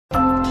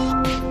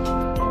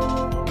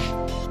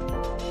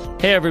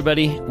Hey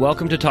everybody,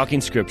 welcome to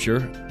Talking Scripture,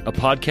 a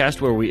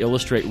podcast where we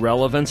illustrate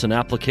relevance and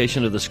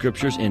application of the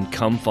Scriptures in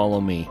Come Follow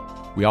Me.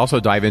 We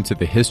also dive into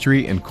the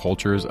history and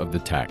cultures of the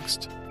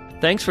text.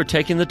 Thanks for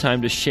taking the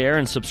time to share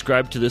and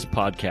subscribe to this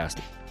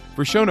podcast.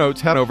 For show notes,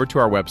 head over to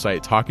our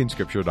website,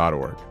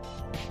 talkingscripture.org.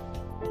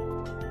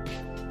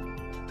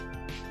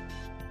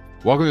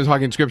 Welcome to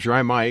Talking Scripture.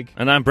 I'm Mike.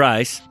 And I'm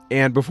Bryce.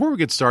 And before we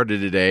get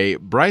started today,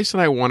 Bryce and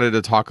I wanted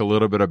to talk a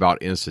little bit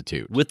about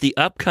Institute. With the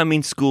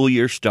upcoming school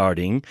year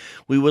starting,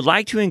 we would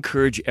like to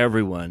encourage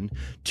everyone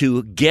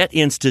to get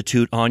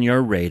Institute on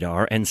your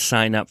radar and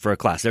sign up for a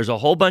class. There's a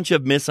whole bunch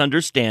of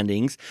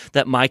misunderstandings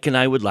that Mike and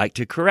I would like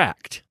to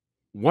correct.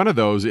 One of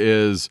those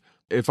is,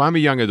 if I'm a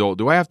young adult,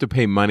 do I have to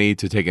pay money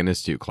to take an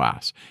Institute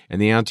class?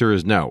 And the answer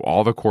is no.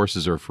 All the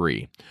courses are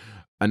free.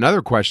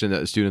 Another question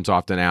that students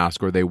often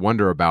ask or they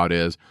wonder about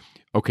is,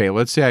 okay,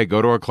 let's say I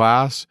go to a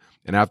class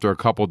and after a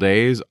couple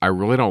days, I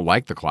really don't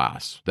like the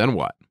class. Then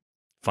what?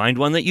 Find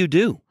one that you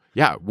do.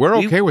 Yeah, we're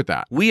okay with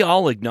that. We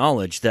all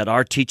acknowledge that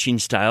our teaching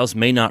styles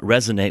may not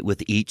resonate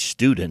with each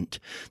student.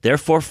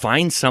 Therefore,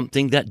 find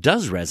something that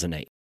does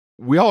resonate.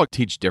 We all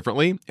teach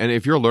differently, and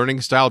if your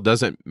learning style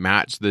doesn't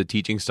match the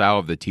teaching style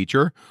of the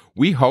teacher,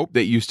 we hope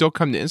that you still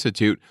come to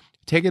Institute,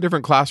 take a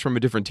different class from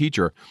a different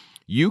teacher.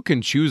 You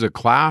can choose a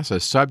class, a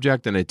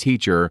subject, and a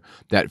teacher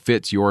that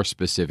fits your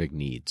specific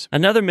needs.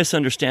 Another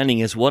misunderstanding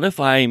is, what if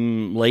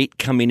I'm late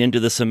coming into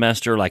the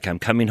semester, like I'm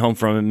coming home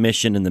from a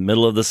mission in the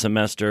middle of the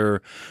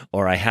semester,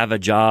 or I have a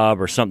job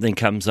or something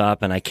comes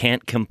up and I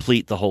can't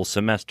complete the whole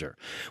semester?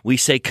 We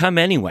say, come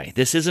anyway.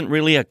 This isn't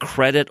really a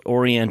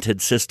credit-oriented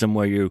system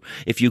where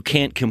if you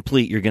can't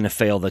complete, you're going to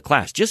fail the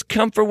class. Just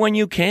come for when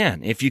you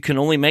can. If you can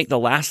only make the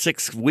last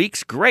 6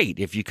 weeks, great.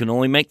 If you can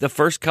only make the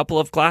first couple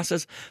of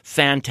classes,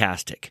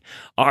 fantastic.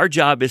 Our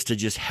job is to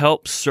just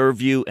help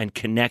serve you and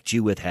connect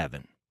you with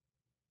heaven.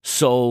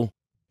 So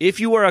if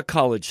you are a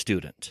college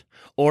student,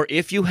 or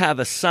if you have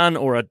a son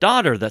or a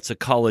daughter that's a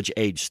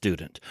college-age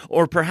student,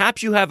 or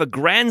perhaps you have a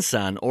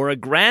grandson or a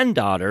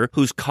granddaughter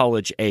who's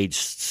college-age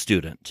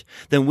student,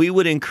 then we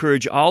would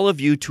encourage all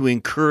of you to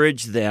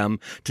encourage them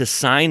to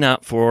sign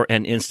up for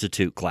an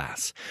Institute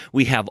class.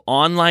 We have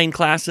online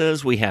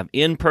classes, we have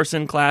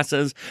in-person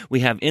classes,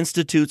 we have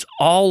institutes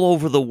all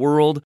over the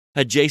world,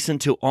 adjacent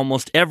to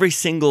almost every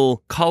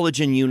single college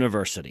and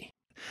university.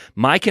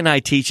 Mike and I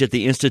teach at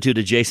the institute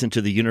adjacent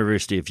to the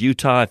University of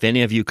Utah. If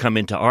any of you come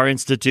into our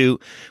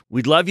institute,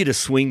 we'd love you to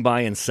swing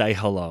by and say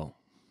hello.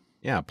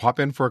 Yeah, pop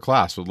in for a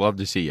class. We'd love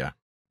to see you.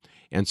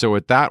 And so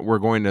with that, we're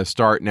going to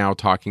start now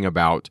talking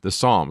about the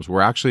Psalms. We're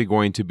actually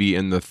going to be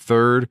in the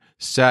third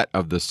set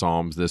of the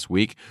Psalms this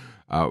week.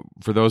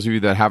 For those of you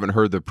that haven't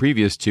heard the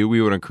previous two,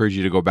 we would encourage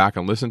you to go back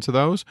and listen to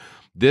those.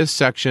 This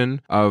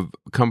section of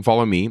Come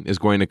Follow Me is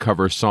going to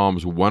cover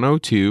Psalms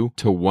 102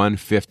 to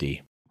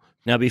 150.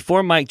 Now,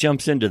 before Mike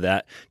jumps into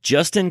that,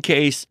 just in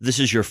case this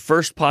is your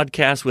first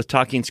podcast with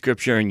Talking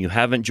Scripture and you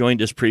haven't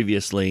joined us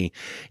previously,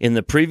 in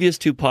the previous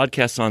 2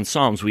 podcasts on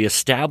Psalms, we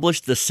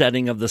established the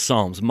setting of the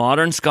Psalms.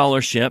 Modern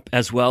scholarship,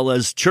 as well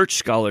as church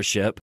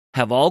scholarship,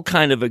 have all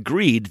kind of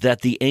agreed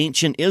that the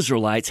ancient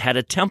Israelites had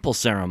a temple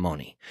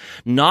ceremony.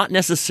 Not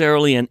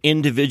necessarily an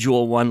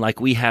individual one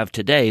like we have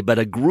today, but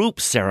a group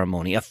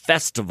ceremony, a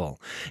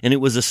festival. And it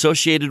was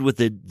associated with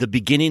the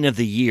beginning of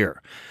the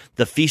year,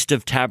 the Feast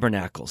of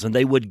Tabernacles. And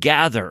they would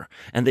gather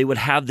and they would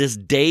have this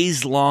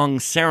days-long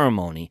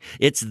ceremony.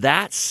 It's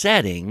that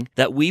setting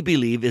that we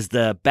believe is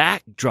the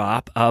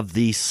backdrop of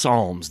these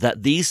Psalms,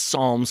 that these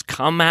Psalms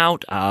come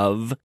out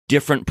of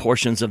different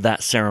portions of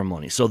that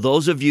ceremony. So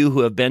those of you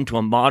who have been to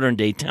a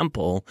modern-day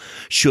temple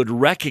should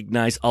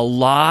recognize a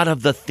lot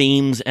of the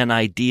themes and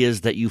ideas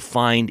that you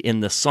find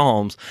in the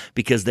Psalms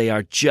because they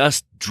are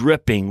just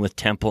dripping with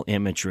temple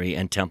imagery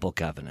and temple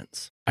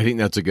covenants. I think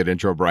that's a good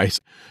intro, Bryce.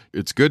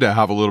 It's good to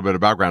have a little bit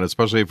of background,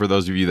 especially for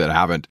those of you that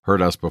haven't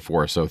heard us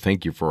before. So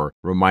thank you for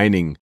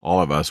reminding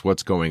all of us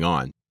what's going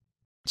on.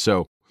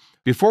 So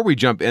before we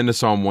jump into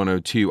Psalm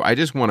 102, I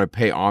just want to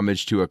pay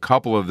homage to a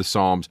couple of the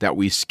Psalms that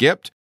we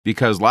skipped,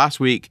 because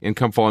last week in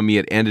Come Follow Me,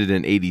 it ended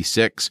in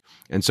 86,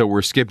 and so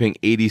we're skipping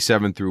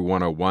 87 through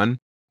 101,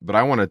 but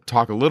I want to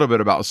talk a little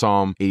bit about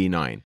Psalm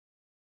 89.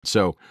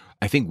 So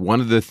I think one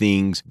of the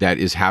things that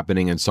is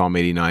happening in Psalm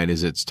 89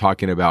 is it's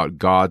talking about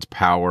God's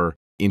power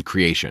in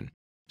creation.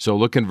 So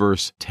look in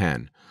verse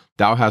 10.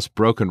 Thou hast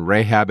broken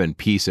Rahab in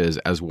pieces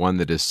as one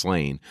that is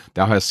slain.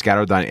 Thou hast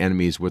scattered thine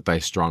enemies with thy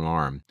strong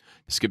arm.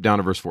 Skip down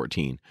to verse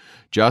 14.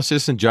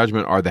 Justice and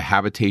judgment are the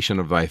habitation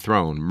of thy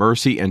throne.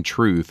 Mercy and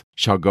truth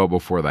shall go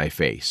before thy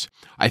face.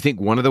 I think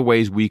one of the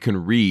ways we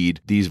can read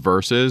these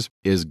verses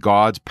is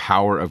God's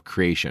power of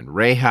creation.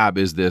 Rahab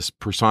is this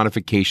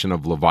personification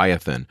of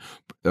Leviathan,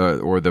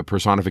 or the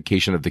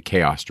personification of the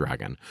chaos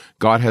dragon.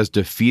 God has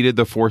defeated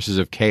the forces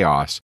of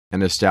chaos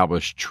and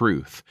established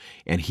truth,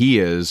 and he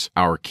is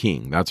our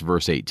king. That's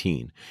verse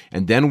 18.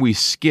 And then we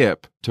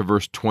skip to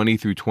verse 20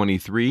 through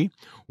 23,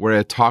 where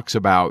it talks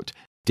about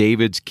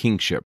David's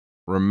kingship.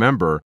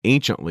 Remember,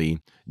 anciently,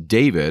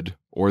 David,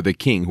 or the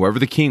king, whoever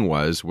the king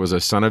was a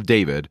son of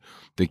David.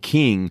 The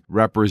king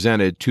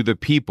represented to the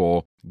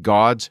people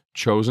God's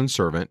chosen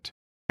servant,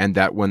 and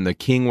that when the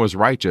king was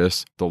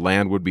righteous, the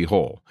land would be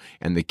whole.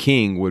 And the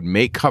king would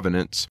make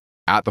covenants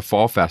at the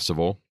fall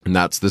festival, and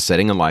that's the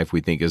setting in life we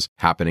think is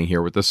happening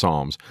here with the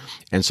Psalms.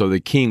 And so the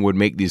king would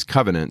make these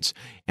covenants,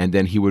 and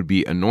then he would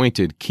be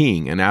anointed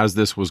king. And as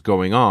this was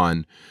going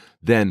on,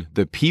 then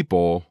the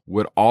people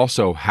would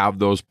also have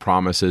those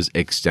promises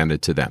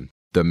extended to them.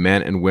 The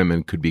men and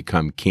women could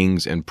become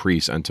kings and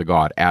priests unto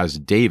God, as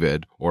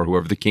David, or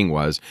whoever the king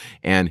was,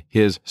 and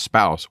his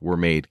spouse were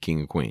made king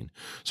and queen.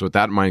 So with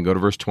that in mind, go to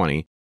verse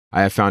 20.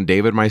 I have found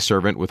David my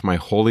servant, with my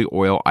holy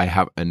oil I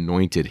have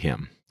anointed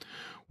him,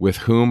 with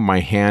whom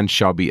my hand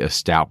shall be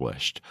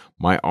established.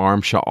 My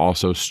arm shall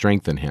also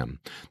strengthen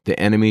him. The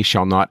enemy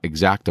shall not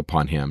exact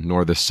upon him,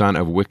 nor the son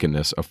of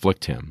wickedness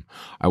afflict him.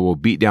 I will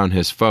beat down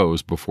his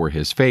foes before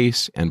his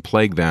face, and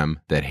plague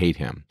them that hate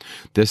him.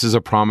 This is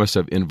a promise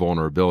of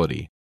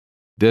invulnerability.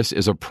 This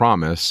is a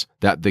promise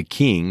that the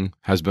king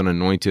has been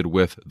anointed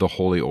with the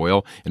holy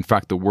oil. In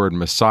fact, the word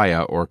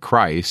Messiah or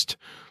Christ,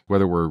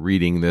 whether we're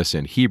reading this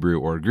in Hebrew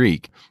or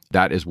Greek,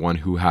 that is one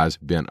who has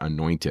been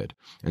anointed.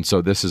 And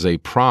so this is a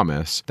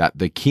promise that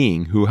the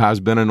king who has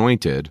been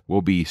anointed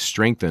will be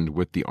strengthened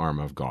with the arm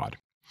of God.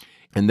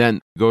 And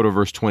then go to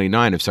verse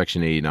 29 of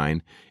section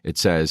 89. It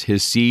says,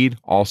 his seed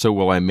also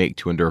will I make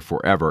to endure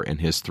forever,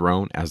 and his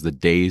throne as the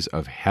days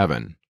of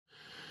heaven.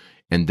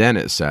 And then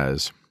it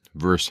says,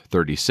 verse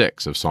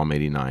 36 of Psalm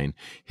 89,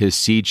 his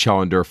seed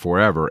shall endure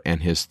forever,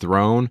 and his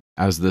throne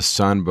as the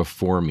sun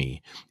before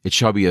me. It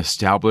shall be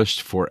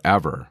established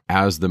forever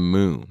as the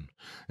moon.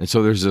 And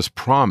so there's this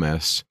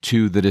promise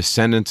to the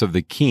descendants of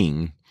the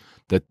king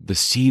that the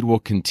seed will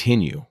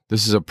continue.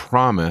 This is a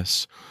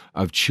promise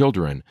of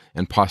children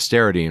and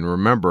posterity. And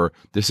remember,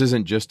 this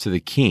isn't just to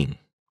the king.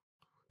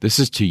 This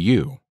is to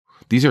you.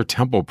 These are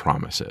temple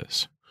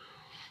promises.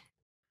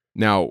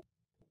 Now,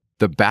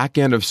 the back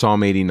end of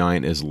Psalm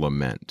 89 is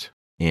lament.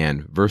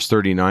 And verse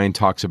 39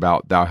 talks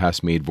about, thou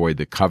hast made void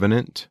the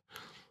covenant.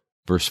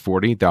 Verse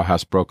 40, thou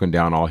hast broken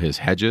down all his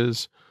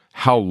hedges.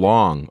 How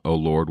long, O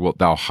Lord, wilt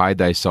thou hide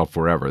thyself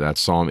forever?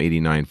 That's Psalm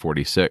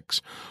 89:46.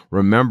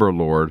 Remember,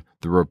 Lord,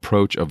 the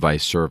reproach of thy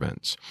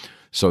servants.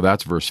 So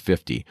that's verse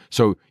 50.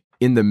 So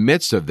in the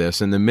midst of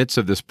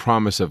this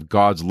promise of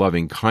God's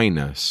loving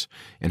kindness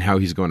and how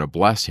he's going to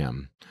bless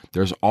him,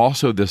 there's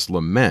also this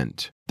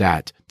lament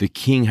that the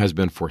king has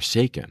been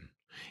forsaken.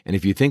 And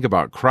if you think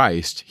about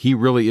Christ, he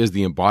really is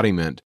the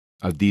embodiment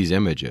of these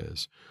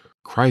images.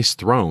 Christ's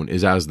throne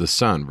is as the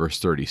sun, verse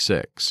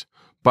 36.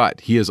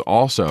 But he is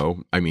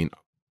also,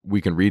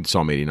 we can read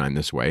Psalm 89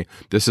 this way.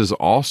 This is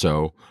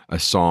also a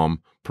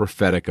psalm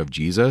prophetic of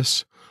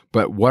Jesus.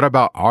 But what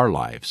about our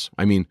lives?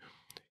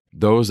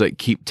 Those that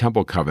keep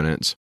temple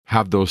covenants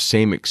have those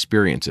same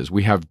experiences.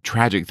 We have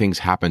tragic things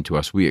happen to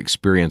us. We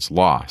experience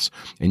loss.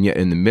 And yet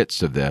in the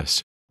midst of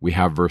this, we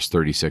have verse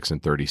 36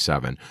 and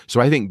 37.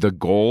 So I think the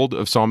gold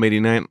of Psalm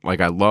 89,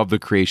 I love the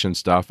creation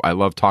stuff. I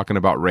love talking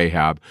about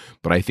Rahab,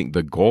 but I think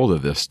the gold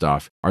of this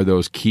stuff are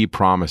those key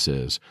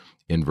promises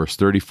in verse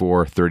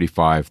 34,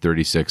 35,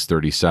 36,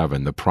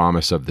 37, the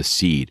promise of the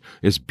seed.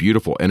 Is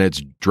beautiful, and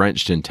it's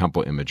drenched in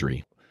temple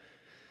imagery.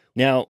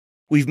 Now,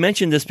 we've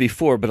mentioned this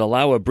before, but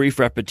allow a brief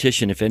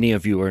repetition if any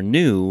of you are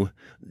new.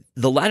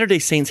 The Latter-day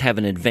Saints have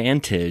an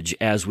advantage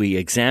as we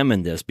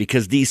examine this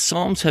because these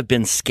psalms have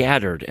been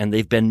scattered and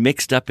they've been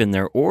mixed up in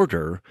their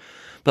order.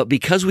 But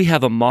because we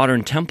have a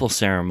modern temple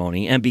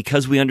ceremony, and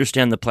because we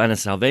understand the plan of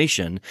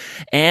salvation,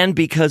 and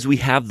because we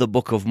have the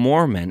Book of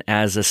Mormon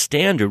as a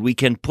standard, we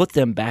can put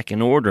them back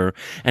in order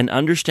and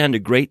understand a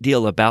great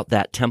deal about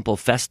that temple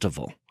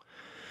festival.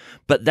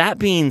 But that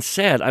being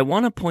said, I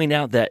want to point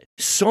out that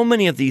so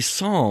many of these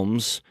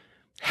psalms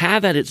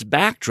have at its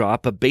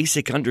backdrop a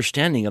basic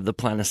understanding of the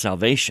plan of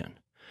salvation.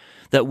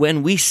 That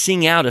when we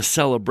sing out a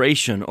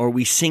celebration or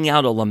we sing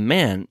out a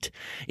lament,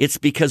 it's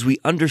because we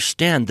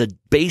understand the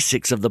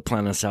basics of the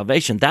plan of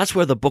salvation. That's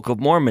where the Book of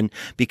Mormon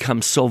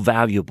becomes so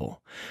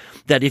valuable.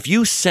 That if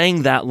you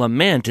sang that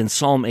lament in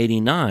Psalm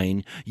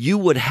 89, you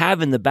would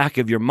have in the back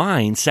of your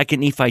mind 2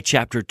 Nephi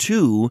chapter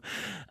 2,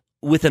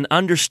 with an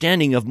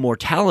understanding of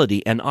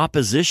mortality and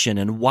opposition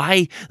and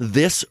why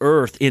this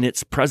earth in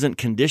its present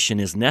condition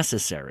is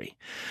necessary.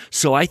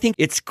 So I think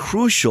it's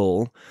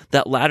crucial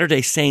that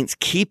Latter-day Saints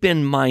keep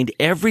in mind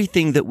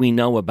everything that we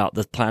know about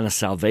the plan of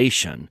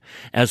salvation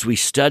as we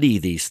study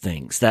these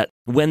things, that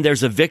when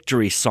there's a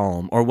victory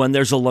psalm or when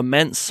there's a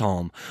lament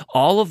psalm,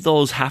 all of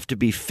those have to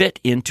be fit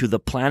into the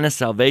plan of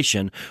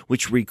salvation,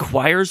 which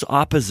requires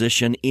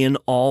opposition in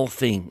all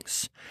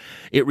things.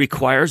 It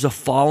requires a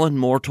fallen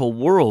mortal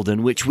world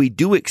in which we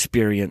do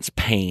experience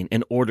pain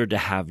in order to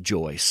have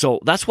joy. So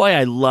that's why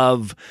I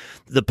love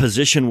the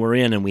position we're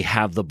in and we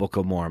have the Book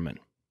of Mormon.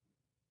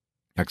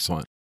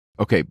 Excellent.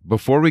 Okay,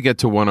 before we get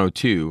to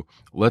 102,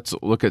 let's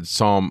look at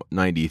Psalm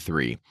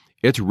 93.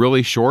 It's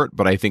really short,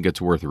 but I think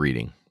it's worth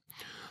reading.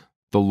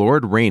 The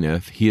Lord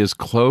reigneth, he is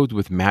clothed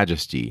with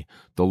majesty.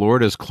 The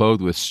Lord is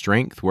clothed with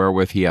strength,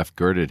 wherewith he hath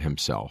girded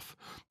himself.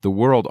 The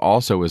world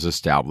also is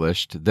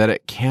established, that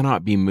it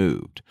cannot be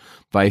moved.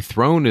 Thy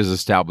throne is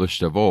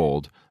established of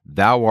old,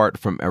 thou art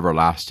from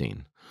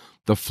everlasting.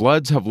 The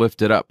floods have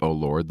lifted up, O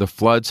Lord, the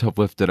floods have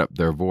lifted up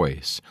their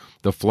voice.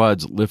 The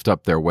floods lift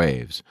up their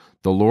waves.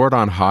 The Lord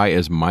on high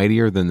is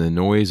mightier than the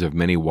noise of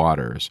many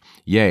waters,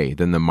 yea,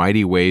 than the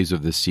mighty waves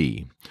of the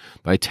sea.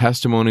 Thy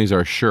testimonies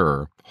are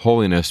sure,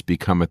 holiness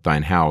becometh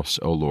thine house,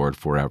 O Lord,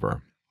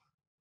 forever.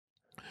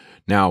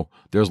 Now,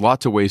 there's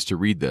lots of ways to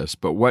read this,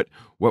 but what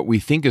we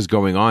think is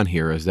going on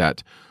here is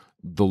that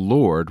the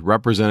Lord,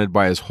 represented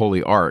by his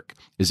holy ark,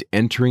 is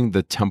entering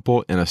the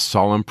temple in a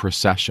solemn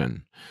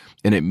procession.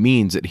 And it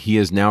means that he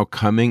is now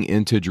coming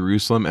into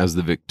Jerusalem as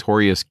the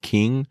victorious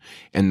king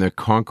and the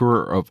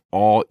conqueror of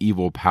all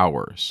evil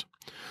powers.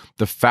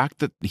 The fact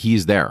that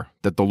he's there,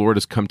 that the Lord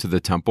has come to the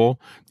temple,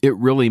 it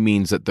really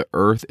means that the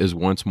earth is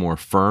once more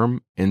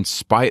firm in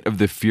spite of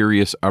the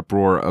furious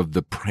uproar of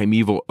the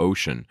primeval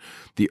ocean.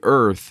 The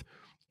earth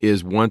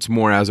is once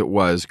more as it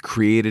was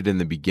created in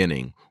the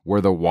beginning, where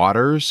the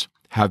waters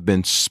have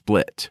been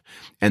split.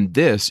 And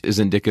this is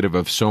indicative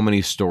of so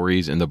many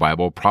stories in the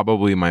Bible.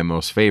 Probably my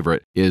most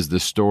favorite is the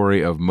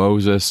story of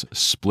Moses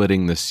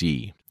splitting the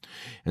sea.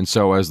 And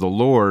so as the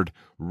Lord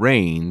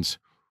reigns,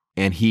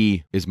 and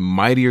he is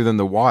mightier than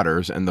the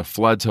waters, and the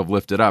floods have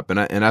lifted up. And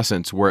in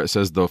essence, where it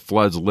says the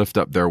floods lift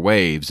up their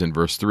waves in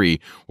verse 3,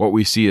 what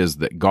we see is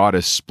that God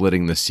is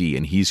splitting the sea,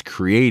 and he's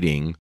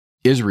creating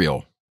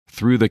Israel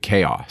through the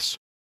chaos.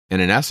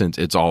 And in essence,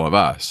 it's all of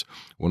us.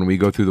 When we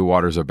go through the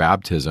waters of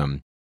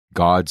baptism,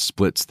 God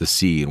splits the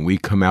sea, and we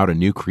come out a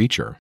new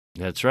creature.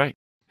 That's right.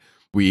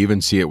 We even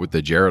see it with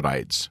the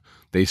Jaredites.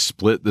 They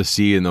split the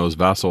sea in those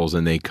vessels,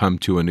 and they come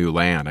to a new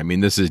land. I mean,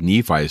 this is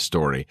Nephi's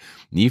story.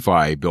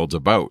 Nephi builds a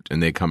boat,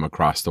 and they come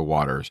across the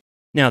waters.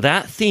 Now,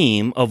 that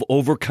theme of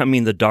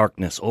overcoming the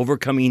darkness,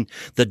 overcoming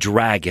the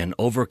dragon,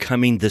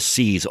 overcoming the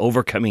seas,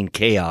 overcoming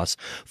chaos,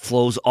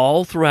 flows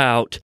all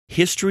throughout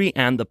history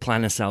and the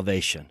plan of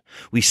salvation.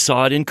 We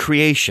saw it in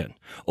creation.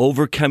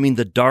 Overcoming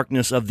the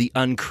darkness of the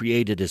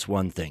uncreated is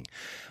one thing.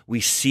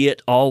 We see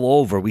it all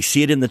over. We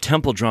see it in the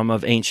temple drama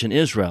of ancient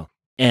Israel.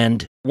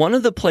 And one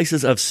of the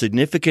places of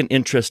significant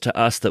interest to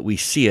us that we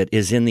see it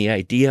is in the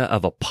idea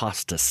of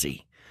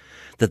apostasy,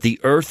 that the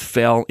earth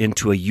fell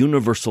into a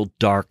universal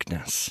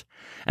darkness,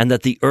 and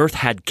that the earth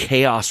had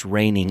chaos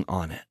reigning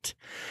on it,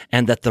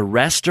 and that the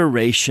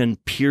restoration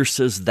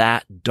pierces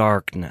that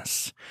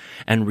darkness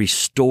and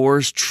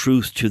restores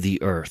truth to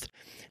the earth.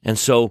 And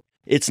so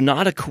it's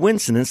not a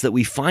coincidence that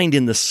we find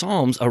in the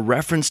Psalms a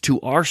reference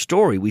to our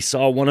story. We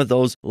saw one of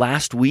those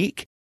last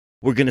week.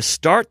 We're going to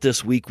start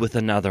this week with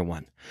another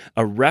one,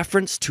 a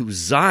reference to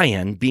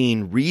Zion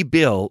being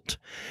rebuilt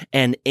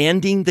and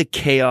ending the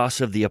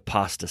chaos of the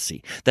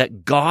apostasy,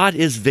 that God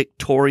is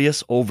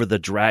victorious over the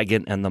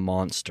dragon and the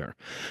monster.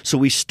 So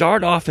we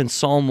start off in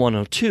Psalm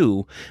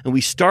 102, and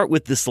we start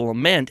with this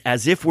lament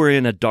as if we're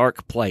in a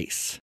dark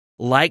place,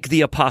 like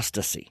the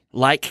apostasy,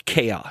 like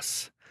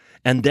chaos.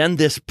 And then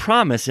this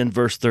promise in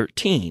verse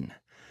 13,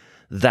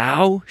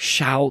 thou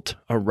shalt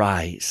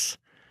arise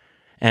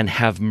and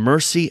have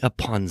mercy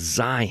upon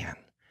Zion.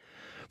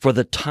 For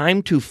the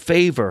time to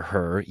favor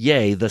her,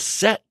 yea, the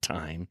set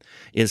time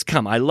is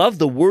come. I love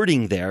the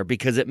wording there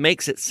because it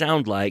makes it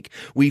sound like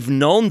we've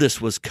known this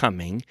was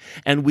coming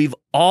and we've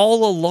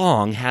all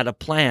along had a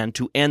plan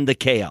to end the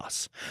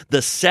chaos.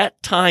 The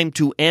set time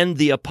to end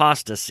the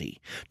apostasy,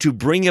 to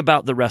bring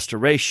about the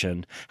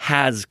restoration,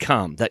 has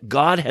come. That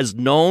God has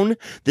known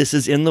this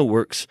is in the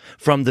works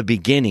from the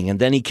beginning.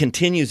 And then he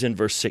continues in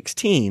verse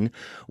 16,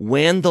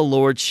 when the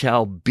Lord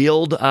shall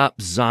build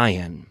up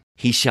Zion,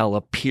 he shall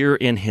appear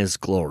in his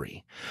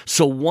glory.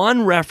 So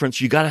one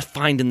reference you got to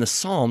find in the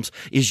Psalms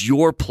is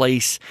your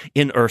place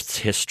in earth's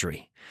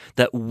history.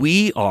 That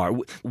we,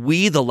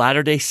 the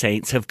Latter-day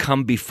Saints, have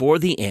come before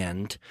the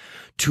end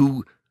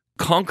to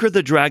conquer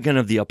the dragon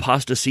of the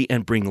apostasy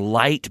and bring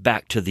light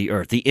back to the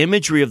earth. The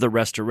imagery of the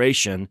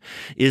restoration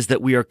is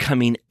that we are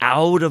coming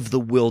out of the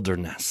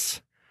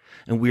wilderness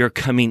and we are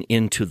coming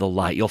into the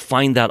light. You'll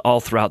find that all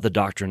throughout the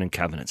Doctrine and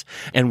Covenants.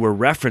 And we're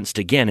referenced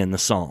again in the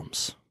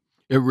Psalms.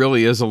 It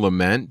really is a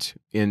lament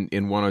in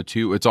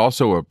 102. It's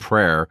also a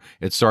prayer.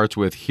 It starts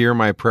with, hear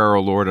my prayer, O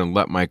Lord, and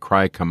let my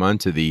cry come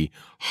unto thee.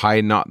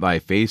 Hide not thy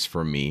face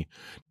from me.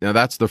 Now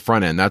that's the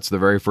front end. That's the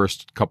very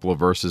first couple of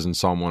verses in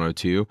Psalm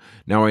 102.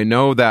 Now I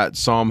know that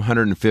Psalm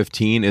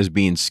 115 is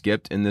being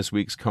skipped in this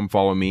week's Come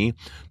Follow Me,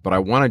 but I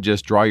want to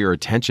just draw your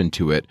attention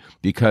to it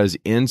because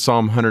in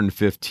Psalm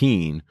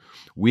 115,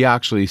 we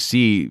actually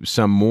see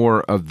some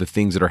more of the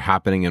things that are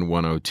happening in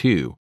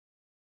 102.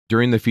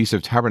 During the Feast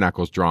of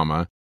Tabernacles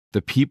drama,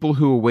 the people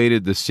who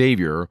awaited the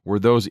Savior were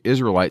those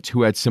Israelites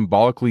who had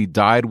symbolically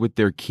died with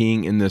their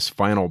king in this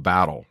final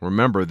battle.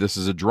 Remember, this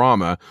is a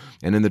drama,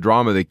 and in the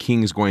drama, the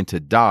king's going to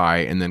die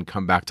and then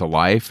come back to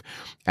life,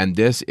 and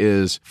this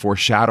is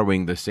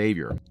foreshadowing the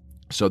Savior.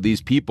 So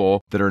these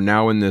people that are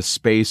now in this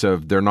space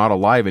of they're not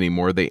alive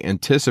anymore, they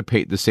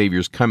anticipate the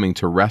Savior's coming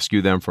to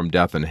rescue them from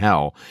death and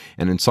hell.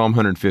 And in Psalm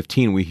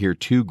 115, we hear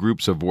two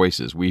groups of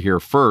voices. We hear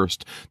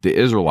first the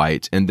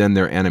Israelites and then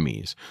their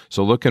enemies.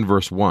 So look in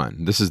verse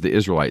 1. This is the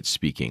Israelites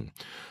speaking.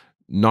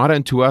 Not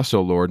unto us,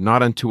 O Lord,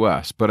 not unto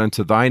us, but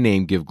unto thy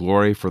name give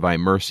glory for thy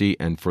mercy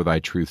and for thy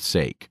truth's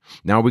sake.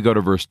 Now we go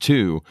to verse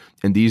 2,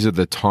 and these are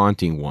the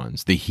taunting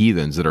ones, the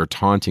heathens that are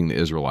taunting the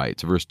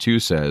Israelites. Verse 2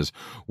 says,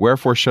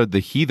 wherefore should the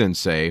heathen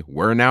say,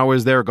 where now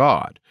is their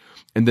God?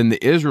 And then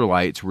the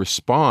Israelites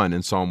respond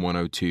in Psalm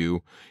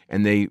 102,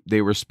 and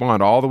they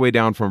respond all the way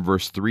down from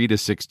verse 3 to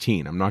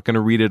 16. I'm not going to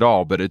read it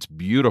all, but it's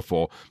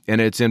beautiful, and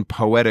it's in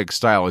poetic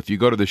style. If you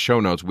go to the show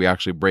notes, we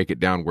actually break it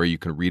down where you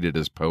can read it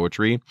as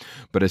poetry.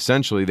 But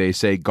essentially, they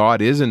say, God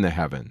is in the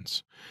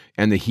heavens,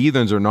 and the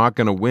heathens are not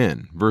going to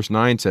win. Verse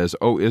 9 says,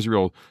 O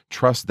Israel,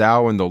 trust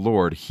thou in the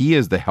Lord. He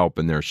is the help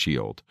and their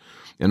shield.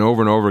 And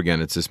over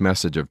again, it's this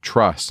message of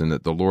trust and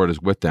that the Lord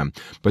is with them.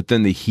 But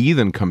then the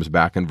heathen comes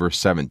back in verse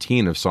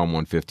 17 of Psalm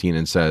 115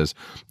 and says,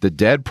 the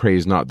dead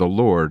praise not the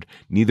Lord,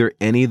 neither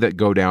any that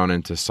go down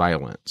into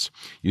silence.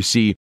 You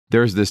see,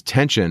 there's this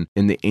tension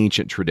in the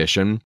ancient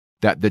tradition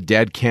that the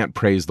dead can't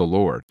praise the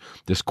Lord.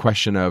 This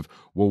question of,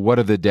 well, what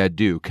do the dead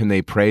do? Can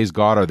they praise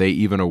God? Are they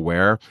even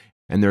aware?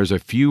 And there's a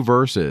few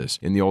verses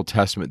in the Old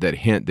Testament that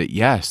hint that,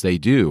 yes, they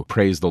do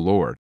praise the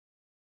Lord.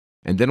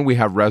 And then we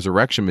have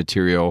resurrection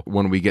material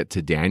when we get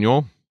to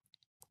Daniel.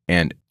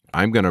 And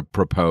I'm going to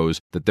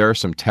propose that there are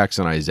some texts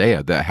in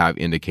Isaiah that have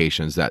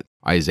indications that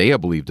Isaiah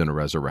believed in a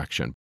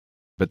resurrection.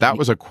 But that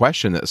was a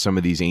question that some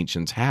of these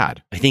ancients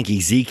had. I think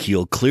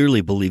Ezekiel clearly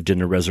believed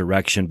in a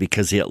resurrection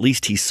because at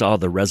least he saw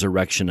the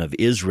resurrection of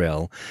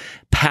Israel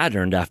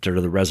patterned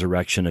after the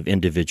resurrection of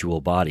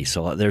individual bodies.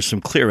 So there's some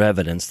clear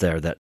evidence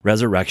there that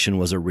resurrection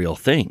was a real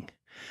thing.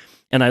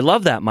 And I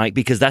love that, Mike,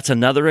 because that's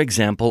another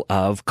example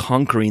of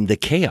conquering the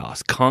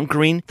chaos,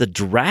 conquering the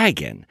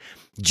dragon.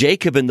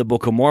 Jacob in the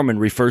Book of Mormon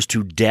refers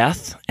to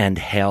death and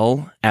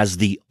hell as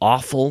the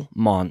awful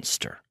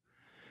monster.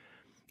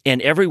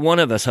 And every one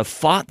of us have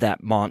fought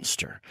that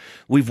monster.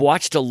 We've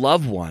watched a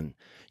loved one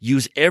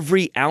use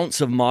every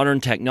ounce of modern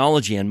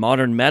technology and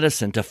modern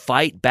medicine to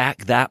fight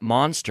back that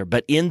monster.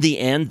 But in the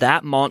end,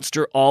 that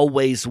monster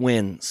always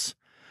wins.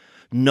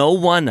 No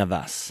one of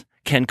us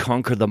can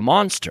conquer the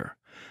monster.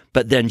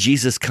 But then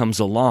Jesus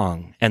comes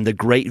along, and the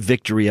great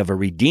victory of a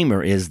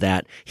Redeemer is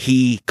that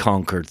he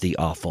conquered the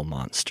awful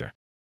monster.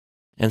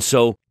 And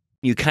so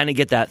you kind of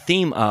get that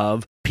theme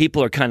of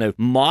people are kind of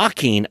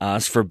mocking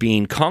us for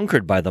being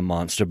conquered by the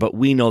monster, but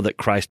we know that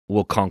Christ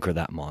will conquer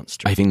that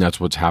monster. I think that's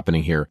what's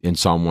happening here in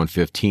Psalm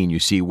 115. You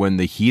see, when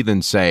the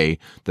heathen say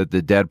that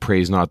the dead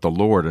praise not the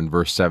Lord in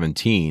verse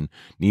 17,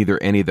 neither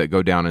any that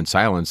go down in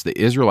silence, the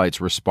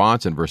Israelites'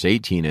 response in verse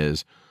 18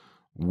 is,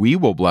 we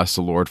will bless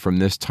the Lord from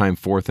this time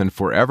forth and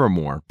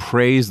forevermore.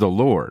 Praise the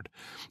Lord.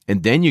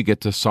 And then you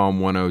get to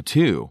Psalm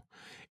 102.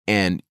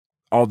 And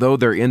although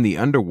they're in the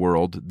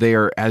underworld, they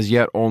are as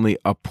yet only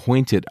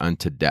appointed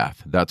unto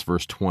death. That's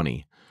verse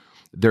 20.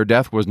 Their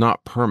death was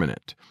not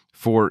permanent.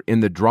 For in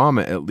the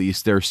drama, at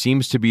least, there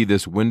seems to be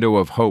this window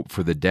of hope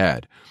for the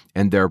dead.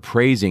 And they're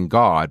praising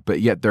God,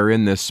 but yet they're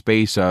in this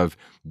space of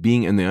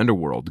being in the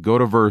underworld. Go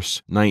to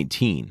verse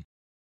 19.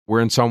 We're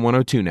in Psalm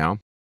 102 now.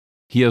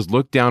 He has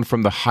looked down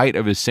from the height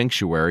of his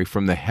sanctuary.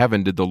 From the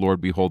heaven did the Lord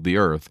behold the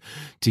earth,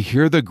 to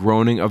hear the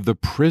groaning of the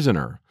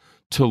prisoner,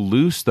 to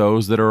loose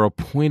those that are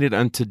appointed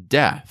unto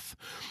death.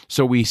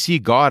 So we see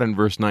God in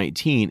verse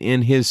 19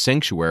 in his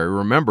sanctuary.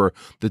 Remember,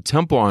 the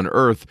temple on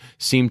earth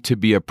seemed to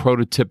be a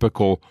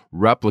prototypical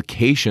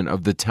replication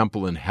of the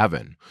temple in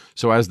heaven.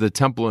 So as the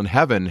temple in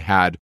heaven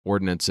had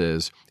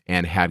ordinances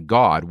and had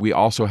God, we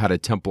also had a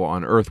temple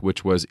on earth,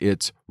 which was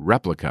its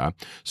replica.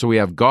 So we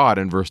have God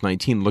in verse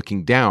 19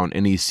 looking down,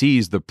 and he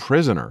sees the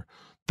prisoner,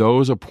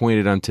 those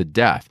appointed unto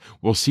death.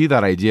 We'll see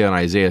that idea in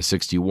Isaiah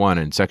 61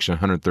 and section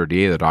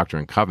 138 of the Doctrine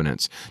and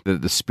Covenants,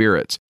 that the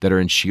spirits that are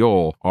in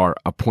Sheol are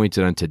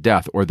appointed unto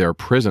death, or they're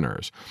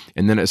prisoners.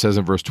 And then it says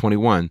in verse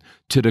 21,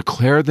 to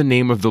declare the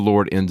name of the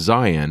Lord in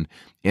Zion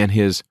and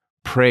his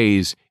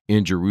praise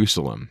in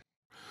Jerusalem.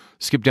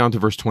 Skip down to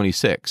verse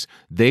 26.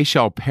 They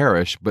shall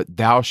perish, but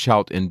thou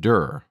shalt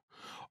endure.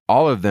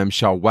 All of them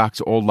shall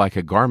wax old like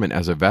a garment,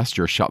 as a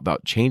vesture shalt thou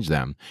change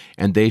them,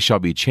 and they shall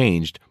be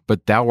changed,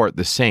 but thou art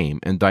the same,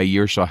 and thy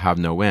years shall have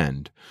no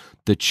end.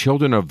 The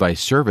children of thy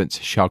servants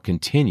shall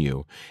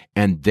continue,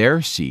 and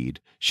their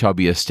seed shall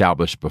be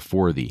established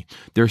before thee.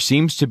 There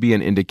seems to be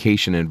an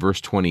indication in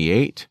verse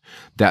 28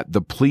 that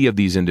the plea of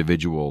these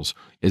individuals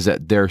is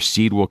that their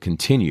seed will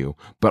continue,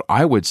 but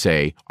I would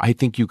say, I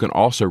think you can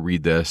also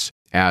read this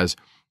as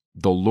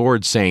the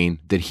Lord saying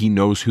that he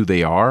knows who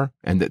they are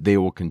and that they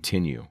will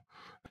continue.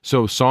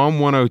 So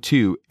Psalm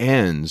 102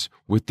 ends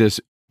with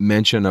this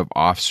mention of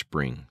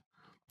offspring,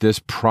 this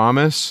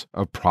promise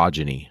of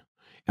progeny.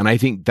 And I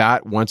think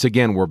that, once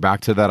again, we're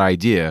back to that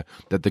idea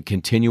that the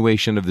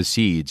continuation of the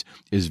seeds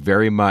is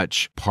very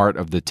much part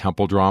of the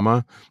temple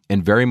drama,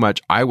 and very much,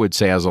 I would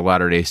say, as a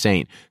Latter-day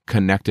Saint,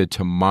 connected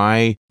to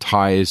my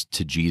ties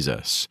to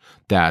Jesus.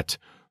 That,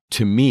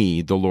 to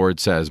me, the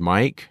Lord says,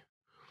 Mike,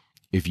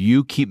 if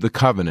you keep the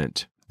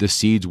covenant, the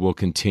seeds will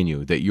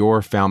continue, that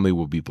your family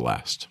will be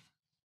blessed.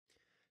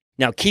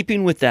 Now,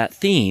 keeping with that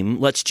theme,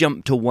 let's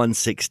jump to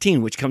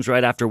 116, which comes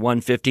right after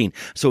 115.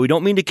 So we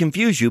don't mean to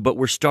confuse you, but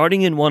we're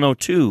starting in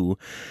 102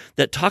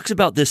 that talks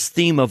about this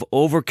theme of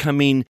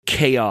overcoming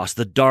chaos,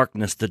 the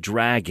darkness, the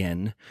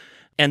dragon.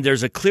 And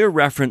there's a clear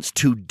reference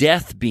to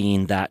death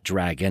being that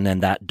dragon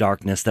and that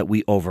darkness that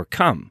we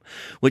overcome,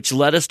 which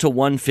led us to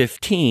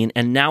 115,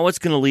 and now it's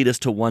going to lead us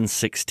to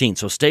 116.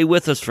 So stay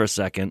with us for a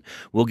second.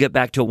 We'll get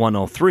back to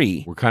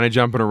 103. We're kind of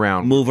jumping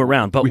around. Move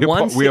around. But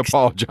we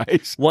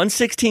apologize.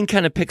 116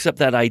 kind of picks up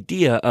that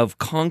idea of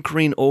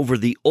conquering over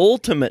the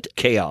ultimate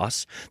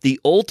chaos, the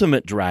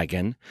ultimate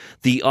dragon,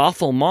 the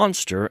awful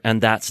monster,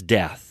 and that's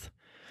death.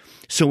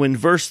 So in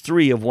verse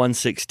 3 of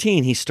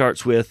 116, he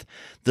starts with,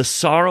 "The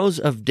sorrows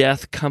of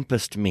death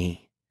compassed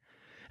me,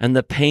 and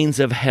the pains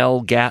of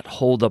hell gat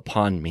hold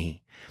upon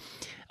me.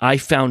 I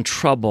found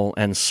trouble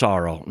and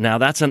sorrow." Now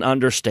that's an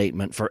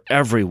understatement for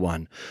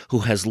everyone who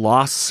has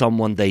lost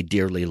someone they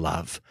dearly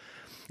love,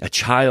 a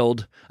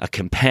child, a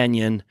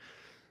companion.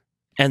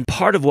 And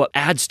part of what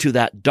adds to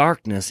that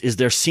darkness is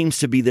there seems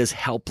to be this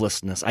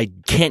helplessness. I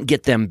can't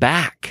get them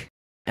back,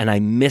 and I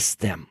miss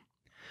them.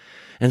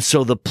 And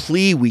so the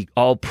plea we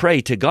all pray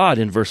to God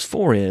in verse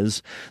 4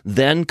 is,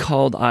 "Then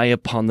called I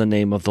upon the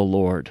name of the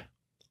Lord.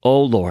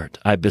 O Lord,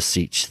 I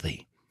beseech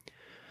thee,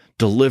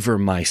 deliver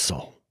my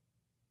soul."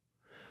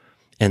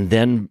 And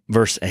then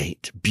verse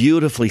 8,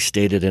 beautifully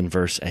stated in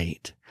verse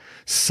 8,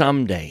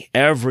 someday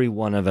every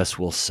one of us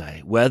will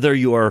say, whether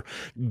your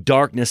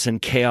darkness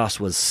and chaos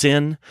was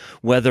sin,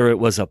 whether it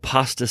was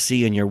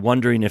apostasy and you're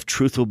wondering if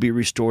truth will be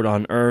restored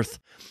on earth,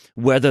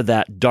 whether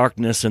that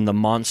darkness and the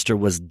monster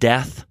was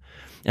death,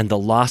 and the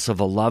loss of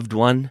a loved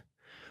one,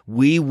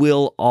 we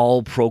will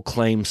all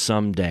proclaim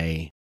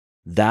someday,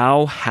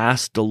 "Thou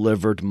hast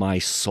delivered my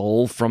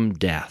soul from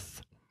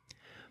death,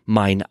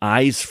 mine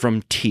eyes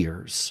from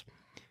tears,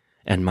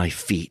 and my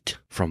feet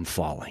from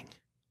falling."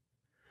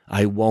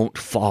 I won't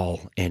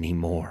fall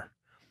anymore.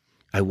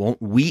 I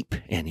won't weep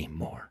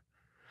anymore.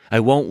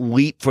 I won't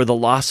weep for the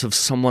loss of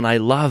someone I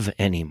love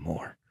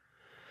anymore.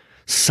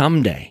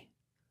 Someday,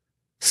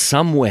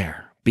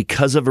 somewhere,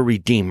 because of a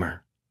Redeemer,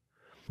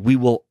 we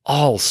will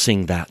all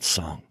sing that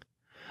song.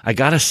 I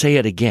got to say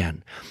it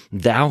again.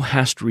 "Thou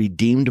hast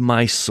redeemed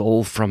my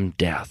soul from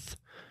death,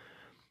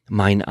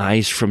 mine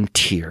eyes from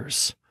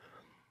tears,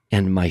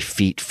 and my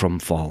feet from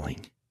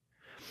falling."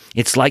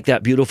 It's like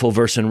that beautiful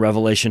verse in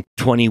Revelation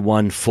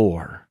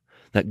 21:4,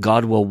 that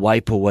God will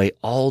wipe away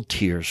all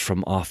tears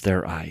from off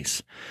their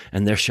eyes,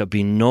 and there shall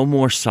be no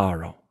more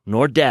sorrow,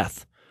 nor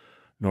death,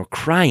 nor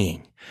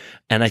crying.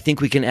 And I think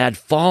we can add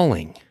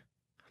falling.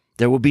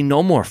 There will be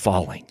no more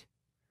falling,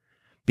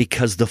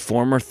 because the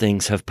former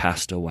things have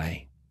passed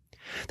away.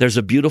 There's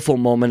a beautiful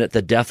moment at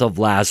the death of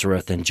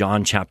Lazarus in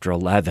John chapter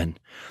 11,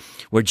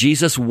 where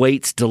Jesus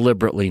waits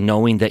deliberately,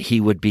 knowing that he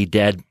would be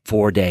dead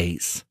 4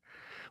 days.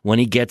 When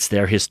he gets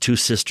there, his 2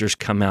 sisters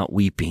come out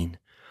weeping,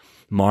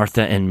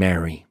 Martha and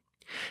Mary.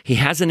 He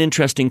has an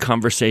interesting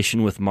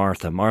conversation with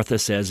Martha. Martha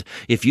says,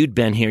 "If you'd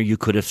been here, you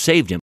could have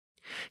saved him."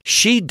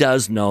 She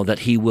does know that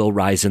he will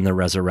rise in the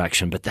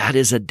resurrection, but that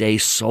is a day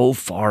so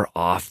far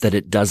off that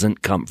it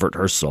doesn't comfort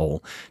her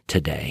soul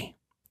today.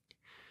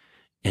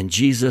 And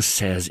Jesus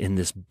says in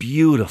this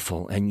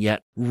beautiful and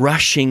yet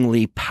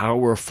rushingly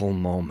powerful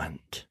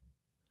moment,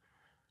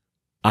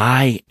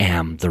 "I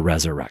am the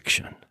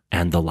resurrection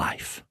and the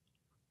life,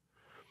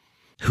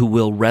 who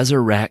will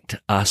resurrect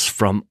us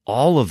from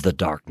all of the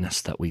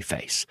darkness that we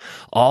face,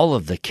 all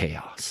of the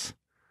chaos.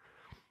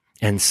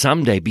 And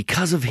someday,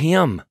 because of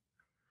him,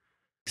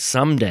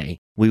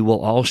 someday we will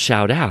all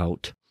shout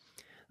out,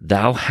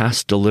 'Thou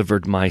hast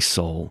delivered my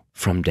soul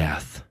from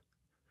death,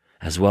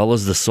 as well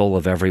as the soul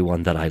of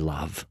everyone that I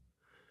love.'"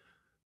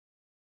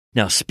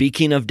 Now,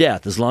 speaking of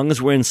death, as long as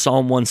we're in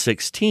Psalm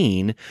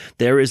 116,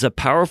 there is a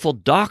powerful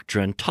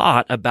doctrine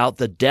taught about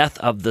the death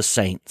of the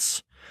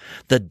saints,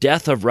 the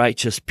death of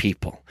righteous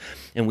people.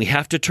 And we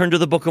have to turn to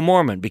the Book of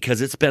Mormon because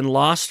it's been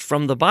lost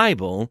from the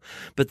Bible.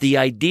 But the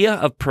idea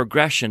of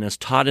progression as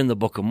taught in the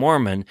Book of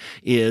Mormon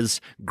is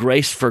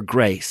grace for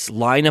grace,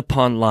 line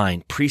upon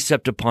line,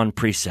 precept upon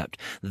precept.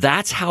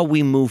 That's how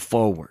we move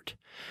forward.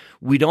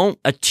 We don't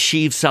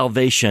achieve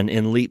salvation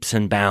in leaps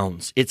and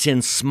bounds. It's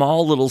in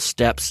small little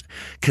steps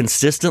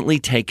consistently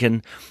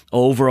taken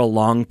over a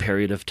long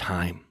period of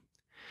time.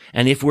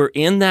 And if we're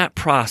in that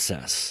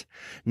process,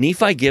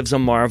 Nephi gives a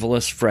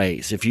marvelous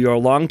phrase. If you're a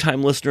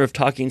longtime listener of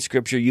Talking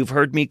Scripture, you've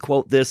heard me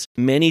quote this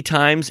many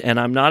times, and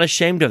I'm not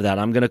ashamed of that.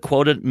 I'm going to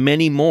quote it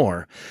many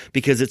more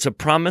because it's a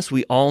promise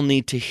we all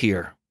need to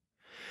hear.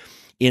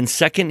 In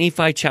 2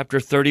 Nephi chapter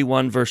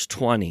 31, verse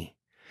 20,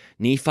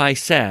 Nephi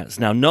says,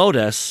 now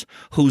notice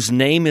whose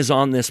name is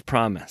on this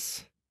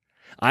promise.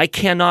 I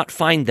cannot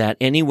find that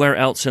anywhere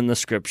else in the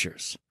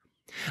Scriptures.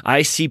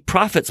 I see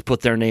prophets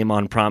put their name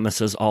on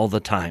promises all the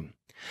time.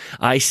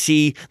 I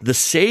see the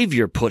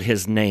Savior put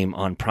his name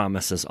on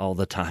promises all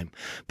the time.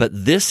 But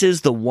this is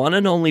the one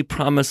and only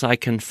promise I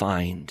can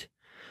find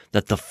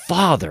that the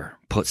Father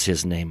puts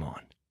his name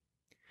on.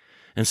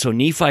 And so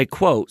Nephi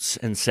quotes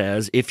and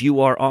says, if you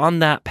are on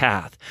that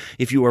path,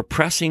 if you are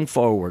pressing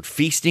forward,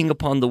 feasting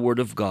upon the word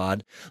of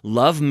God,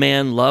 love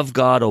man, love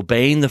God,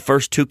 obeying the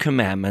first two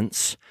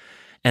commandments,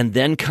 and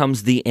then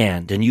comes the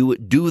end, and you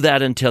do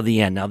that until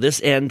the end. Now,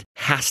 this end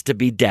has to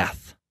be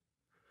death.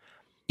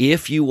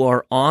 If you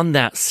are on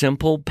that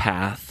simple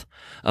path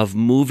of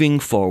moving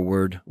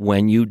forward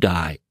when you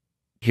die,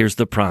 here's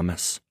the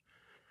promise.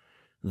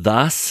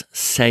 Thus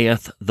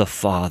saith the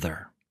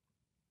Father,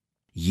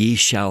 ye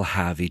shall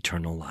have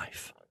eternal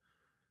life.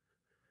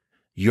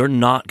 You're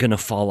not going to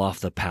fall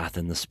off the path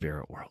in the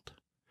spirit world.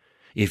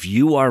 If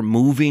you are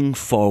moving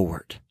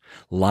forward,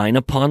 line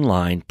upon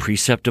line,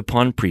 precept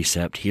upon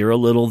precept, here a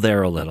little,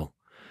 there a little,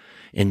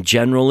 and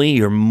generally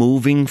you're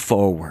moving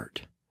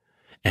forward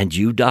and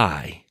you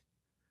die,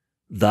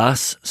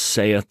 thus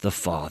saith the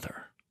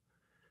Father,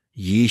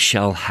 ye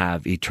shall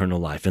have eternal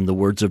life. In the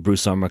words of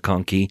Bruce R.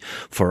 McConkie,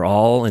 for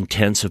all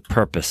intents and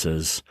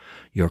purposes,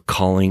 your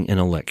calling and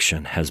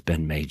election has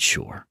been made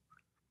sure.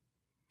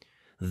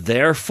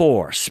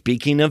 Therefore,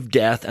 speaking of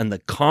death and the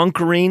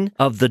conquering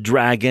of the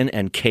dragon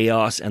and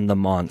chaos and the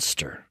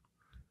monster,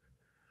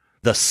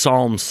 the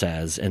Psalm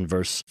says in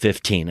verse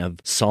 15 of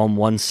Psalm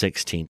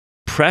 116,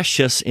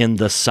 precious in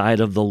the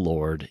sight of the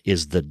Lord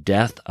is the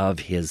death of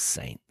his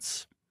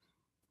saints.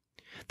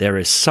 There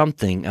is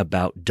something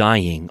about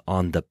dying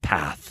on the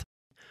path,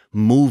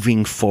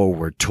 moving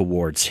forward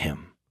towards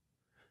him.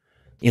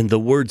 In the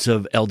words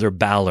of Elder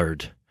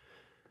Ballard,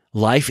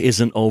 life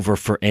isn't over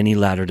for any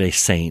Latter-day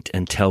Saint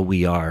until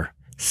we are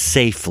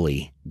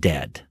safely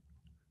dead.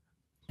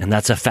 And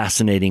that's a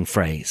fascinating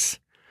phrase.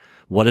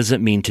 What does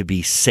it mean to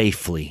be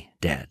safely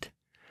dead?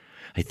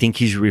 I think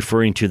he's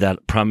referring to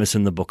that promise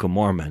in the Book of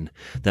Mormon,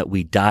 that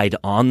we died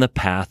on the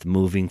path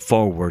moving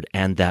forward,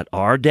 and that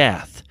our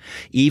death,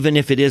 even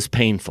if it is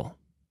painful,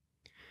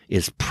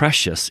 is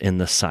precious in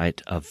the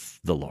sight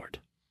of the Lord.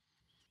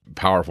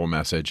 Powerful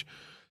message.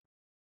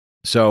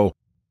 So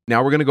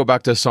now we're going to go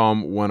back to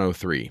Psalm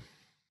 103.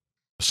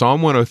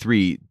 Psalm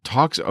 103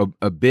 talks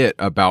a bit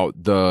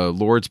about the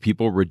Lord's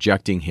people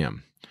rejecting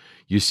him.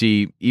 You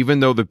see, even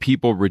though the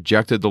people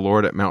rejected the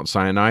Lord at Mount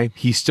Sinai,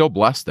 he still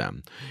blessed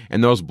them.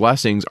 And those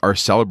blessings are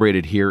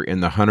celebrated here in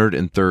the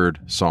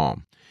 103rd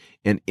Psalm.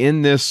 And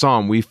in this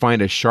psalm, we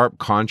find a sharp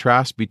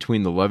contrast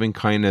between the loving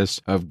kindness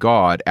of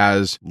God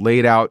as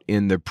laid out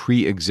in the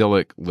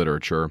pre-exilic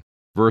literature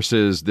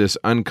versus this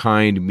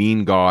unkind,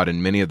 mean God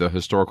in many of the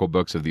historical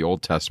books of the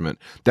Old Testament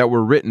that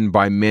were written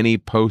by many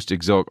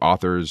post-exilic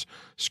authors,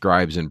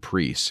 scribes, and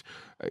priests.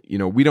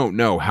 We don't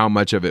know how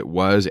much of it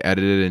was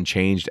edited and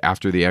changed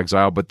after the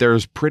exile, but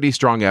there's pretty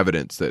strong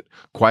evidence that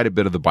quite a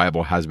bit of the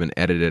Bible has been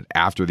edited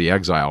after the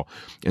exile.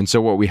 And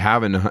so what we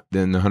have in the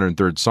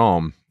 103rd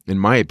Psalm, in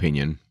my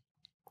opinion,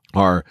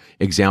 are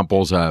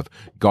examples of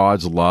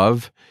God's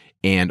love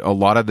and a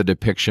lot of the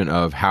depiction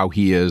of how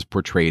he is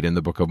portrayed in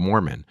the Book of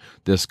Mormon.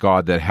 This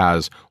God that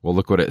has, well,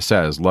 look what it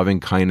says, loving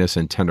kindness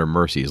and tender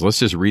mercies. Let's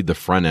just read the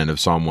front end of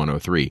Psalm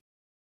 103.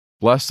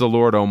 Bless the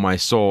Lord, O my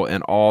soul,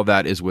 and all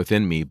that is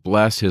within me.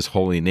 Bless his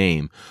holy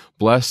name.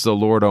 Bless the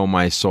Lord, O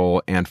my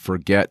soul, and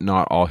forget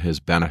not all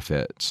his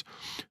benefits.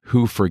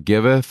 Who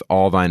forgiveth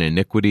all thine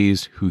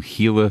iniquities, who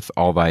healeth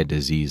all thy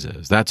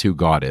diseases. That's who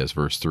God is,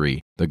 verse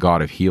 3, the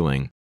God of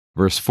healing.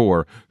 Verse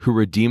 4, who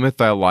redeemeth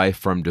thy life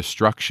from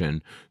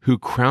destruction, who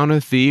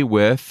crowneth thee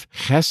with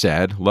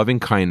chesed, loving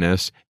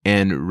kindness,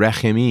 and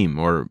rechemim,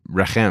 or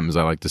rechems,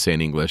 I like to say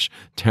in English,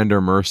 tender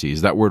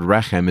mercies. That word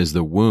rechem is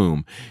the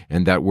womb,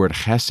 and that word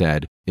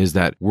chesed is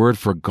that word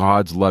for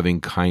God's loving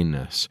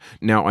kindness.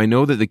 Now, I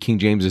know that the King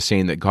James is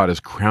saying that God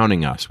is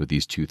crowning us with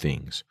these two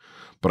things,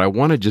 but I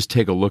want to just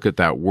take a look at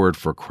that word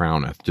for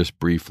crowneth, just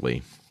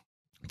briefly.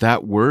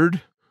 That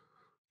word,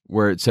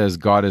 where it says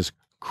God is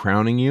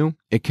crowning you,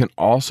 it can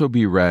also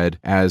be read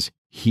as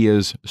he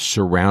is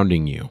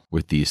surrounding you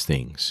with these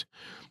things.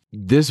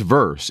 This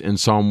verse in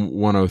Psalm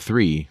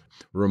 103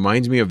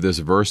 reminds me of this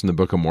verse in the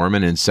Book of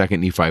Mormon in 2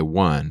 Nephi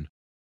 1,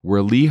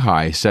 where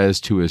Lehi says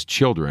to his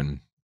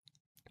children,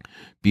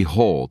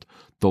 behold,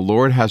 the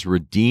Lord has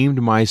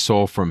redeemed my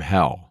soul from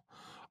hell.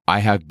 I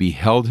have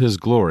beheld his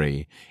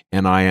glory,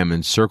 and I am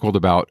encircled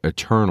about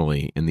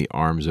eternally in the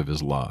arms of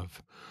his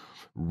love.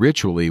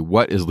 Ritually,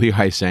 what is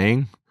Lehi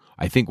saying?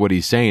 I think what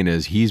he's saying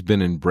is he's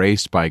been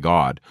embraced by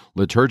God.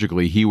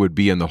 Liturgically, he would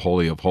be in the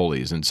Holy of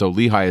Holies. And so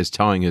Lehi is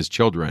telling his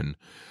children,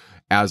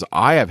 as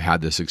I have had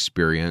this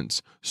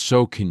experience,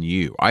 so can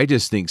you. I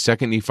just think 2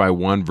 Nephi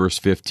 1 verse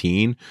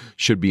 15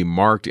 should be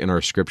marked in our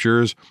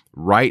scriptures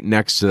right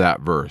next to that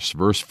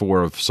verse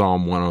 4 of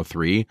Psalm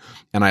 103.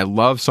 And I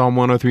love Psalm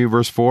 103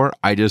 verse 4.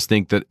 I just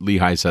think that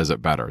Lehi says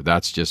it better.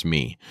 That's just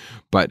me.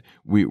 But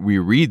we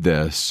read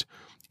this,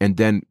 and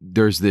then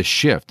there's this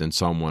shift in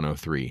Psalm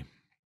 103.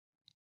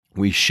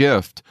 We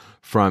shift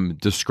from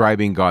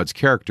describing God's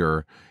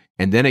character,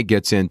 and then it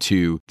gets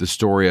into the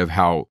story of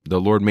how the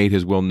Lord made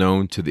his will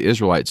known to the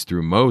Israelites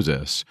through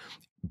Moses.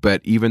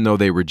 But even though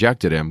they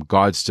rejected him,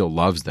 God still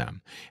loves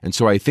them. And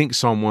so I think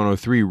Psalm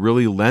 103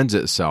 really lends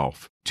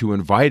itself to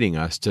inviting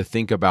us to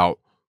think about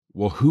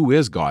well, who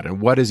is God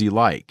and what is he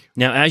like?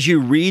 Now, as you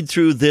read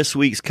through this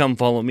week's Come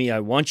Follow Me, I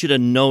want you to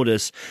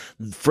notice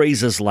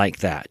phrases like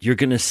that. You're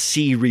going to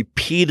see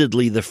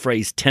repeatedly the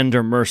phrase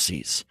tender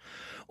mercies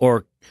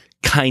or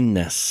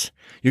kindness.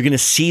 You're going to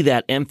see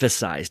that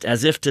emphasized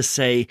as if to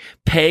say,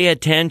 pay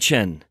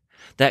attention,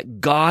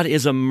 that God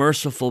is a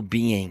merciful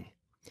being.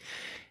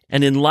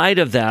 And in light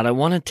of that, I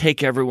want to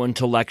take everyone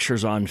to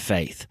Lectures on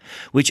Faith,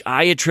 which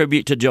I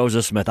attribute to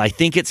Joseph Smith. I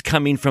think it's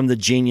coming from the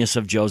genius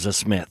of Joseph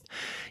Smith.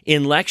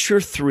 In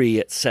Lecture 3,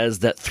 it says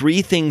that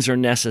 3 things are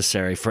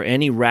necessary for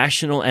any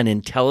rational and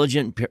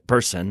intelligent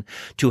person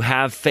to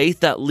have faith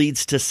that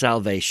leads to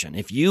salvation.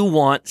 If you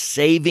want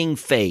saving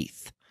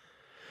faith,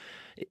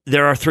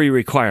 there are 3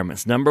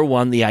 requirements. Number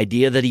 1, the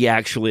idea that he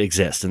actually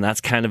exists, and that's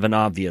kind of an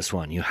obvious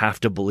one. You have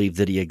to believe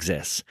that he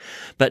exists.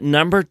 But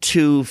number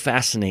 2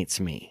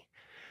 fascinates me.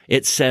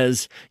 It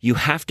says you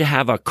have to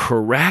have a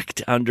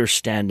correct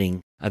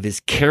understanding of his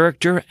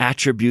character,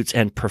 attributes,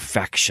 and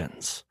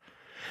perfections.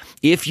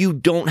 If you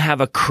don't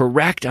have a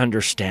correct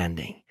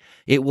understanding,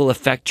 it will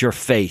affect your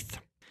faith,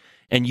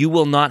 and you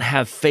will not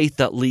have faith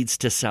that leads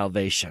to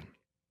salvation.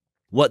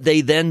 What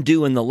they then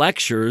do in the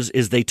lectures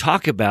is they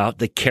talk about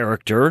the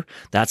character,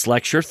 that's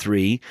Lecture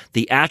 3,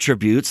 the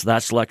attributes,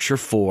 that's Lecture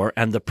 4,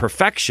 and the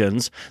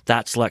perfections,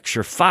 that's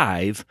Lecture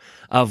 5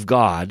 of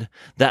God,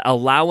 that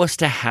allow us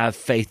to have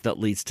faith that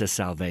leads to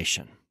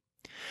salvation.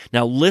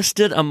 Now,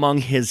 listed among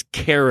his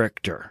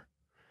character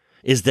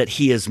is that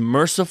he is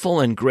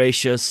merciful and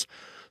gracious,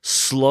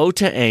 slow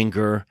to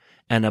anger,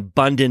 and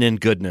abundant in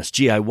goodness.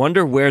 Gee, I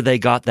wonder where they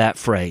got that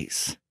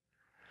phrase.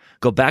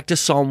 Go back to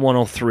Psalm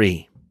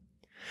 103.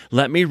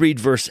 Let me read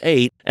verse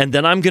 8, and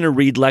then I'm going to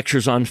read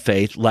Lectures on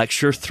Faith,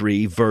 Lecture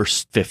 3,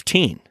 verse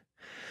 15.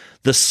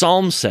 The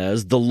psalm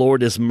says, "The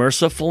Lord is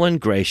merciful and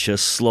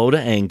gracious, slow to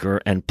anger,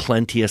 and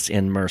plenteous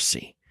in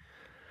mercy."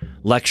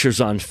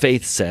 Lectures on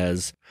Faith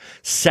says,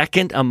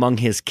 second among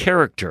his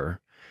character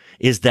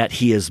is that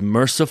he is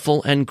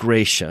merciful and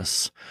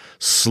gracious,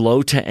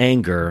 slow to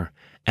anger,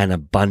 and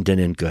abundant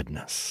in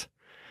goodness.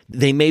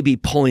 They may be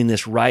pulling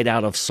this right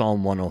out of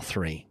Psalm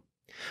 103.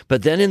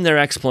 But then in their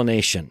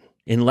explanation,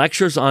 in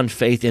Lectures on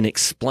Faith, in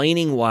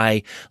explaining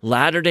why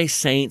Latter-day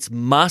Saints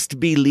must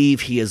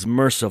believe he is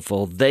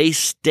merciful, they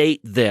state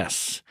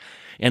this,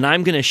 and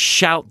I'm going to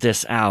shout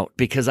this out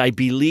because I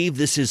believe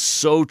this is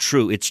so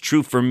true. It's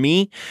true for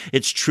me.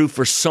 It's true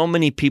for so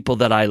many people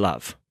that I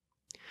love.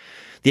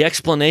 The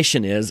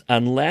explanation is,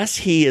 unless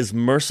he is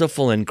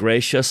merciful and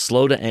gracious,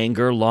 slow to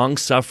anger,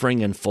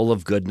 long-suffering, and full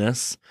of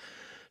goodness,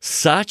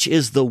 such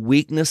is the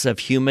weakness of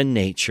human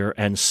nature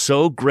and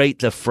so great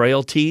the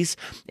frailties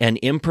and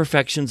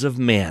imperfections of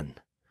men,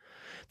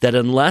 that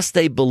unless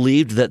they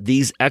believed that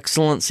these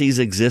excellencies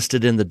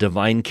existed in the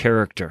divine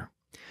character,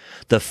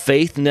 the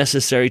faith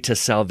necessary to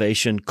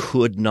salvation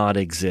could not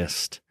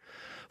exist.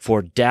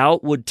 For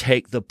doubt would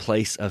take the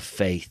place of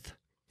faith,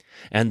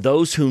 and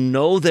those who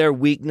know their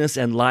weakness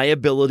and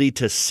liability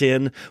to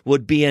sin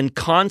would be in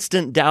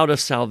constant doubt of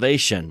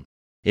salvation,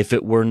 if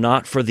it were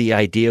not for the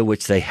idea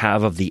which they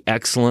have of the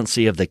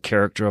excellency of the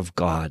character of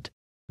God,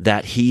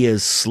 that he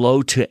is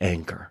slow to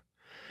anger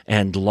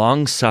and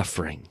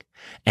long-suffering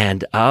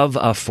and of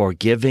a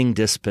forgiving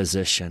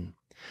disposition,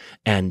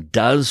 and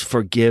does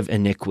forgive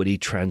iniquity,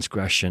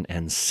 transgression,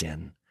 and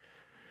sin.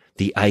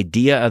 The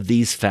idea of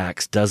these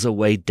facts does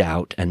away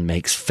doubt and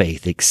makes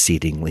faith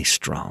exceedingly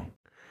strong.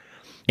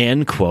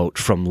 End quote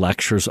from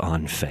Lectures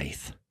on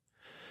Faith.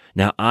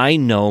 Now, I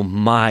know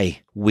my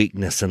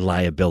weakness and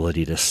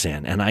liability to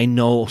sin, and I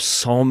know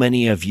so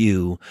many of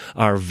you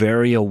are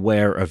very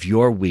aware of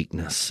your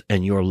weakness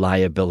and your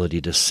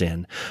liability to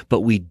sin,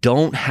 but we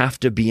don't have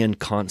to be in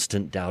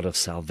constant doubt of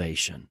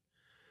salvation.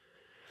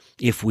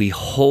 If we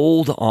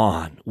hold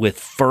on with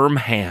firm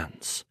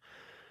hands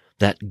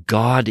that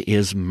God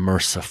is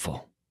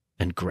merciful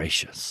and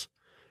gracious,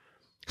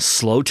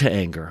 slow to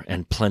anger,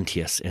 and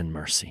plenteous in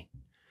mercy.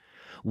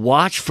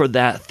 Watch for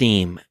that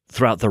theme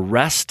throughout the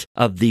rest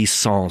of these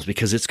Psalms,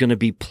 because it's going to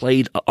be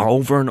played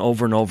over and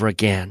over and over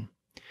again.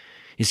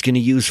 He's going to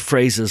use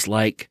phrases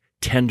like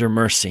tender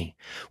mercy,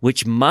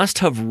 which must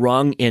have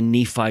rung in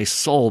Nephi's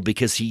soul,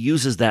 because he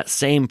uses that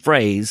same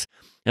phrase,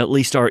 at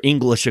least our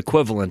English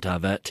equivalent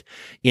of it,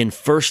 in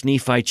 1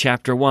 Nephi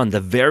chapter 1,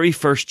 the very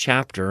first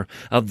chapter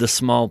of the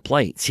small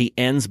plates. He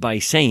ends by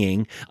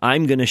saying,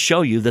 I'm going to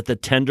show you that the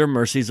tender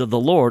mercies of the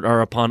Lord are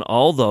upon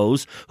all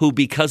those who,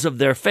 because of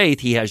their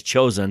faith, he has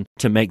chosen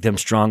to make them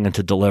strong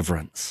unto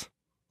deliverance.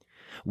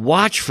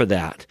 Watch for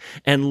that,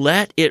 and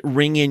let it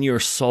ring in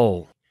your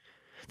soul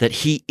that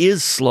he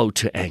is slow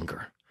to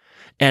anger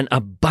and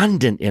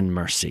abundant in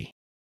mercy.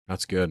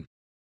 That's good.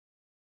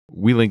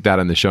 We link that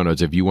in the show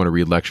notes. If you want to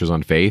read Lectures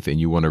on Faith and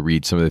you want to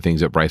read some of the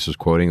things that Bryce was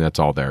quoting, that's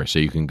all there. So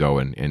you can go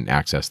and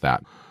access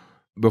that.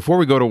 Before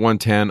we go to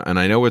 110, and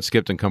I know it's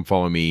skipped and Come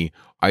Follow Me,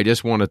 I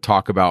just want to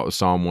talk about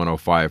Psalm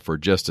 105 for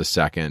just a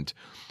second.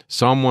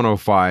 Psalm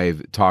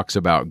 105 talks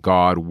about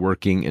God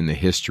working in the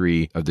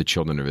history of the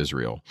children of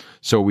Israel.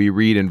 So we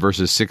read in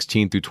verses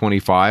 16 through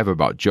 25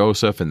 about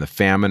Joseph and the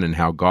famine and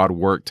how God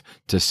worked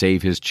to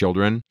save his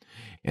children.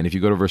 And if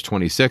you go to verse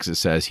 26, it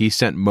says, he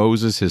sent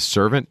Moses, his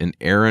servant, and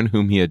Aaron,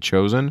 whom he had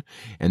chosen.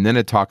 And then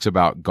it talks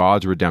about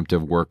God's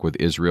redemptive work with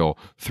Israel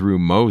through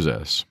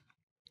Moses.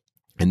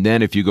 And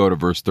then if you go to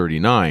verse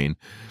 39,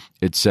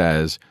 it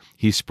says,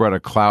 he spread a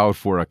cloud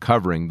for a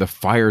covering, the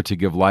fire to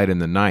give light in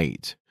the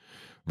night.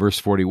 Verse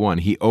 41,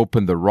 he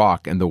opened the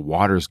rock and the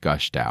waters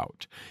gushed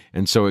out.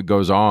 And so it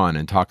goes on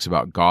and talks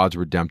about God's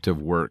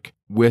redemptive work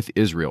with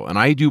Israel. And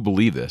I do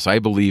believe this. I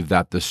believe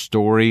that the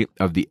story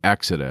of the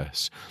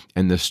Exodus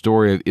and the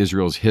story of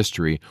Israel's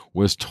history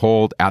was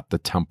told at the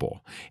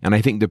temple. And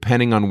I think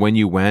depending on when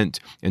you went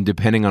and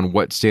depending on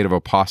what state of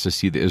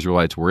apostasy the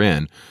Israelites were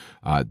in,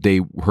 they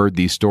heard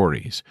these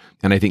stories.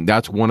 And I think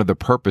that's one of the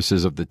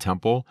purposes of the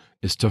temple,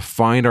 is to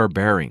find our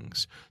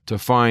bearings, to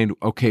find,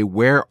 okay,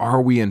 where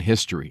are we in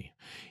history?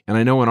 And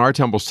I know in our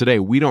temples today,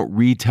 we don't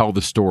retell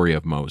the story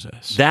of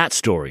Moses. That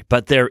story.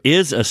 But there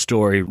is a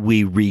story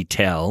we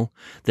retell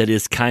that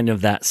is kind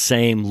of that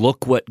same,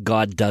 look what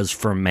God does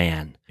for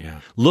man.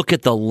 Yeah. Look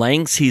at the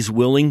lengths he's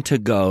willing to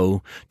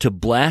go to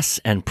bless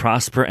and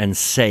prosper and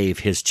save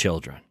his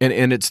children.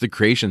 And it's the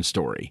creation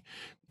story.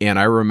 And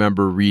I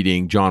remember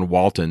reading John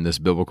Walton, this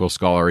biblical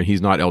scholar, and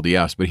he's not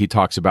LDS, but he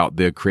talks about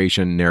the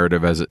creation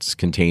narrative as it's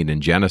contained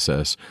in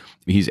Genesis.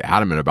 He's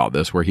adamant about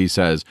this, where he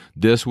says,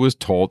 this was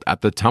told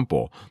at the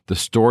temple. The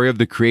story of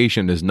the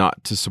creation is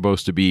not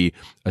supposed to be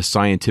a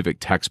scientific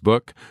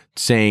textbook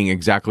saying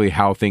exactly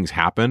how things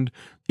happened.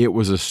 It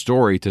was a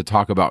story to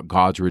talk about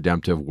God's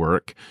redemptive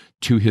work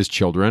to his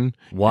children.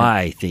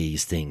 Why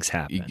these things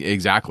happen.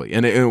 Exactly.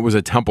 And it was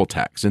a temple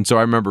text. And so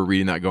I remember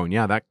reading that going,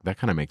 yeah, that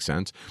kind of makes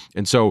sense.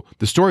 And so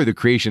the story of the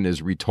creation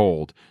is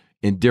retold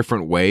in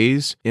different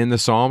ways in the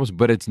Psalms,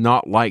 but it's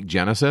not like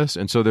Genesis.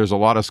 And so there's a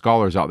lot of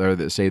scholars out there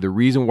that say the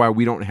reason why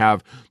we don't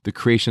have the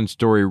creation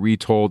story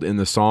retold in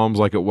the Psalms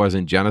like it was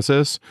in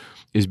Genesis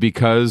is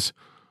because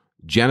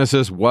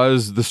Genesis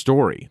was the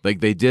story. Like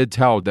they did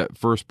tell that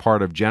first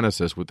part of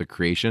Genesis with the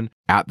creation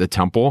at the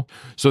temple.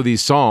 So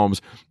these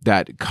Psalms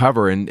that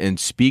cover and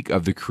speak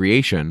of the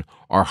creation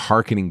are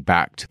hearkening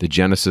back to the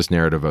Genesis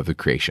narrative of the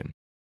creation.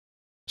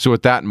 So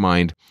with that in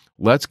mind,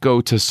 let's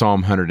go to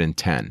Psalm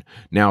 110.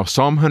 Now,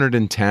 Psalm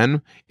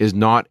 110 is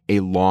not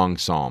a long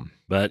psalm.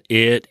 But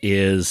it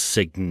is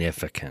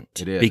significant.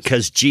 It is.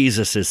 Because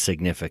Jesus is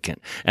significant.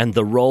 And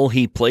the role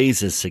he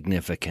plays is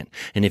significant.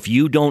 And if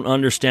you don't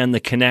understand the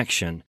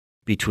connection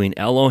between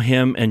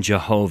Elohim and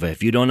Jehovah,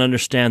 if you don't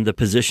understand the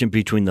position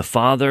between the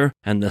Father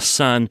and the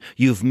Son,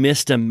 you've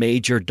missed a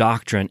major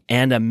doctrine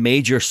and a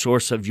major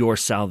source of your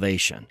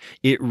salvation.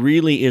 It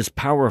really is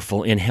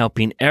powerful in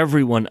helping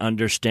everyone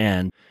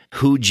understand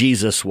who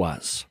Jesus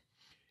was.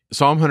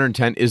 Psalm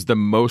 110 is the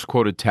most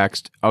quoted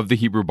text of the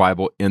Hebrew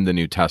Bible in the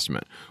New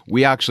Testament.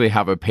 We actually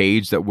have a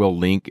page that we'll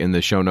link in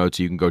the show notes.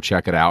 You can go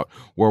check it out,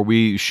 where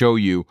we show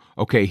you,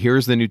 okay,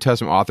 here's the New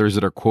Testament authors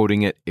that are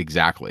quoting it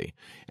exactly.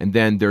 And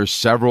then there's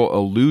several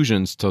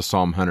allusions to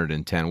Psalm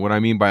 110. What I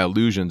mean by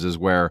allusions is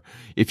where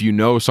if you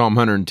know Psalm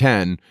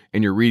 110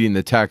 and you're reading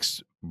the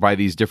text by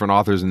these different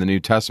authors in the New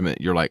Testament,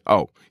 you're like,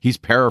 oh, he's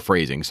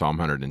paraphrasing Psalm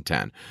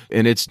 110.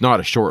 And it's not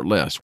a short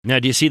list. Now,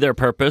 do you see their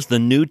purpose? The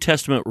New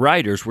Testament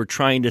writers were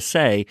trying to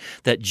say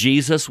that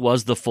Jesus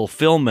was the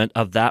fulfillment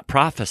of that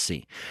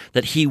prophecy,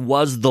 that he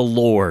was the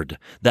Lord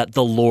that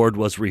the Lord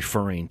was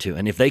referring to.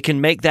 And if they can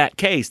make that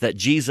case that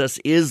Jesus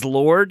is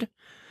Lord,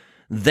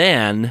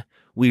 then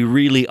we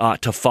really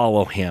ought to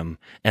follow him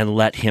and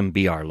let him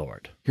be our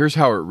Lord. Here's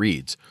how it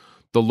reads.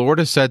 The Lord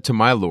has said to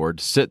my Lord,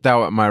 sit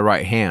thou at my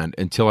right hand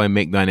until I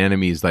make thine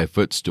enemies thy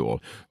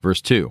footstool.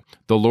 Verse 2,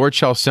 the Lord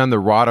shall send the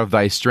rod of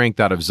thy strength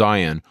out of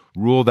Zion.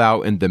 Rule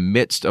thou in the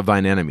midst of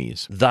thine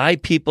enemies. Thy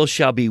people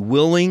shall be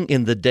willing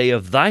in the day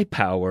of thy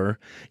power,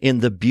 in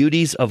the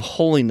beauties of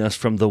holiness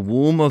from the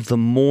womb of the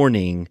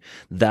morning.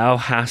 Thou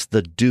hast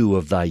the dew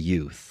of thy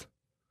youth.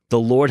 The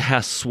Lord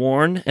hath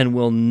sworn and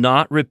will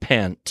not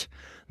repent.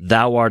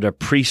 Thou art a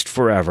priest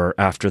forever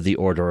after the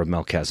order of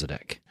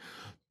Melchizedek.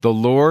 The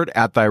Lord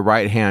at thy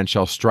right hand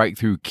shall strike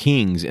through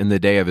kings in the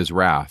day of his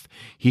wrath.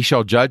 He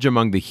shall judge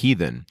among the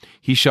heathen.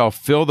 He shall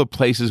fill the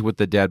places with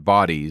the dead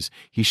bodies.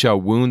 He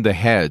shall wound the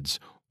heads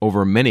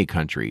over many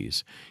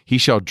countries. He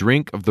shall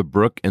drink of the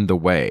brook in the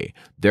way.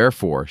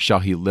 Therefore shall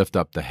he lift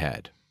up the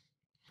head.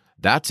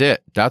 That's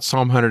it. That's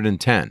Psalm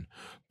 110.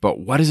 But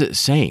what is it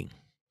saying?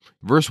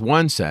 Verse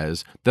 1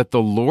 says that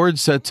the Lord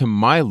said to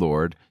my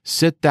Lord,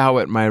 sit thou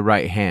at my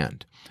right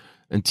hand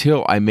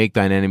until I make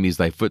thine enemies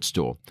thy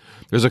footstool.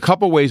 There's a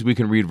couple ways we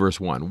can read verse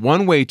 1.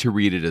 One way to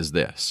read it is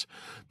this.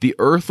 The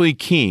earthly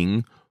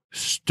king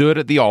stood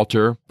at the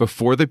altar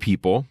before the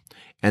people,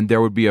 and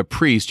there would be a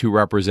priest who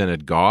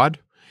represented God,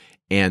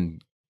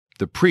 and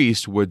the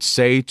priest would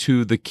say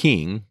to the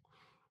king,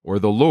 or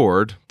the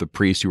Lord, the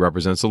priest who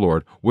represents the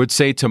Lord, would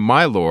say to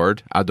my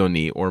Lord,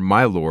 Adoni, or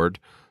my Lord,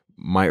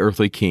 my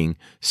earthly king,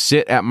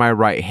 sit at my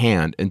right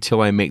hand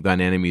until I make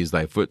thine enemies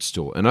thy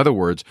footstool. In other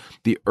words,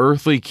 the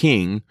earthly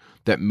king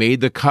that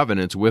made the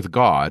covenants with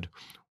God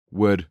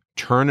would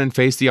turn and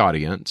face the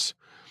audience,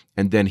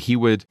 and then he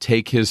would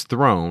take his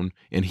throne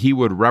and he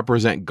would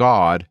represent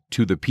God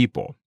to the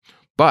people.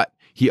 But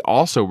he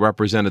also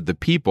represented the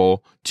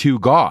people to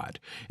God.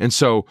 And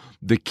so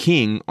the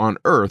king on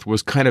earth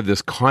was kind of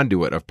this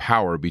conduit of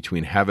power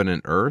between heaven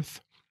and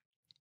earth.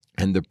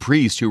 And the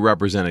priest who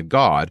represented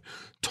God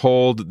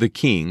told the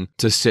king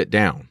to sit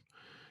down.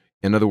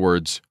 In other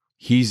words,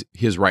 he's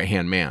his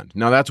right-hand man.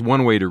 Now, that's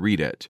one way to read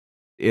it.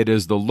 It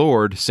is the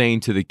Lord saying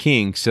to the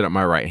king, sit at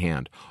my right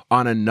hand.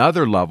 On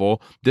another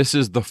level, this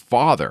is the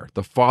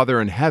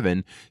Father in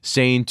heaven,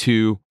 saying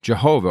to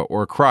Jehovah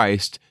or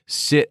Christ,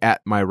 sit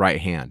at my right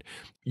hand.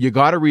 You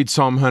got to read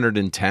Psalm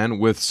 110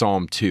 with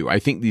Psalm 2. I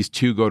think these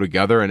two go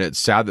together, and it's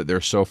sad that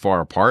they're so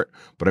far apart,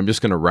 but I'm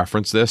just going to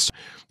reference this.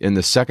 In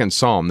the second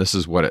Psalm, this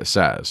is what it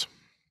says.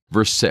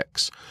 Verse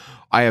 6,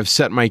 I have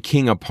set my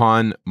king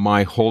upon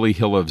my holy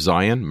hill of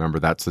Zion. Remember,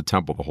 that's the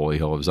temple, the holy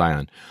hill of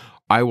Zion.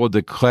 I will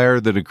declare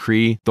the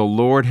decree. The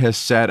Lord has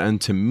said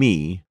unto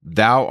me,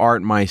 thou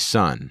art my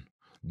son.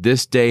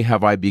 This day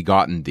have I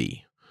begotten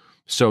thee.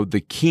 So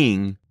the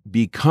king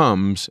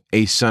becomes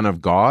a son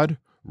of God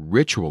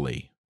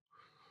ritually.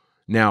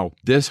 Now,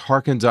 this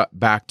harkens up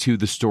back to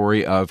the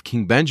story of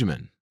King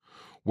Benjamin,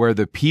 where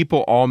the people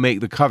all make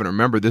the covenant.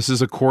 Remember, this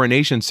is a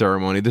coronation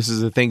ceremony. This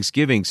is a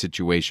Thanksgiving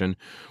situation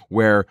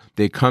where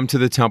they come to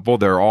the temple.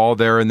 They're all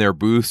there in their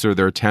booths or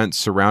their tents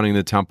surrounding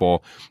the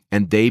temple,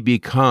 and they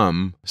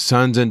become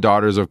sons and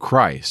daughters of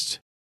Christ.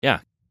 Yeah.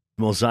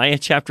 Mosiah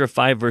chapter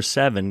 5, verse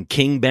 7,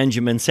 King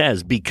Benjamin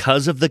says,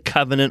 because of the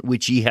covenant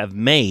which ye have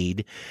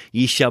made,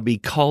 ye shall be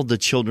called the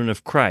children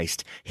of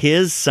Christ,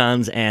 his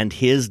sons and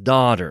his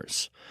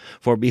daughters.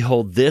 For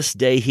behold, this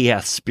day he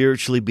hath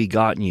spiritually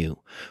begotten you.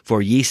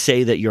 For ye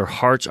say that your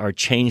hearts are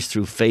changed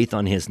through faith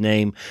on his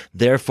name.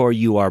 Therefore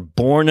you are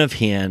born of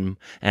him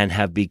and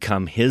have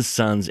become his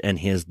sons and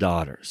his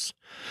daughters.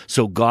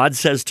 So God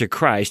says to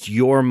Christ,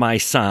 you're my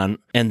son.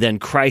 And then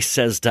Christ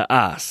says to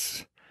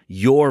us,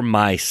 you're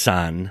my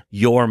son,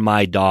 you're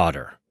my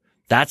daughter.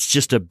 That's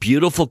just a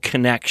beautiful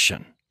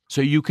connection. So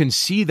you can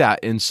see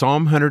that in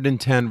Psalm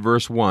 110,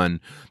 verse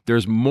 1,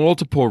 there's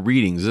multiple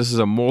readings. This is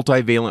a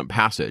multivalent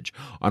passage.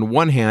 On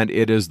one hand,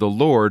 it is the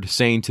Lord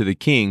saying to the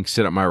king,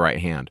 sit at my right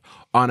hand.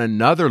 On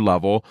another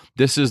level,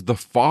 this is the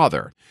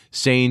Father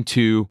saying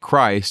to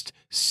Christ,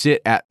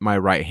 sit at my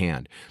right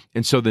hand.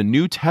 And so the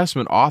New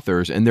Testament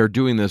authors, and they're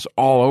doing this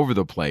all over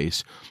the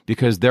place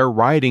because they're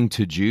writing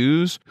to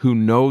Jews who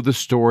know the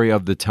story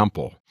of the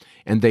temple,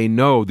 and they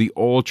know the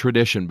old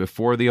tradition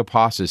before the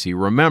apostasy.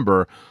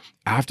 Remember,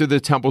 after the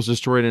temple's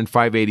destroyed in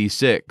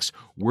 586,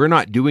 we're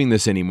not doing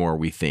this anymore,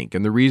 we think.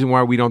 And the reason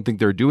why we don't think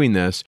they're doing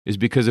this is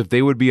because if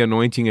they would be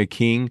anointing a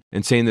king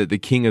and saying that the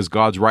king is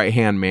God's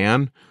right-hand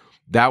man,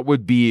 that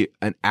would be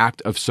an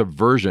act of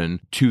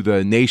subversion to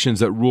the nations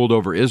that ruled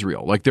over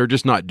Israel. Like, they're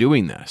just not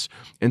doing this.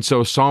 And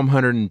so Psalm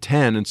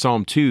 110 and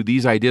Psalm 2,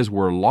 these ideas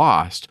were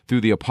lost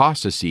through the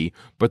apostasy,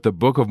 but the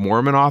Book of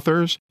Mormon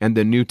authors and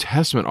the New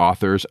Testament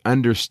authors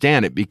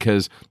understand it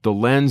because the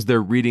lens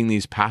they're reading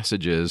these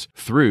passages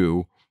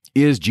through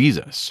is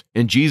Jesus.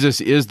 And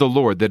Jesus is the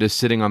Lord that is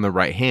sitting on the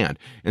right hand.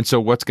 And so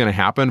what's going to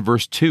happen?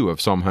 Verse 2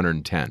 of Psalm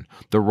 110.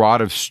 The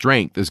rod of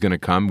strength is going to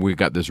come. We've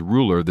got this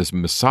ruler, this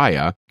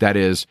Messiah, that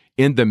is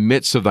in the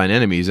midst of thine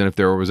enemies. And if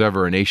there was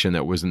ever a nation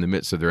that was in the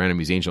midst of their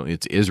enemies anciently,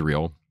 it's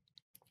Israel.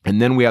 And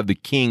then we have the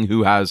king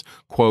who has,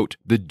 quote,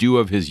 the dew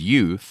of his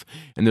youth.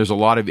 And there's a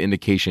lot of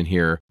indication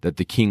here that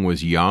the king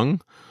was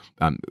young.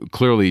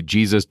 Clearly,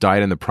 Jesus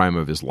died in the prime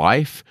of his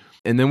life.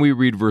 And then we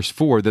read verse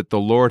 4 that the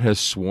Lord has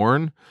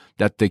sworn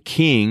that the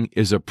king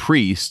is a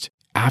priest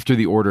after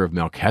the order of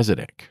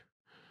Melchizedek.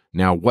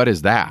 Now, what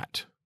is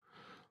that?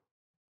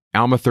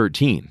 Alma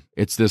 13.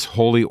 It's this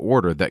holy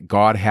order that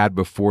God had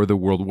before the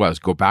world was.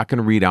 Go back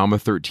and read Alma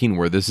 13,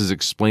 where this is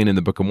explained in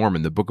the Book of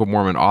Mormon. The Book of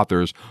Mormon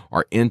authors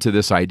are into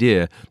this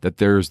idea that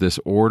there's this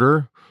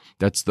order.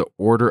 That's the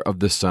order of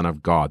the Son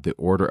of God, the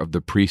order of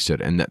the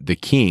priesthood, and that the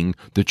king,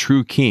 the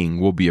true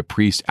king, will be a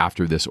priest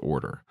after this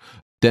order.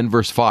 Then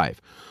verse 5.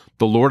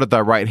 The Lord at thy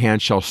right hand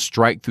shall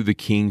strike through the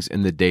kings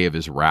in the day of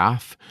his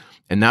wrath.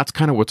 And that's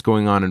kind of what's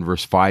going on in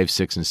verse 5,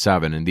 6, and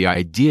 7. And the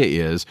idea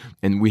is,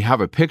 and we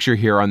have a picture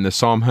here on the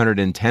Psalm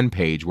 110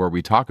 page where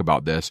we talk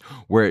about this,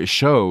 where it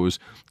shows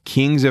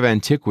kings of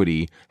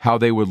antiquity, how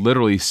they would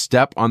literally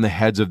step on the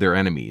heads of their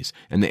enemies,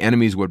 and the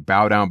enemies would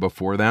bow down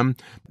before them.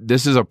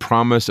 This is a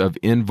promise of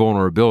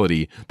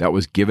invulnerability that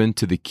was given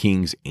to the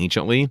kings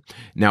anciently.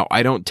 Now,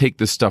 I don't take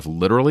this stuff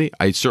literally.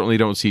 I certainly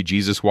don't see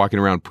Jesus walking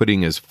around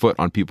putting his foot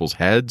on people's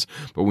heads,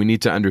 but we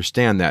need to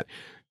understand that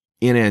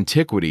in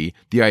antiquity,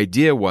 the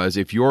idea was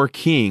if your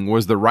king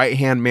was the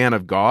right-hand man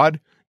of God,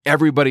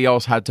 everybody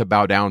else had to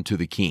bow down to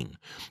the king.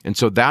 And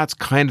so that's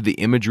kind of the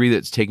imagery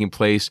that's taking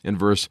place in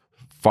verse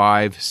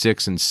 5,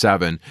 6, and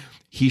 7.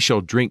 He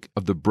shall drink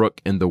of the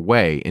brook in the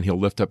way, and he'll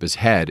lift up his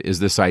head, is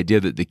this idea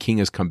that the king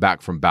has come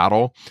back from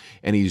battle,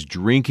 and he's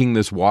drinking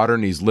this water,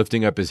 and he's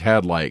lifting up his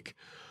head like,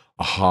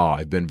 aha,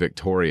 I've been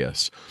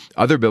victorious.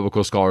 Other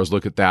biblical scholars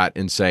look at that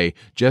and say,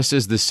 just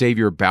as the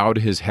Savior bowed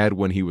his head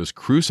when he was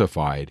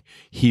crucified,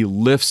 he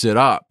lifts it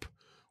up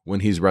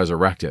when he's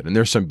resurrected. And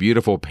there's some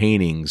beautiful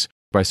paintings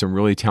by some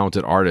really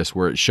talented artists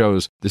where it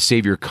shows the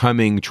Savior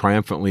coming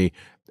triumphantly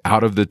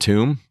out of the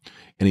tomb,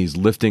 and he's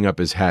lifting up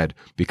his head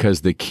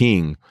because the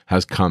king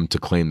has come to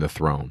claim the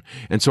throne.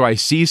 And so I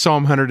see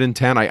Psalm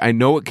 110. I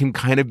know it can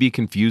kind of be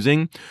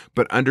confusing,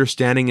 but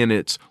understanding in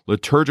its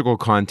liturgical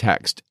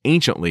context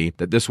anciently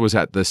that this was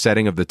at the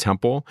setting of the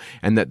temple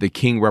and that the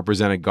king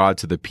represented God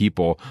to the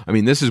people. I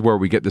mean, this is where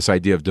we get this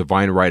idea of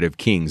divine right of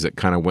kings that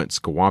kind of went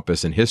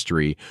scawampus in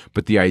history.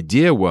 But the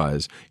idea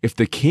was, if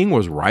the king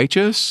was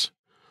righteous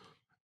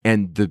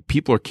and the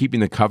people are keeping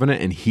the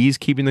covenant and he's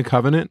keeping the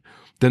covenant,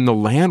 then the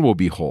land will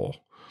be whole.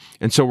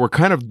 And so we're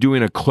kind of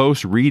doing a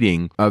close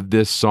reading of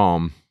this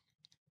psalm,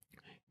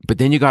 but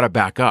then you got to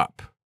back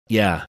up.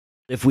 Yeah.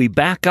 If we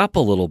back up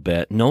a little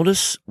bit,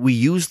 notice we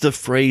use the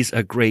phrase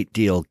a great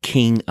deal,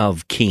 King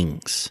of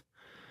Kings.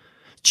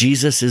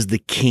 Jesus is the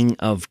King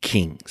of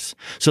Kings.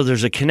 So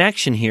there's a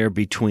connection here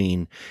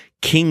between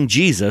King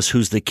Jesus,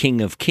 who's the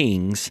King of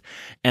Kings,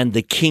 and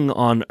the King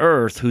on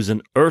earth, who's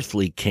an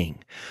earthly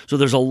king. So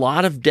there's a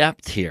lot of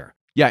depth here.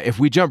 Yeah, if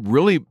we jump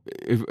really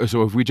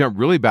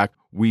back,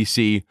 we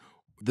see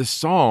the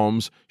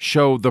Psalms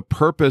show the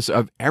purpose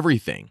of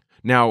everything.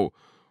 Now,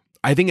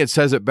 I think it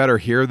says it better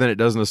here than it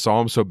does in the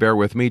Psalms, so bear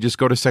with me. Just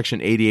go to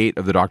section 88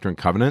 of the Doctrine and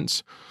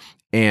Covenants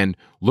and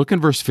look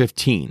in verse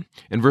 15.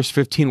 In verse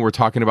 15, we're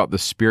talking about the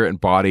spirit and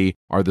body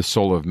are the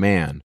soul of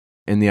man,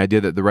 and the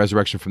idea that the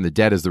resurrection from the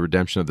dead is the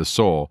redemption of the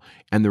soul,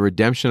 and the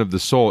redemption of the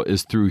soul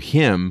is through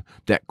him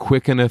that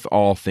quickeneth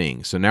all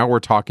things. So now we're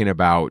talking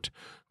about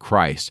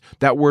Christ.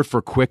 That word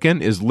for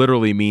quicken is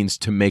literally means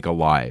to make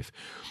alive,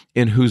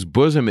 in whose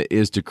bosom it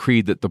is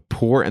decreed that the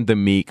poor and the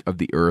meek of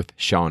the earth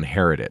shall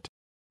inherit it.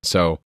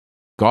 So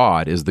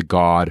God is the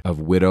God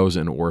of widows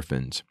and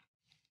orphans.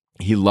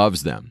 He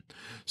loves them.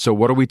 So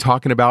what are we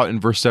talking about in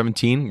verse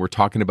 17? We're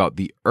talking about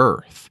the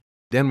earth.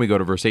 Then we go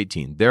to verse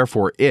 18.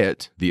 Therefore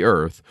it, the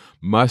earth,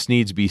 must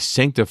needs be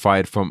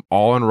sanctified from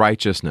all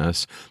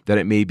unrighteousness, that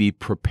it may be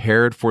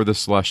prepared for the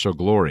celestial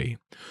glory.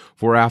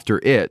 For after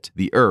it,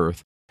 the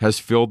earth, has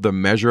filled the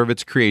measure of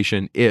its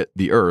creation, it,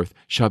 the earth,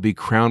 shall be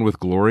crowned with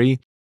glory,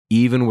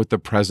 even with the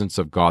presence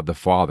of God the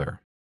Father.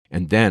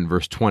 And then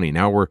verse 20,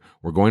 now we're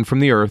going from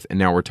the earth, and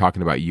now we're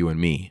talking about you and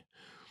me.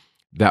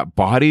 That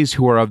bodies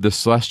who are of the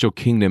celestial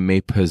kingdom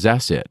may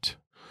possess it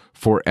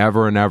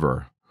forever and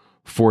ever.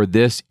 For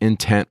this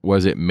intent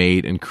was it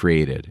made and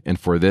created, and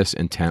for this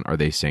intent are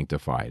they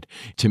sanctified.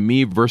 To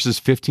me, verses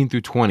 15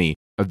 through 20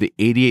 of the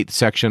 88th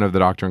section of the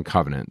Doctrine and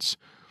Covenants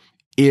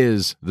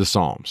is the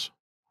Psalms.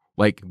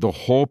 Like the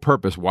whole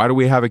purpose. Why do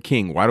we have a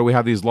king? Why do we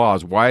have these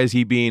laws? Why is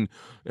he being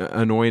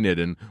anointed?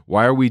 And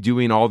why are we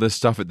doing all this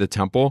stuff at the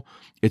temple?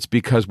 It's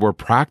because we're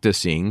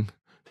practicing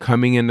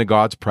coming into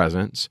God's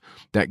presence,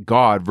 that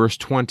God, verse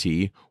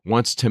 20,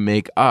 wants to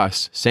make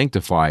us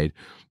sanctified.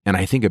 And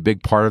I think a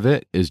big part of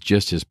it is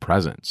just his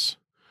presence.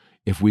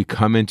 If we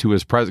come into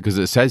his presence, because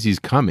it says he's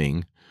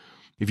coming.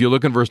 If you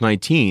look in verse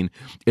 19,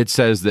 it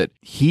says that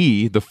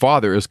he, the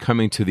Father, is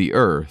coming to the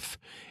earth,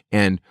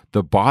 and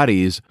the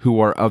bodies who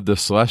are of the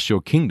celestial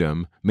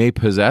kingdom may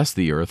possess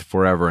the earth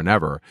forever and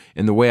ever.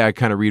 And the way I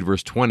kind of read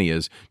verse 20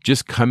 is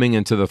just coming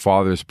into the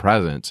Father's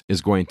presence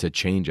is going to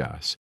change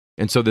us.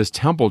 And so this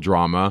temple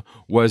drama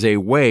was a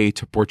way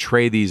to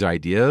portray these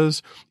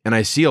ideas. And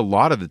I see a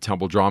lot of the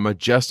temple drama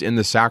just in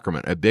the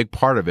sacrament. A big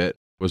part of it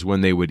was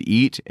when they would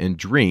eat and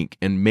drink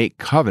and make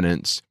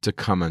covenants to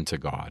come unto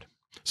God.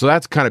 So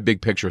that's kind of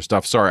big picture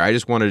stuff. Sorry, I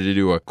just wanted to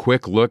do a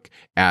quick look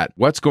at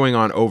what's going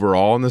on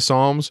overall in the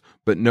Psalms,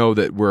 but know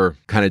that we're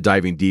kind of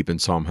diving deep in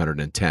Psalm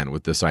 110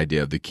 with this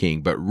idea of the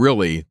king. But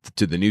really,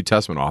 to the New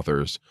Testament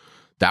authors,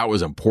 that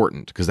was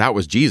important because that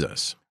was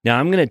Jesus. Now,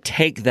 I'm going to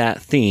take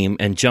that theme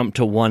and jump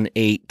to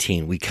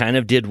 118. We kind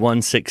of did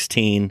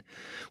 116.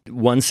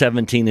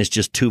 117 is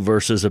just 2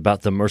 verses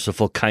about the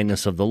merciful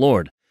kindness of the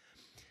Lord.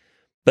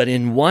 But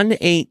in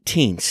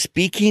 118,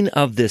 speaking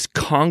of this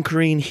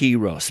conquering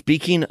hero,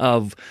 speaking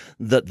of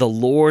that the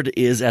Lord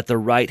is at the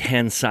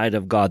right-hand side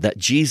of God, that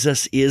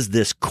Jesus is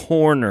this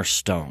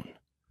cornerstone,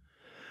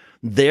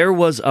 there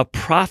was a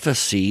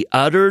prophecy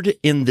uttered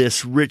in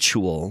this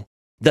ritual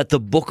that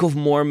the Book of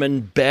Mormon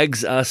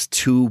begs us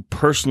to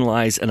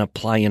personalize and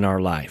apply in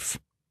our life.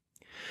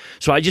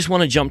 So I just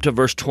want to jump to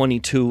verse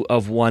 22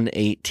 of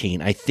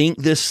 118. I think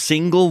this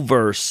single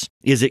verse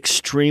is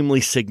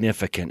extremely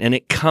significant, and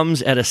it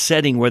comes at a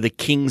setting where the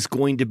king's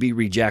going to be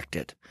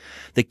rejected.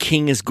 The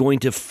king is going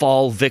to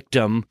fall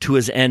victim to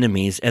his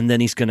enemies, and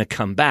then he's going to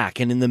come back.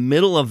 And in the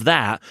middle of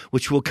that,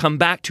 which we'll come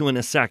back to in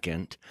a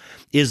second,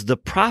 is the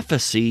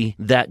prophecy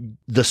that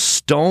the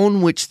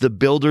stone which the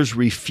builders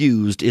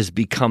refused is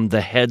become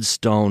the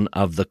headstone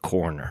of the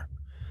corner.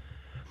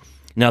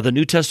 Now, the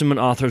New Testament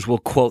authors will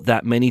quote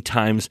that many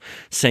times,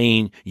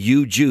 saying,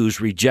 you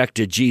Jews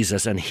rejected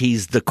Jesus and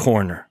he's the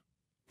corner.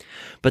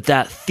 But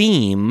that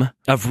theme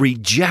of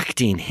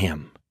rejecting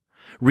him,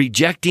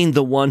 rejecting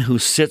the one who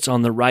sits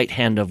on the right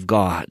hand of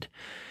God,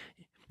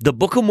 the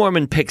Book of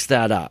Mormon picks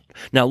that up.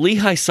 Now,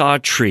 Lehi saw a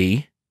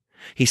tree,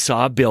 he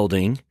saw a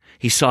building,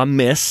 he saw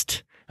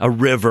mist, a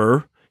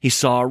river, he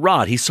saw a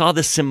rod. He saw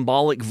the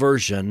symbolic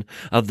version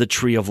of the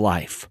tree of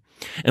life.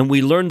 And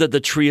we learned that the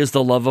tree is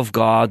the love of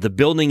God. The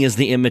building is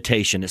the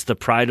imitation. It's the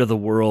pride of the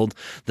world,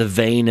 the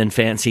vain and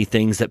fancy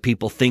things that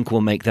people think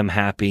will make them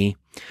happy.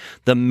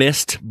 The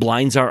mist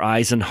blinds our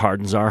eyes and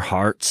hardens our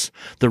hearts.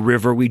 The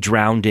river we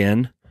drowned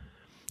in.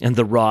 And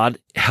the rod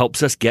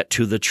helps us get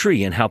to the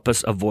tree and help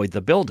us avoid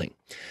the building.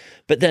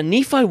 But then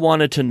Nephi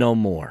wanted to know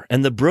more.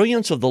 And the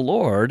brilliance of the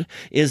Lord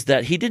is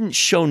that he didn't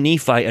show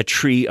Nephi a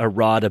tree, a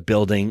rod, a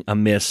building, a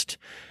mist,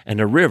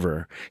 and a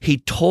river. He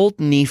told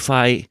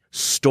Nephi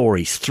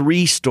stories,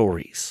 3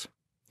 stories.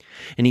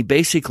 And he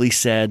basically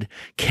said,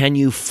 can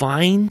you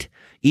find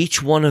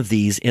each one of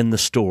these in the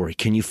story?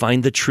 Can you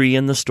find the tree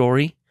in the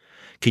story?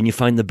 Can you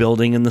find the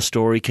building in the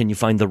story? Can you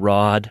find the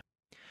rod?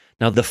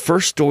 Now, the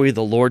first story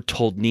the Lord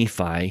told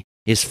Nephi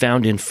is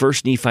found in 1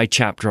 Nephi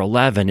chapter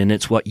 11, and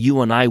it's what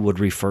you and I would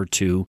refer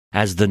to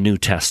as the New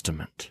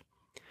Testament.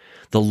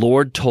 The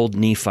Lord told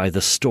Nephi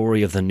the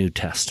story of the New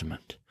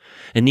Testament.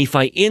 And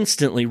Nephi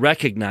instantly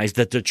recognized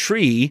that the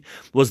tree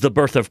was the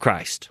birth of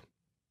Christ.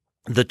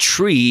 The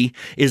tree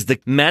is the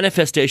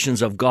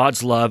manifestations of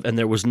God's love, and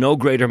there was no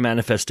greater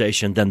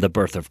manifestation than the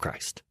birth of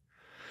Christ.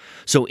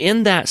 So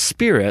in that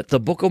spirit, the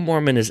Book of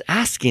Mormon is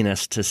asking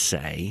us to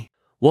say,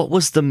 what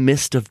was the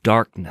mist of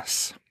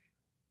darkness?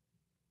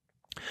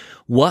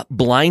 What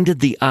blinded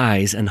the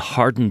eyes and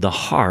hardened the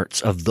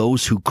hearts of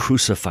those who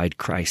crucified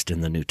Christ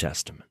in the New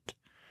Testament?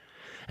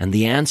 And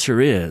the answer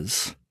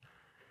is,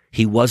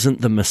 he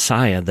wasn't the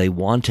Messiah they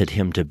wanted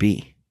him to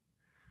be.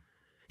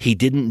 He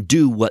didn't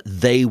do what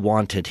they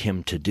wanted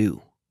him to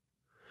do.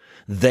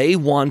 They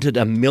wanted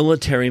a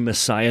military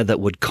Messiah that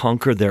would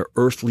conquer their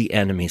earthly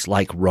enemies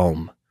like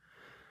Rome.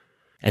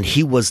 And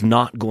he was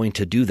not going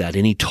to do that.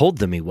 And he told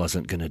them he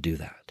wasn't going to do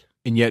that.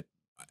 And yet,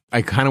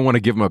 I kind of want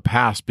to give him a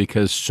pass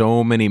because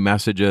so many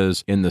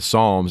messages in the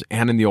Psalms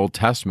and in the Old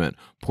Testament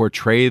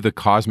portray the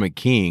cosmic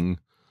king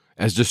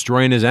as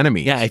destroying his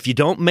enemies. Yeah, if you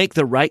don't make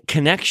the right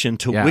connection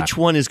to which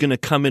one is going to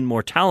come in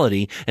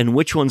mortality and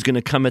which one's going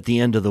to come at the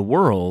end of the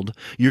world,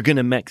 you're going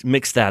to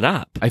mix that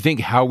up. I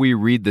think how we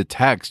read the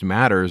text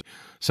matters.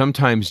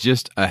 Sometimes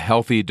just a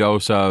healthy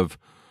dose of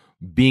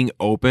being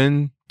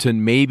open to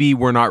maybe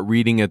we're not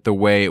reading it the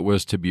way it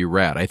was to be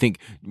read. I think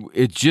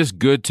it's just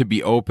good to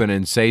be open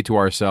and say to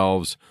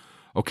ourselves,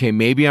 okay,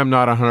 maybe I'm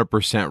not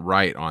 100%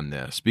 right on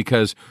this.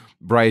 Because,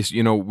 Bryce,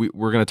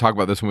 we're going to talk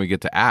about this when we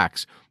get to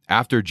Acts.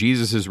 After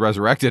Jesus is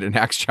resurrected in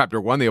Acts chapter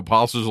 1, the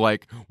apostles are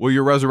like, well,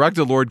 you're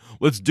resurrected, Lord.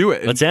 Let's do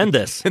it. Let's end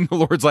this. And the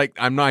Lord's like,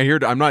 I'm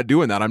not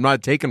doing that. I'm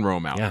not taking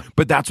Rome out. Yeah.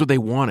 But that's what they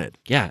wanted.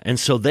 Yeah. And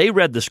so they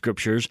read the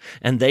scriptures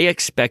and they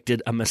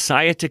expected a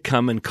Messiah to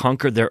come and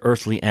conquer their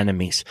earthly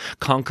enemies,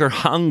 conquer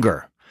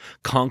hunger,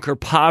 conquer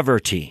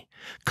poverty,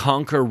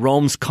 conquer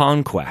Rome's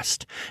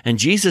conquest. And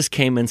Jesus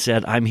came and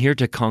said, I'm here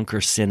to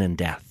conquer sin and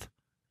death.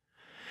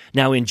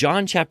 Now, in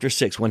John chapter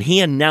 6, when he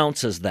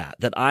announces that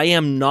I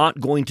am not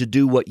going to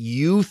do what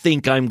you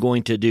think I'm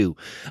going to do,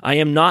 I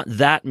am not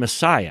that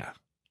Messiah.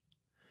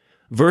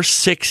 Verse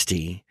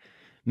 60,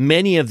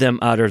 many of them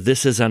utter,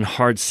 this is an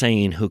hard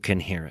saying, who can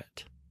hear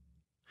it?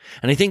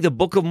 And I think the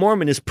Book of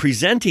Mormon is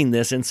presenting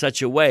this in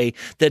such a way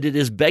that it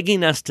is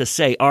begging us to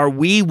say, are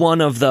we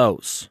one of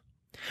those?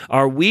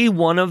 Are we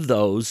one of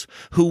those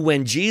who,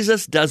 when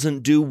Jesus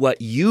doesn't do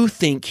what you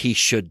think he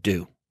should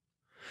do,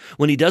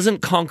 when he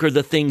doesn't conquer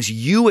the things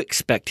you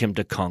expect him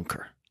to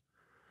conquer,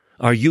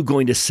 are you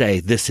going to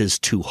say, this is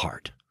too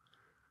hard?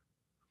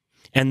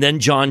 And then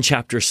John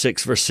chapter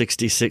 6, verse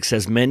 66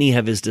 says, many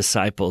of his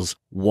disciples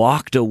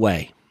walked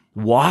away,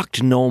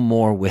 walked no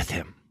more with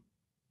him,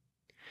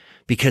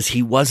 because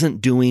he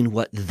wasn't doing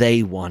what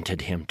they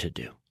wanted him to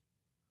do.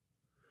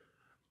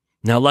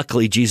 Now,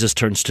 luckily, Jesus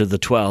turns to the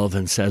 12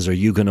 and says, are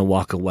you going to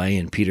walk away?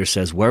 And Peter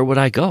says, where would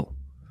I go?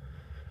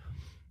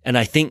 And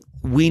I think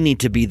we need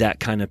to be that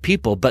kind of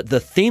people. But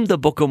the theme the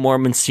Book of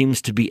Mormon seems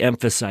to be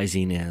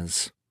emphasizing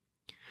is,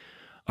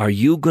 are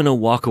you going to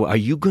walk away? Are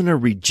you going to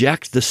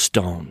reject the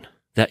stone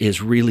that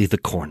is really the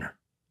corner?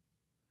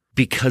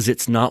 Because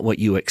it's not what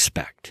you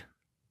expect.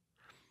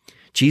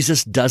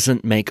 Jesus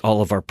doesn't make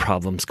all of our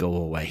problems go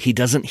away. He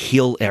doesn't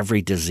heal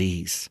every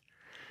disease.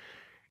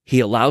 He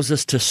allows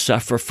us to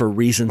suffer for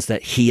reasons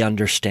that he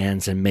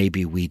understands and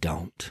maybe we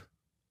don't.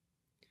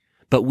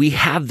 But we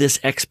have this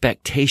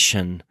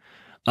expectation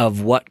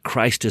of what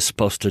Christ is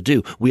supposed to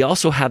do. We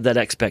also have that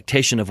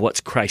expectation of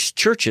what Christ's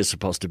church is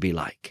supposed to be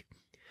like.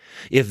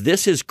 If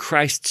this is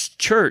Christ's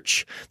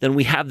church, then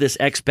we have this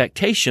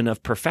expectation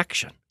of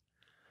perfection.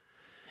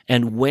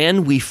 And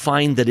when we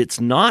find that it's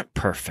not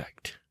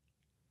perfect,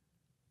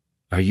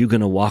 are you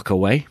going to walk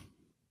away?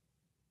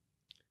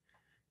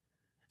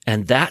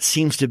 And that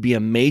seems to be a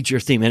major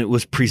theme. And it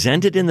was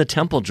presented in the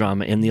temple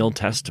drama in the Old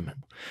Testament.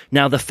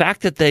 Now, the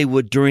fact that they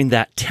would, during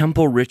that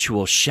temple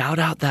ritual, shout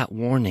out that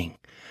warning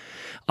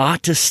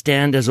ought to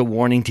stand as a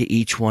warning to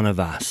each one of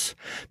us.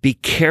 Be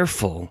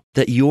careful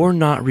that you're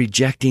not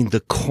rejecting the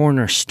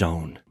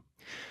cornerstone.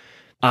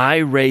 I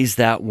raise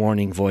that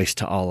warning voice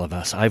to all of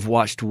us. I've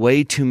watched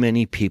way too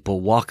many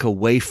people walk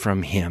away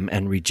from him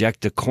and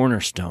reject the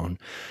cornerstone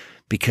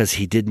because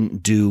he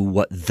didn't do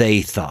what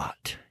they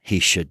thought he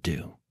should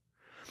do.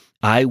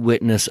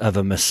 eyewitness of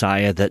a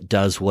Messiah that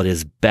does what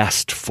is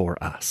best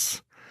for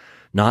us,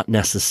 not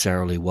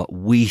necessarily what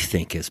we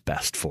think is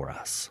best for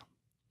us.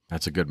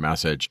 That's a good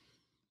message.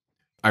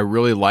 I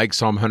really like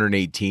Psalm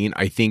 118.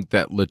 I think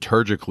that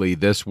liturgically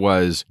this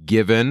was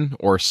given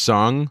or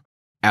sung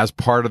as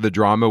part of the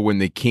drama when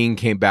the king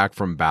came back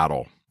from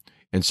battle.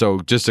 And so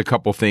just a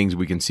couple things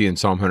we can see in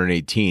Psalm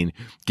 118.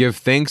 Give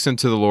thanks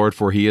unto the Lord,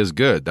 for he is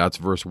good. That's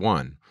verse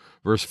 1.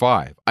 Verse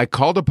 5, I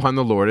called upon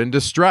the Lord in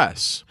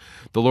distress.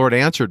 The Lord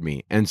answered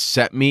me and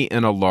set me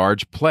in a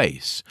large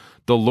place.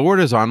 The Lord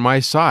is on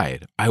my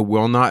side. I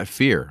will not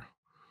fear.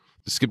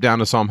 Skip down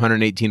to Psalm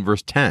 118,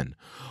 verse 10.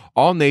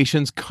 All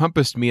nations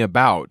compassed me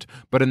about,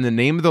 but in the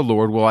name of the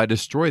Lord will I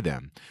destroy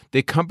them.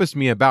 They compassed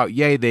me about,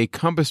 yea, they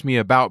compassed me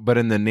about, but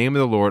in the name of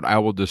the Lord I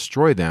will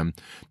destroy them.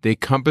 They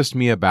compassed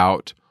me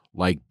about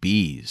like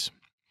bees.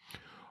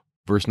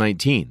 Verse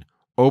 19.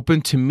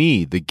 Open to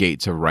me the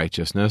gates of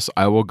righteousness.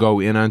 I will go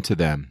in unto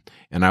them,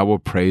 and I will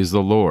praise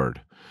the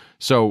Lord.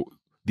 So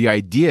the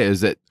idea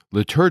is that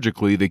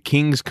liturgically, the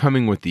king's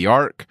coming with the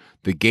ark,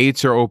 the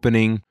gates are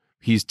opening.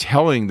 He's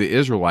telling the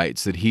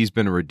Israelites that he's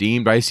been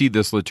redeemed. I see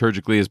this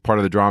liturgically as part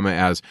of the drama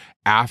as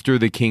after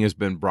the king has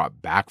been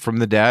brought back from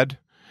the dead,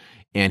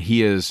 and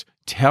he is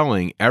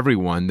telling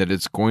everyone that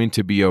it's going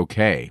to be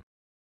okay.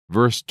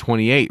 Verse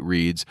 28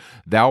 reads,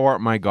 Thou art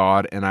my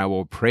God, and I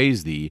will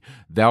praise thee.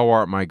 Thou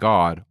art my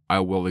God, I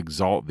will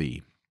exalt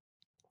thee.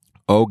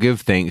 Oh, give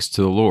thanks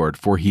to the Lord,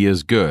 for he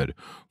is good,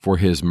 for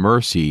his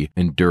mercy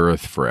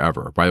endureth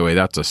forever. By the way,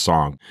 that's a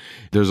song.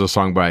 There's a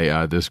song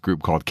by this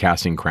group called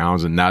Casting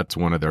Crowns, and that's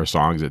one of their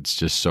songs. It's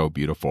just so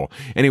beautiful.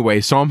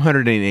 Anyway, Psalm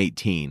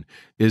 118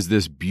 is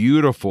this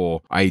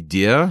beautiful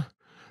idea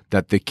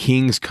that the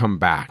kings come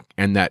back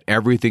and that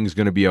everything's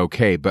going to be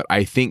okay. But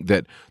I think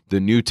that the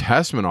New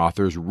Testament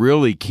authors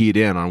really keyed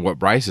in on what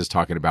Bryce is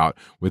talking about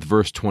with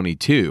verse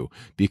 22,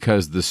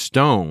 because the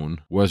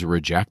stone was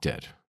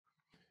rejected.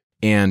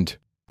 And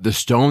the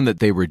stone that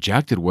they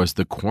rejected was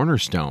the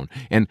cornerstone.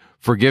 And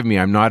forgive me,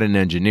 I'm not an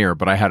engineer,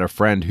 but I had a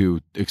friend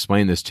who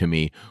explained this to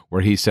me,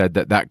 where he said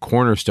that that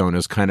cornerstone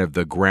is kind of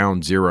the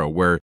ground zero,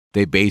 where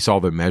they base all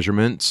the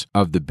measurements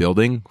of the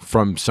building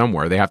from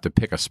somewhere. They have to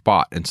pick a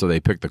spot, and so they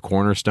pick the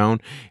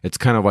cornerstone. It's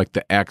kind of like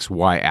the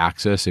X-Y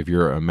axis, if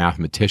you're a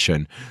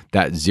mathematician,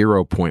 that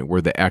 0 point where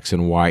the X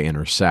and Y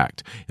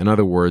intersect. In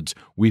other words,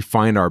 we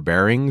find our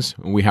bearings,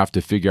 and we have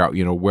to figure out,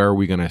 where are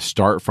we going to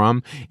start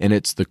from, and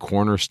it's the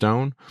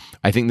cornerstone.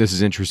 I think this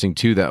is interesting,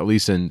 too, that at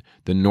least in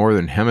the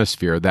Northern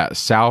Hemisphere, that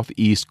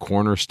southeast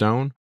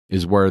cornerstone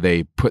is where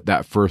they put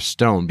that first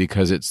stone,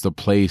 because it's the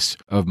place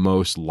of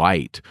most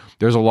light.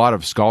 There's a lot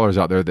of scholars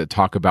out there that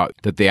talk about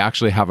that they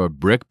actually have a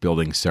brick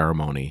building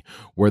ceremony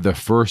where the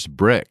first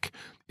brick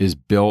is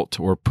built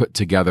or put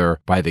together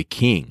by the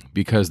king,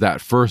 because that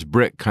first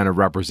brick kind of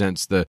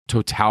represents the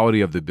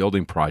totality of the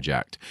building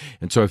project.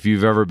 And so if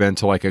you've ever been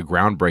to like a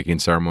groundbreaking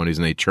ceremonies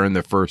and they churn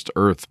the first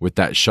earth with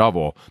that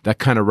shovel, that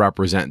kind of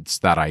represents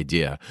that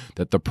idea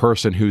that the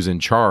person who's in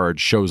charge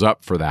shows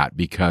up for that,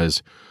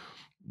 because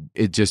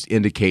it just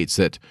indicates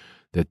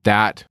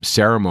that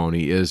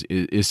ceremony is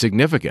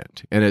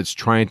significant, and it's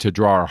trying to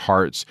draw our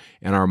hearts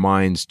and our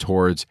minds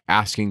towards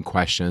asking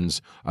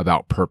questions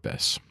about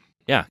purpose.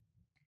 Yeah.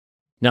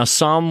 Now,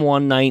 Psalm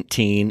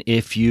 119,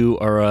 if you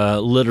are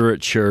a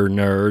literature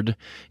nerd,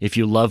 if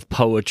you love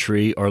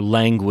poetry or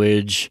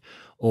language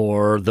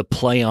or the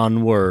play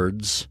on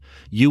words,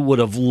 you would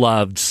have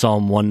loved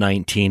Psalm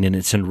 119 in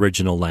its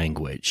original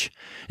language.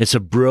 It's a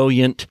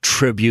brilliant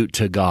tribute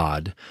to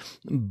God.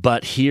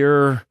 But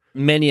here,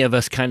 many of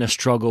us kind of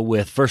struggle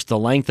with first the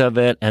length of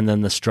it and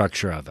then the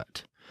structure of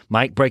it.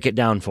 Mike, break it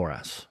down for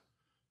us.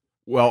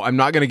 Well, I'm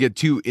not going to get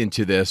too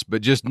into this,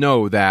 but just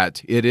know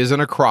that it is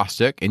an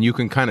acrostic, and you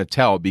can kind of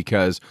tell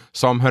because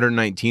Psalm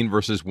 119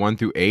 verses 1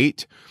 through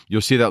 8,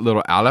 you'll see that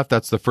little aleph,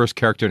 that's the first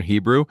character in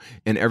Hebrew,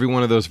 and every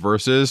one of those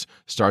verses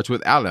starts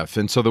with aleph.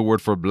 And so the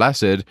word for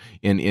blessed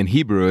in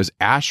Hebrew is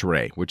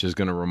ashrei, which is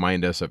going to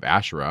remind us of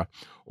Asherah,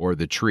 or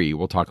the tree.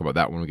 We'll talk about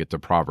that when we get to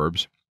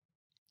Proverbs.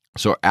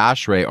 So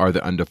ashrei are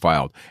the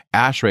undefiled.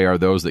 Ashrei are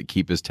those that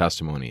keep his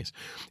testimonies.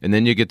 And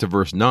then you get to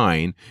verse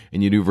 9,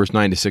 and you do verse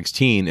 9 to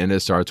 16, and it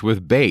starts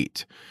with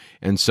bait.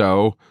 And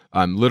so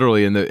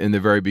literally in the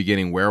very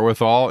beginning,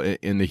 wherewithal,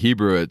 in the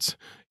Hebrew it's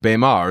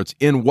bema, or it's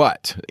in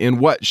what? In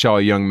what shall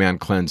a young man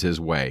cleanse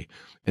his way?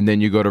 And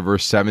then you go to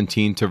verse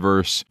 17 to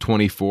verse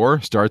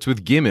 24, starts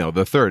with Gimel,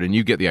 the third, and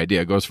you get the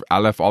idea. It goes from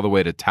Aleph all the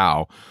way to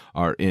Tau,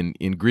 or in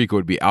Greek it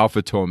would be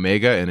Alpha to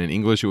Omega, and in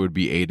English it would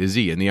be A to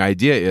Z. And the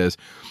idea is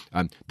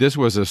this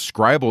was a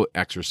scribal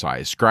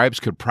exercise.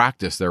 Scribes could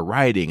practice their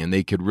writing, and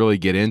they could really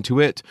get into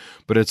it,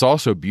 but it's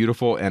also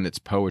beautiful, and it's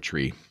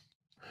poetry.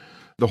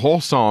 The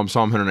whole Psalm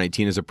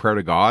 119, is a prayer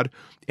to God,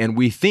 and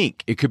we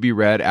think it could be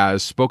read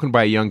as spoken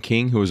by a young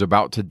king who is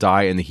about to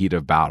die in the heat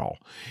of battle.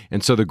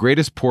 And so the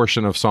greatest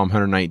portion of Psalm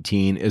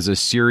 119 is a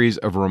series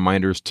of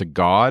reminders to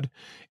God,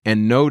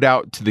 and no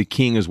doubt to the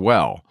king as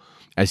well,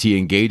 as he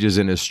engages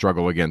in his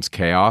struggle against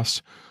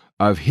chaos,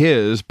 of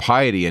his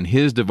piety and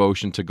his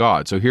devotion to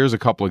God. So here's a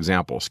couple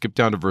examples. Skip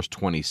down to verse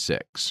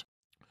 26.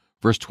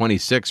 Verse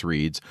 26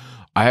 reads,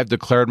 I have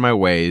declared my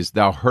ways,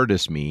 thou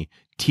heardest me.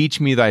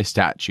 Teach me thy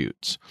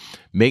statutes.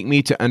 Make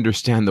me to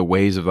understand the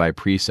ways of thy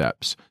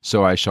precepts,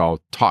 so I shall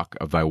talk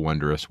of thy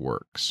wondrous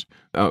works.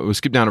 We'll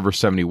skip down to verse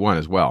 71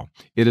 as well.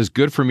 It is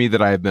good for me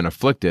that I have been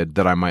afflicted,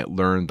 that I might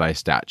learn thy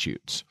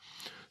statutes.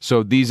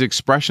 So these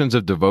expressions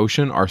of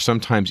devotion are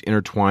sometimes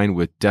intertwined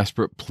with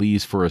desperate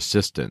pleas for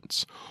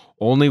assistance.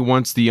 Only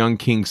once the young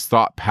king's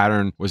thought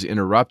pattern was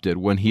interrupted,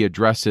 when he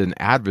addressed an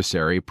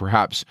adversary,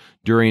 perhaps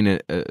during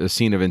a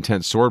scene of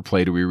intense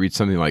swordplay, do we read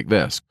something like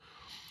this.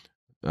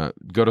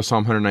 Go to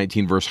Psalm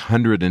 119, verse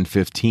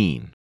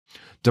 115.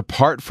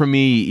 Depart from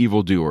me, ye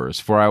evildoers,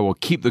 for I will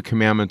keep the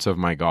commandments of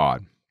my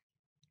God.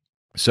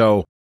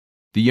 So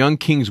the young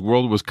king's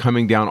world was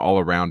coming down all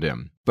around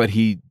him, but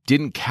he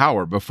didn't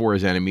cower before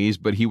his enemies,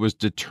 but he was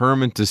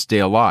determined to stay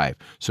alive.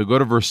 So go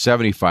to verse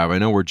 75. I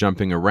know we're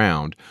jumping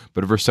around,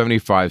 but verse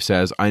 75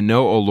 says, I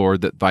know, O Lord,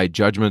 that thy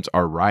judgments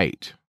are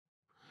right.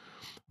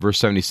 Verse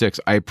 76,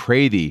 I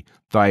pray thee,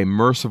 thy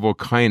merciful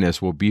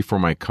kindness will be for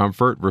my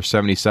comfort. Verse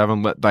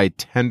 77, let thy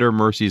tender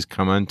mercies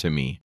come unto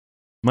me.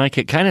 Mike,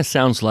 it kind of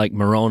sounds like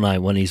Moroni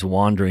when he's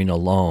wandering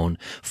alone,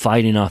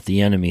 fighting off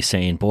the enemy,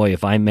 saying, boy,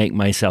 if I make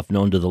myself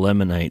known to the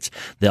Lamanites,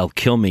 they'll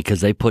kill me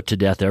because they put to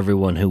death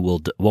everyone who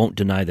won't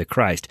deny the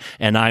Christ.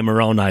 And I,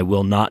 Moroni,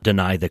 will not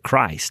deny the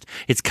Christ.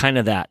 It's kind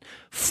of that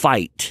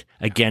fight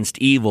against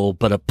evil,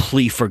 but a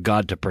plea for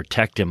God to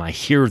protect him. I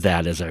hear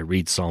that as I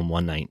read Psalm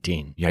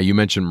 119. Yeah, you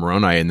mentioned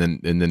Moroni, and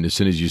then as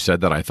soon as you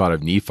said that, I thought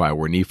of Nephi,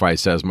 where Nephi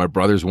says, my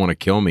brothers want to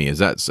kill me. Is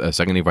that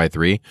 2 Nephi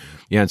 3?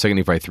 Yeah, in 2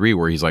 Nephi 3,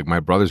 where he's like,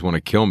 my brothers want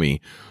to kill me.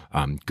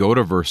 Go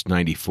to verse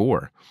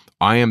 94.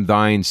 I am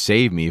thine,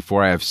 save me,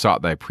 for I have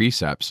sought thy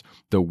precepts.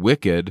 The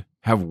wicked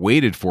have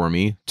waited for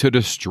me to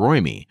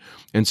destroy me.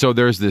 And so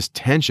there's this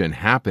tension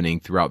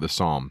happening throughout the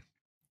psalm.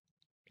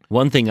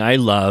 One thing I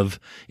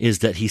love is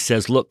that he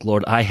says, look,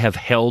 Lord, I have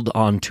held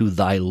on to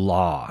thy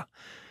law.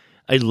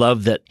 I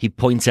love that he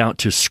points out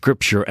to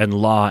scripture and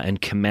law and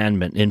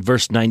commandment. In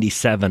verse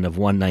 97 of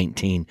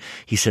 119,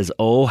 he says,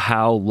 oh,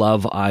 how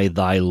love I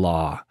thy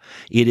law.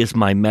 It is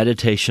my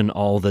meditation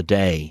all the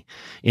day.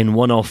 In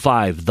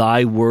 105,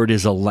 thy word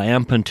is a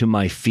lamp unto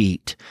my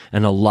feet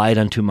and a light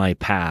unto my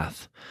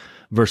path.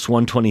 Verse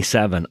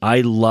 127,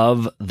 I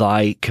love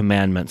thy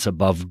commandments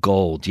above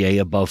gold, yea,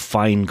 above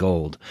fine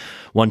gold.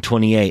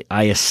 128,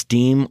 I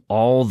esteem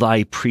all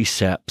thy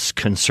precepts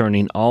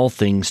concerning all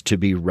things to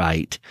be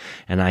right,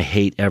 and I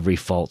hate every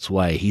false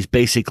way. He's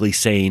basically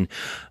saying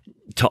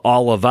to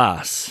all of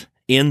us,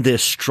 in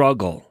this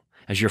struggle,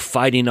 as you're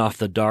fighting off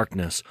the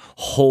darkness,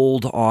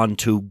 hold on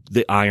to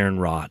the iron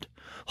rod.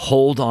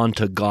 Hold on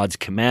to God's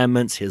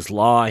commandments, his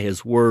law,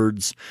 his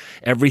words,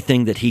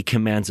 everything that he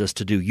commands us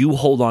to do. You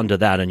hold on to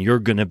that and you're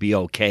going to be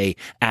okay,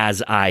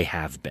 as I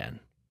have been.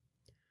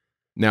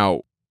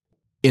 Now,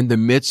 in the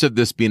midst of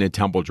this being a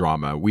temple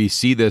drama, we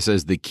see this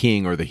as the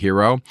king or the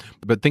hero,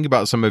 but think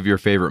about some of your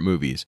favorite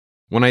movies.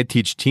 When I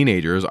teach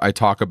teenagers, I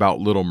talk about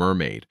Little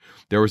Mermaid.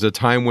 There was a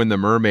time when the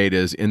mermaid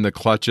is in the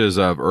clutches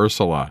of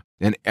Ursula,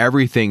 and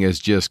everything is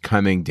just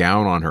coming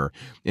down on her.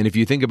 And if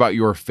you think about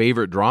your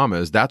favorite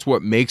dramas, that's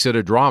what makes it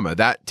a drama.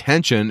 That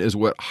tension is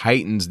what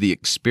heightens the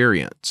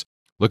experience.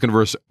 Look in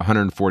verse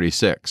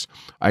 146.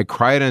 I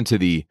cried unto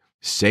thee,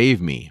 save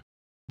me.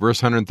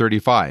 Verse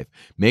 135,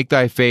 make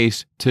thy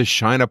face to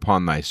shine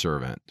upon thy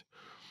servant.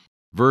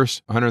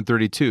 Verse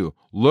 132,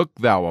 look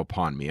thou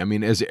upon me. I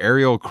mean, as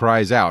Ariel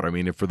cries out,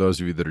 for those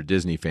of you that are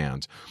Disney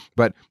fans,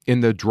 but in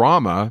the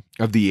drama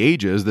of the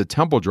ages, the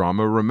temple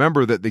drama,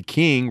 remember that the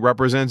king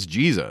represents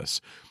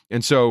Jesus.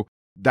 And so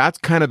that's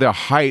kind of the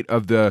height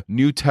of the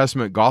New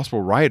Testament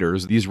gospel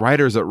writers, these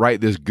writers that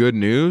write this good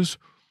news.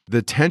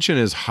 The tension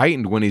is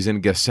heightened when he's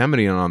in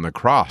Gethsemane and on the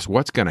cross.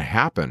 What's going to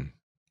happen?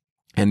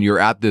 And you're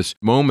at this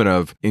moment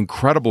of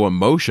incredible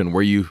emotion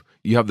where you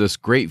have this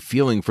great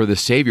feeling for the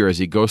Savior as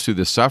he goes through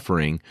the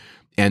suffering.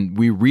 And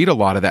we read a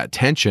lot of that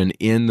tension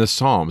in the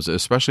Psalms,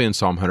 especially in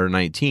Psalm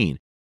 119.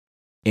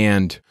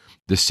 And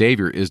the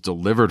Savior is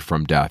delivered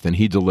from death, and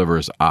he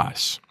delivers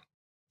us.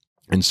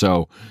 And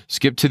so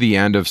skip to the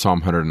end of Psalm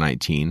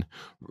 119,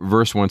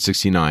 verse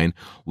 169.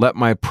 Let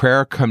my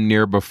prayer come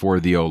near before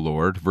thee, O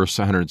Lord. Verse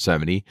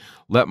 170.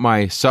 Let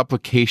my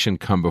supplication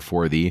come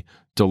before thee.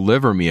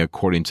 Deliver me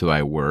according to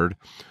thy word.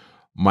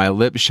 My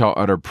lips shall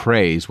utter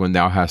praise when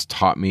thou hast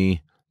taught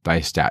me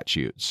thy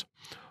statutes.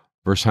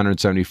 Verse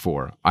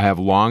 174, I have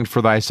longed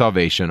for thy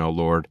salvation, O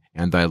Lord,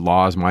 and thy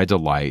law is my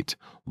delight.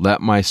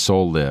 Let my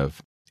soul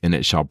live, and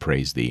it shall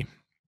praise thee.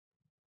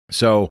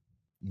 So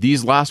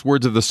these last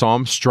words of the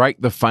psalm strike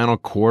the final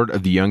chord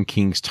of the young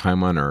king's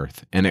time on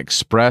earth and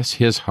express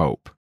his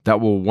hope that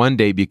will one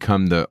day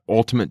become the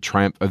ultimate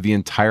triumph of the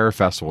entire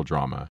festival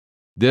drama.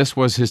 This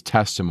was his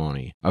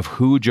testimony of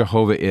who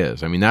Jehovah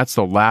is. That's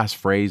the last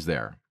phrase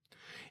there.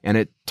 And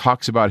it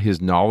talks about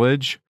his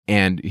knowledge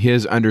and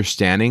his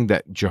understanding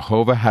that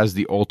Jehovah has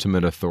the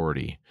ultimate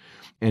authority.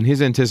 and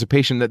his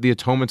anticipation that the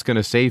atonement's going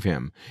to save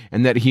him,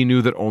 and that he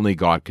knew that only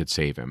God could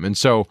save him. And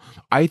so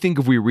I think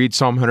if we read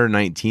Psalm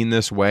 119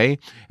 this way,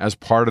 as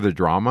part of the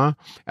drama,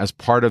 as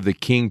part of the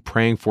king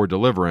praying for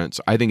deliverance,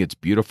 I think it's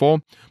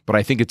beautiful, but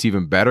I think it's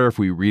even better if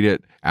we read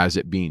it as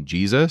it being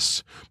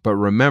Jesus. But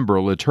remember,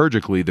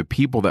 liturgically, the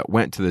people that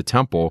went to the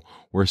temple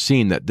were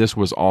seeing that this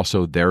was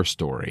also their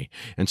story.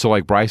 And so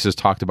like Bryce has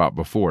talked about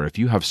before, if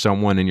you have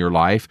someone in your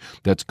life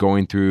that's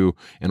going through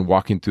and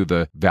walking through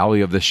the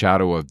valley of the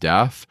shadow of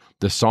death,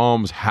 the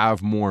Psalms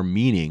have more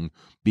meaning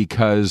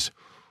because,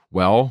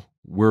 well,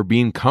 we're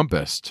being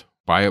compassed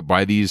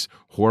by these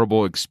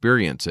horrible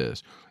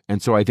experiences.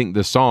 And so I think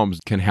the Psalms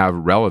can have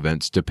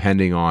relevance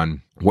depending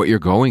on what you're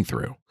going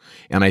through.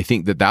 And I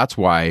think that that's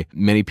why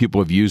many people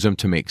have used them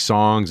to make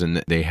songs,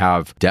 and they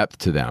have depth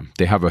to them.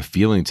 They have a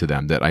feeling to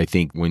them that I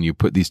think when you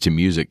put these to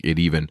music, it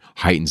even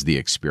heightens the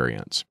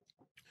experience.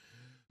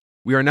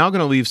 We are now going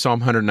to leave Psalm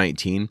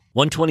 119.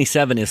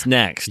 127 is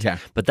next,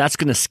 but that's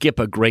going to skip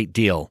a great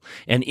deal.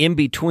 And in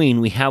between,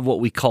 we have what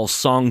we call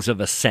songs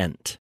of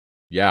ascent.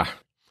 Yeah.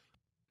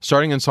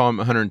 Starting in Psalm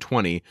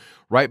 120,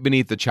 right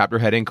beneath the chapter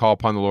heading, Call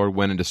Upon the Lord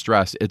When in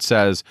Distress, it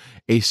says,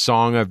 a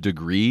song of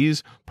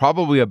degrees.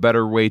 Probably a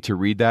better way to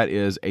read that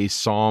is a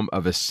psalm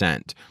of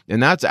ascent.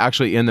 And that's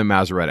actually in the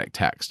Masoretic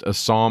text, a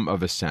psalm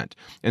of ascent.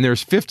 And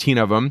there's 15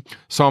 of them,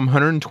 Psalm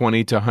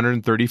 120 to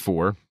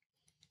 134.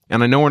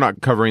 And I know we're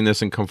not covering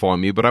this in Come Follow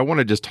Me, but I want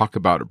to just talk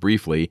about it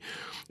briefly.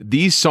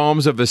 These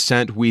Psalms of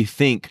Ascent, we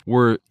think,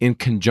 were in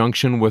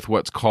conjunction with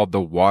what's called the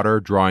water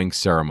drawing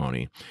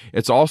ceremony.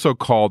 It's also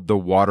called the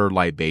water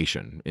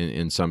libation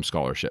in some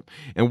scholarship.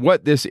 And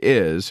what this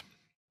is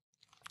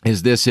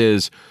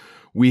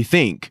we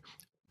think,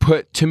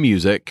 put to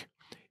music,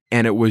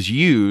 and it was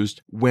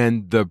used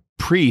when the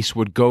priest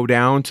would go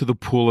down to the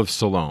pool of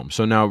Siloam.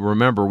 So now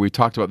remember, we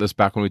talked about this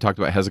back when we talked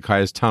about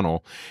Hezekiah's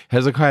tunnel.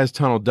 Hezekiah's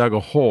tunnel dug a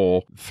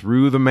hole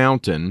through the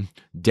mountain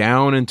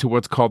down into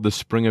what's called the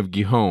spring of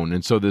Gihon.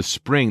 And so this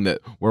spring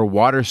where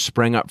water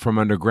sprang up from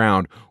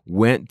underground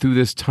went through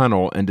this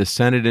tunnel and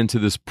descended into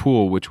this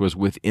pool, which was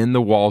within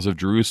the walls of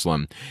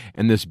Jerusalem.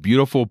 And this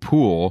beautiful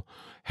pool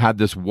had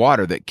this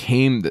water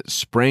that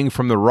sprang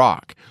from the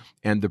rock.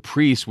 And the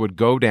priests would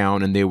go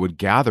down and they would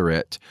gather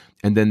it,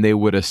 and then they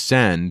would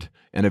ascend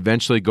and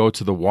eventually go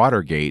to the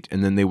water gate,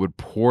 and then they would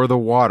pour the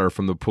water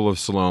from the pool of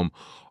Siloam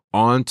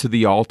onto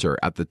the altar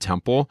at the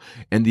temple.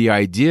 And the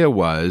idea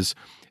was,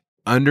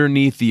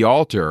 underneath the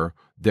altar,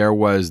 there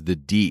was the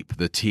deep,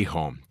 the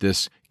Tihom,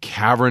 this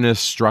cavernous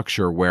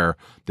structure where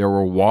there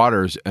were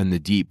waters in the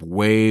deep,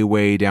 way,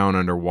 way down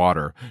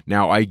underwater.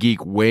 Now, I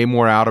geek way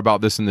more out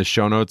about this in the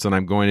show notes than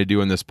I'm going to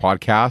do in this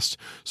podcast,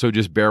 so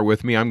just bear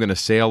with me. I'm going to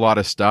say a lot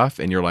of stuff,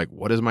 and you're like,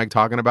 what is Mike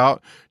talking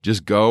about?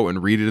 Just go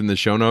and read it in the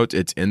show notes.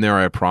 It's in there,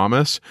 I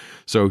promise.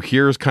 So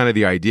here's kind of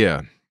the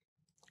idea.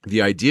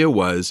 The idea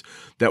was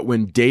that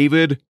when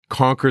David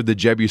conquered the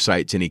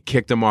Jebusites and he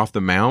kicked them off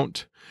the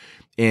mount,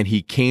 and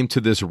he came to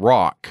this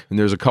rock, and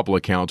there's a couple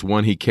accounts.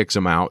 One, he kicks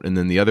him out, and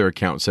then the other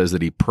account says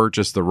that he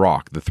purchased the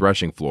rock, the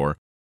threshing floor.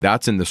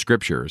 That's in the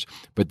scriptures.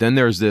 But then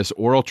there's this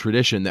oral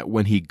tradition that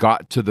when he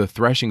got to the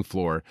threshing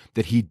floor,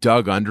 that he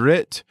dug under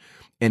it,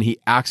 and he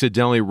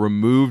accidentally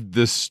removed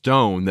this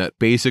stone that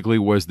basically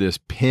was this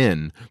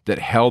pin that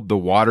held the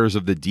waters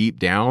of the deep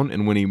down.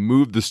 And when he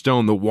moved the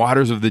stone, the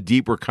waters of the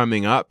deep were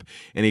coming up,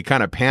 and he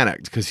kind of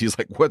panicked because he's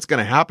like, what's going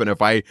to happen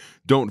if I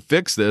don't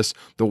fix this?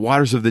 The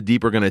waters of the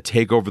deep are going to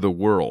take over the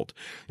world.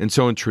 And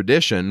so in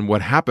tradition,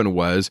 what happened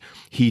was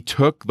he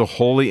took the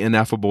holy,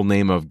 ineffable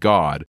name of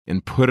God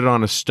and put it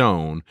on a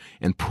stone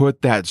and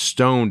put that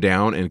stone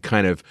down and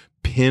kind of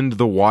pinned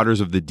the waters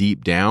of the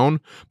deep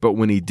down. But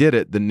when he did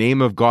it, the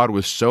name of God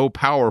was so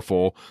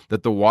powerful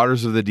that the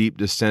waters of the deep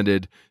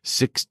descended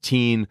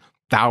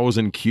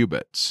 16,000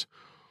 cubits.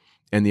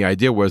 And the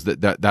idea was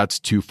that's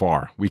too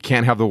far. We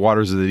can't have the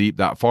waters of the deep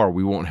that far.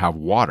 We won't have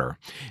water.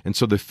 And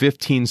so the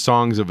 15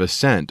 songs of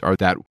ascent are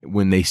that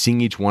when they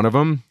sing each one of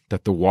them,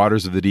 that the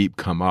waters of the deep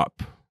come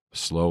up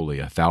slowly,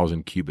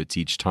 1,000 cubits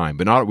each time.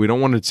 But we don't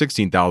want it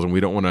 16,000. We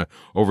don't want to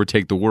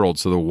overtake the world.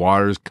 So the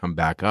waters come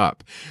back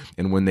up.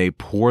 And when they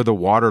pour the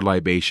water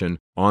libation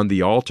on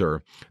the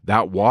altar,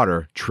 that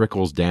water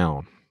trickles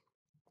down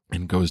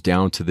and goes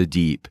down to the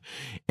deep.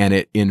 And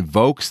it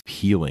invokes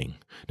healing.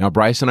 Now,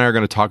 Bryce and I are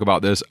going to talk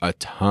about this a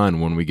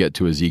ton when we get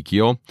to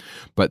Ezekiel,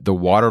 but the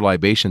water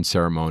libation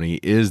ceremony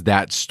is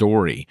that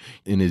story.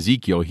 In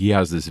Ezekiel, he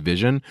has this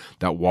vision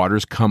that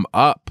waters come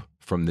up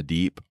from the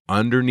deep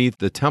underneath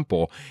the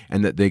temple,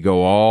 and that they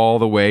go all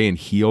the way and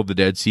heal the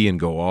Dead Sea and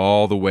go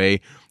all the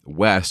way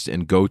west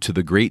and go to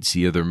the Great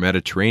Sea of the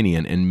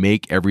Mediterranean and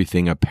make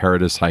everything a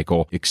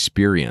paradisiacal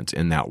experience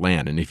in that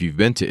land. And if you've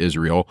been to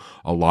Israel,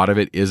 a lot of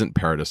it isn't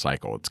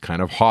paradisiacal. It's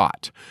kind of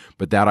hot.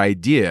 But that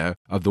idea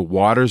of the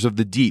waters of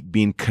the deep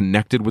being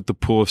connected with the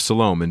pool of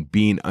Siloam and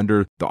being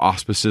under the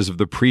auspices of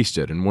the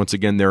priesthood. And once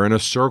again, they're in a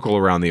circle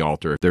around the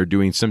altar. They're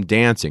doing some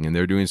dancing and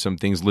they're doing some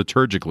things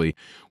liturgically.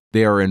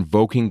 They are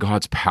invoking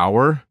God's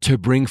power to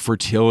bring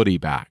fertility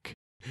back.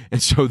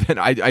 And so then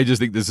I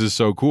just think this is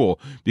so cool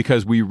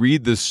because we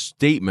read this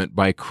statement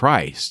by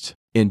Christ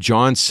In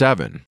John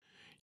 7,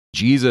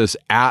 Jesus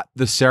at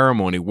the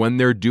ceremony, when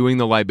they're doing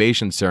the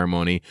libation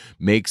ceremony,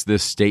 makes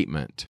this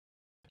statement.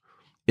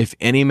 If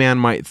any man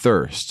might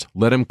thirst,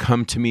 let him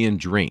come to me and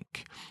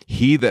drink.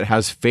 He that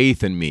has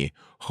faith in me,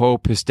 ho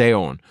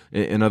pisteon.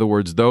 In other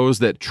words, those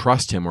that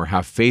trust him or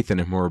have faith in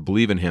him or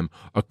believe in him,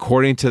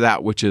 according to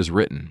that which is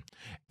written,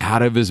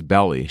 out of his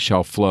belly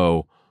shall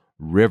flow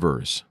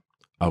rivers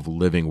of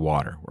living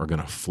water are going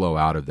to flow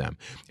out of them.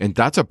 And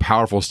that's a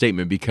powerful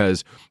statement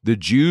because the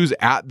Jews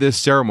at this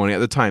ceremony at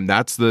the time,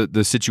 that's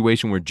the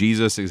situation where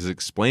Jesus is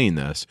explaining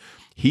this.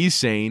 He's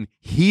saying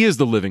he is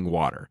the living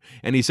water.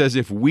 And he says,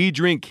 if we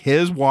drink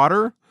his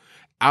water,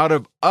 out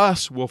of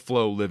us will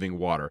flow living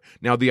water.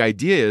 Now, the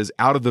idea is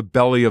out of the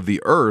belly of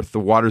the earth, the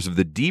waters of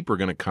the deep are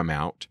going to come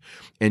out.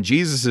 And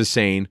Jesus is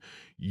saying,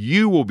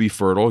 you will be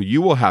fertile,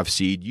 you will have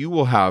seed, you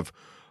will have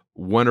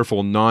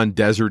wonderful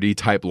non-deserty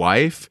type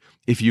life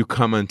if you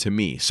come unto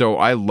me. So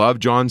I love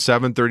John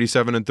 7,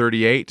 37 and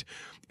 38.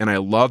 And I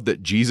love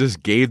that Jesus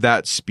gave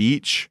that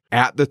speech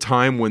at the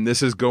time when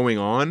this is going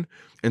on.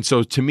 And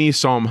so to me,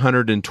 Psalm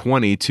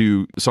 120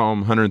 to Psalm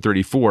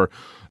 134,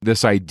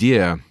 this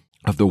idea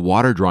of the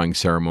water drawing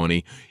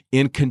ceremony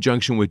in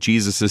conjunction with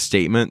Jesus'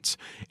 statements.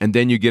 And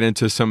then you get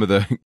into some of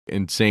the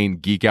insane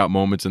geek out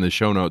moments in the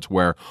show notes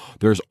where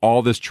there's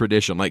all this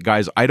tradition. Like,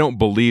 guys, I don't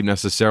believe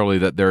necessarily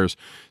that there's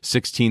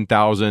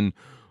 16,000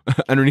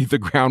 underneath the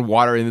ground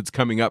water and it's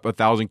coming up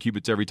 1,000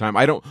 cubits every time.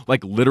 I don't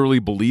literally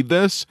believe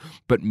this,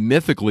 but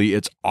mythically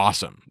it's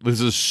awesome.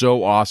 This is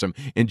so awesome.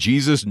 And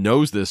Jesus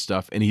knows this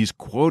stuff and he's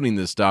quoting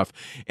this stuff.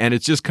 And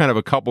it's just kind of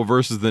a couple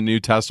verses of the New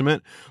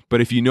Testament.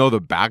 But if you know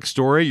the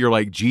backstory, you're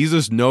like,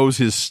 Jesus knows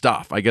his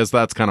stuff. I guess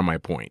that's kind of my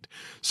point.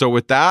 So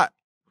with that,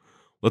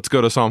 let's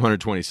go to Psalm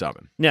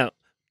 127. Now,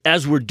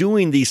 as we're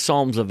doing these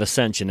Psalms of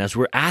Ascension, as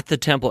we're at the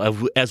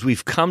temple, as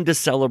we've come to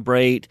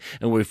celebrate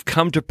and we've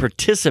come to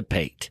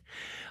participate,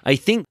 I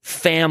think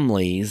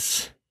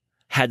families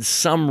had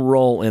some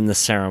role in the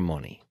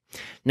ceremony.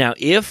 Now,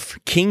 if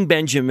King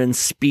Benjamin's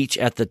speech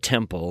at the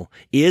temple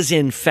is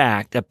in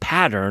fact a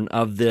pattern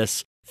of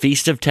this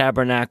Feast of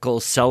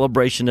Tabernacles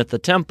celebration at the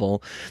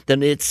temple,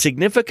 then it's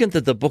significant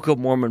that the Book of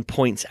Mormon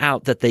points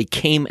out that they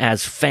came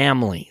as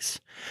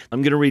families.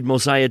 I'm going to read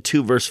Mosiah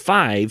 2, verse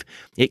 5.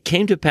 It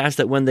came to pass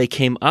that when they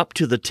came up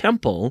to the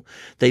temple,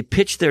 they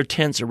pitched their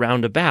tents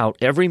around about,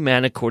 every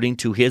man according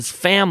to his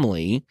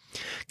family,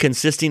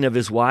 consisting of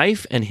his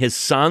wife and his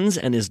sons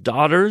and his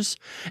daughters,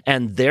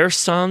 and their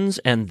sons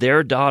and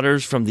their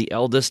daughters from the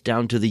eldest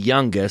down to the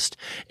youngest,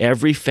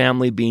 every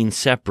family being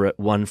separate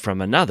one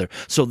from another.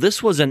 So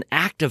this was an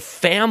act of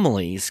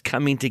families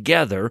coming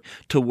together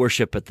to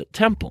worship at the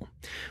temple,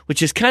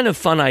 which is kind of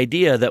fun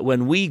idea that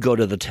when we go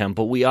to the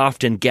temple, we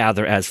often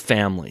gather as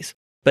families.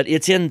 But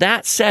it's in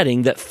that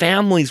setting that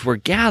families were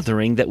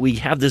gathering that we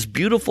have this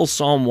beautiful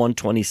Psalm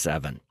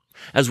 127.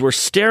 As we're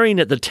staring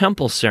at the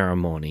temple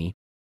ceremony,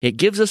 it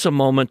gives us a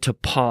moment to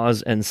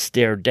pause and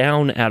stare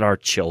down at our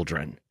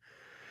children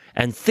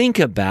and think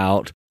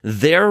about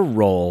their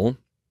role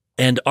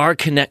and our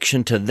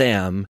connection to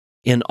them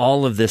in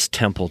all of this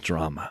temple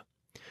drama.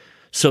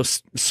 So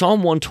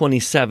Psalm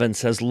 127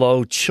 says,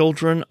 Lo,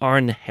 children are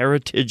an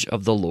heritage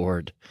of the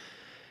Lord,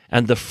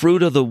 and the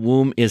fruit of the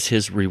womb is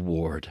his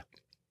reward.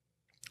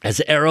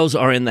 As arrows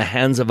are in the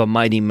hands of a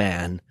mighty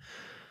man,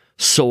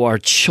 so are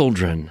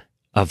children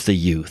of the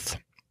youth.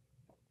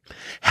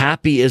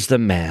 Happy is the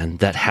man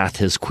that hath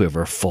his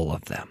quiver full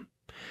of them.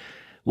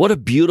 What a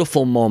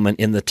beautiful moment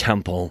in the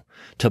temple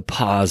to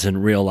pause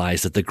and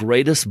realize that the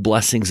greatest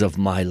blessings of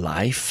my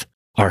life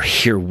are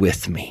here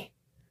with me.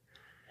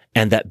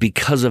 And that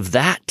because of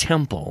that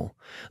temple,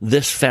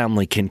 this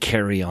family can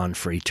carry on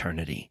for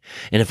eternity.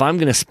 And if I'm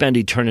going to spend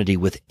eternity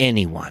with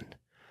anyone,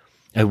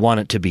 I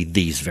want it to be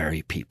these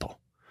very people.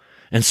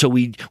 And so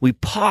we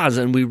pause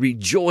and we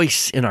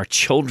rejoice in our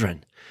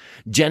children.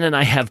 Jen and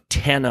I have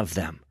 10 of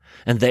them,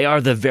 and they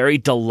are the very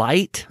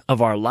delight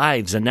of our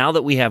lives. And now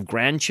that we have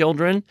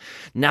grandchildren,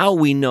 now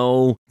we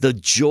know the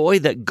joy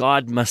that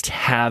God must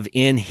have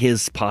in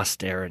his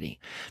posterity.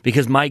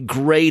 Because my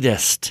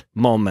greatest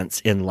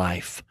moments in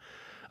life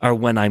are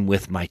when I'm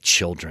with my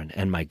children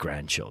and my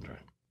grandchildren.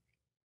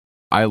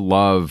 I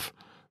love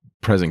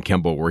President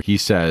Kimball where he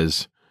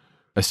says,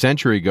 a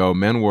century ago,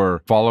 men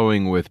were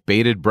following with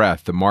bated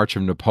breath the march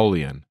of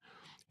Napoleon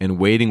and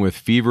waiting with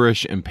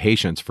feverish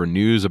impatience for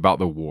news about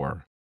the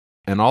war.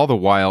 And all the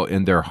while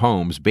in their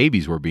homes,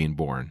 babies were being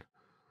born.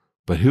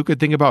 But who could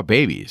think about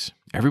babies?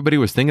 Everybody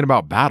was thinking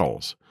about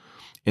battles.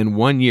 In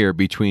 1 year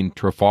between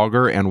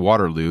Trafalgar and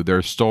Waterloo,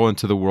 there stole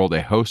into the world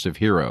a host of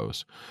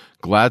heroes.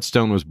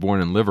 Gladstone was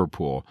born in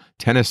Liverpool,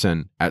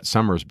 Tennyson at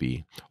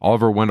Somersby,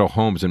 Oliver Wendell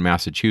Holmes in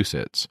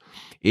Massachusetts.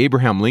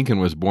 Abraham Lincoln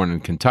was born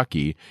in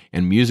Kentucky,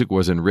 and music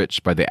was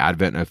enriched by the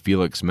advent of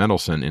Felix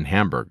Mendelssohn in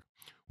Hamburg.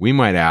 We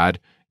might add,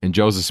 and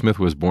Joseph Smith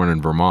was born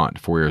in Vermont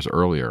 4 years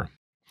earlier.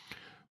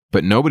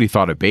 But nobody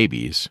thought of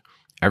babies.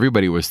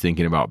 Everybody was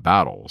thinking about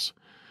battles.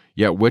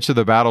 Yet which of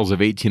the battles of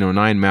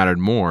 1809 mattered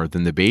more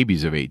than the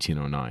babies of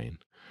 1809?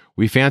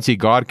 We fancy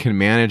God can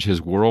manage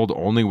his world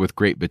only with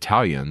great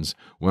battalions,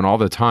 when all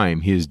the time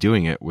he is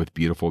doing it with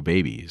beautiful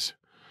babies.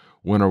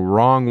 When a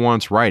wrong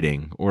wants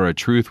righting, or a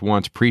truth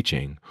wants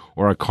preaching,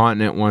 or a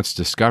continent wants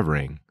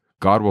discovering,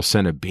 God will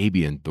send a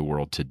baby into the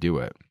world to do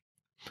it.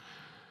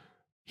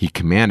 He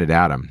commanded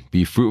Adam,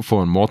 "Be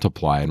fruitful and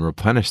multiply, and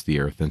replenish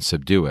the earth and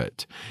subdue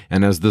it."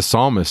 And as the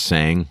psalmist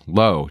sang,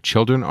 "Lo,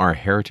 children are a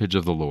heritage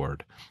of the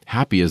Lord.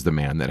 Happy is the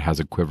man that has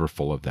a quiver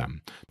full of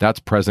them."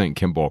 That's President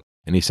Kimball,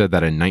 and he said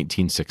that in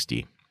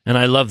 1960. And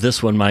I love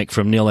this one, Mike,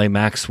 from Neil A.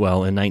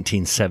 Maxwell in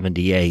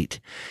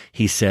 1978.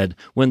 He said,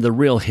 "When the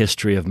real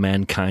history of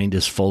mankind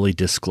is fully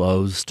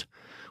disclosed,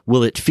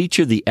 will it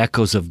feature the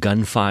echoes of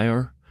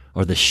gunfire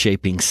or the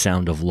shaping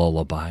sound of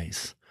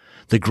lullabies?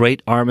 The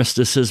great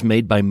armistices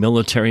made by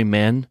military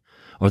men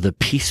or the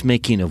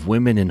peacemaking of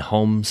women in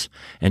homes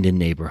and in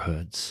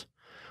neighborhoods?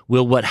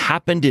 Will what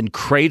happened in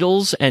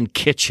cradles and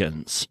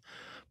kitchens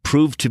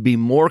prove to be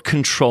more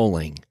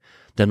controlling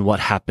than what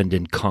happened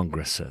in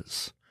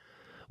congresses?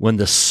 When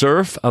the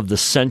surf of the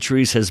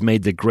centuries has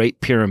made the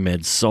great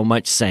pyramids so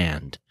much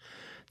sand,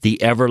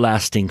 the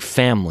everlasting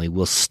family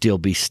will still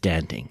be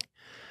standing,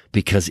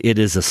 because it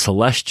is a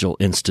celestial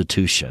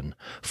institution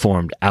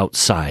formed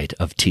outside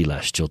of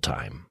telestial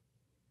time."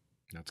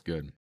 That's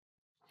good.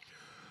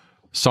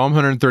 Psalm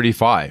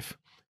 135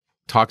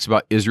 talks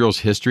about Israel's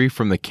history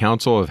from the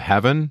council of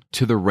heaven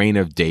to the reign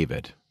of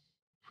David.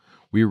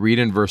 We read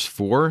in verse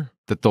 4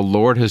 that the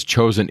Lord has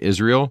chosen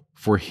Israel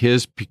for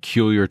his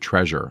peculiar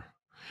treasure.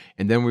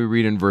 And then we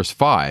read in verse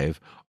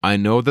 5, "I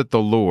know that the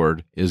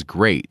Lord is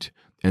great,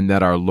 and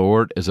that our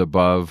Lord is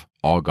above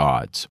all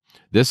gods."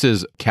 This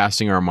is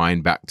casting our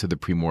mind back to the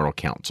premortal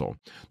council,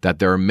 that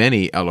there are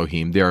many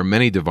Elohim, there are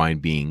many divine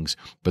beings,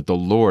 but the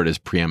Lord is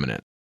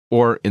preeminent.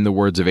 Or, in the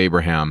words of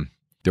Abraham,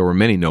 there were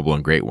many noble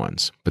and great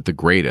ones, but the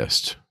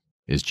greatest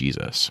is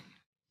Jesus.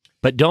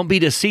 But don't be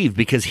deceived,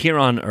 because here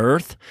on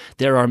earth,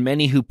 there are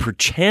many who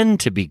pretend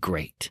to be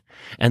great,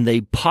 and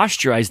they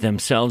posturize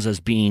themselves as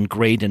being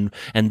great and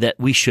that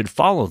we should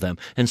follow them.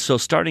 And so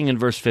starting in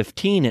verse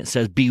 15, it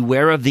says,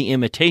 "Beware of the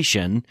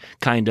imitation,"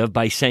 kind of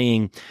by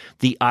saying,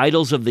 "The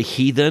idols of the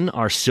heathen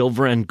are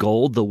silver and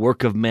gold, the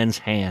work of men's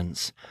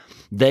hands.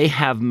 They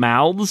have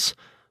mouths,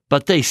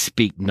 but they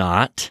speak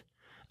not.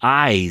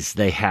 Eyes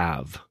they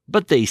have,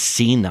 but they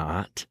see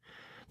not.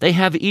 They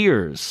have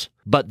ears,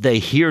 but they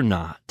hear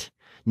not.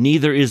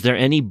 Neither is there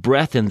any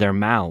breath in their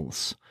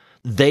mouths.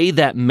 They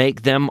that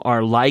make them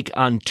are like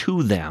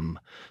unto them.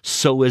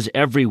 So is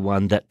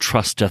everyone that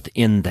trusteth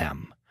in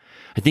them."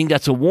 I think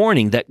that's a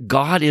warning that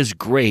God is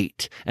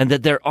great and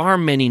that there are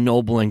many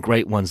noble and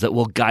great ones that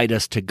will guide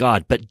us to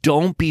God. But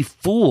don't be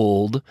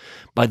fooled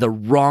by the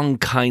wrong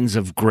kinds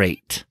of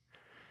great,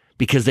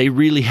 because they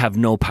really have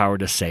no power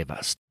to save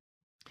us.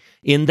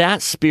 In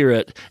that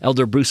spirit,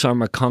 Elder Bruce R.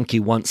 McConkie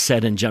once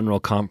said in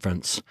General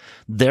Conference,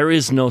 "There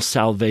is no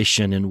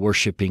salvation in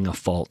worshiping a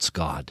false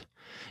god.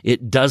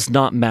 It does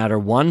not matter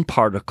one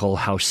particle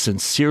how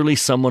sincerely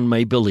someone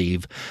may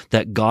believe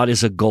that God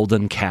is a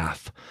golden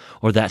calf,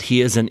 or that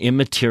he is an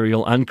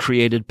immaterial,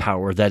 uncreated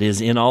power that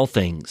is in all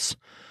things.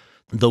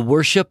 The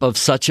worship of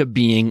such a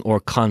being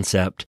or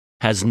concept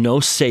has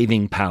no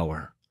saving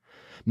power.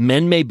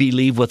 Men may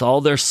believe with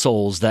all their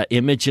souls that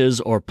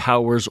images or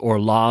powers or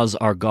laws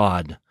are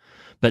God,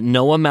 but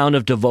no amount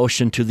of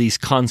devotion to these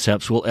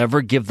concepts will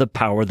ever give the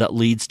power that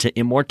leads to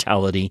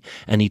immortality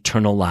and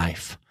eternal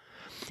life.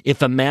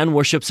 If a man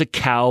worships a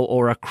cow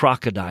or a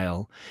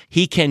crocodile,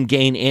 he can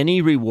gain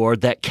any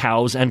reward that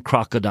cows and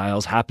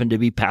crocodiles happen to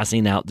be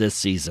passing out this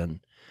season.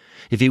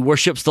 If he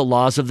worships the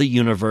laws of the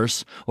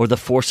universe or the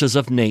forces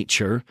of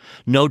nature,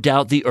 no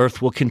doubt the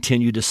earth will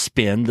continue to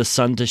spin, the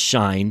sun to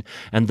shine,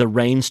 and the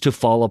rains to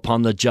fall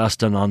upon the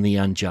just and on the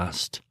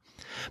unjust.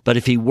 But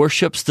if he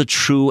worships the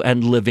true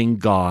and living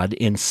God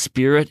in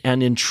spirit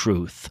and in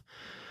truth,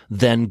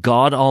 then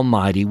God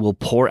Almighty will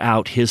pour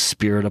out his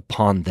Spirit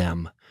upon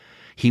them.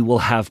 He will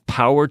have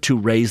power to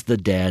raise the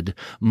dead,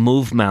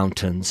 move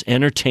mountains,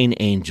 entertain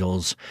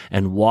angels,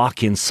 and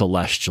walk in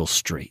celestial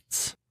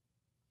streets."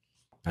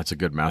 That's a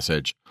good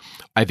message.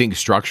 I think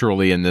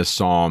structurally in this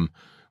psalm,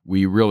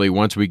 we really,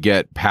 once we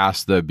get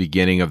past the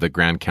beginning of the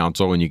Grand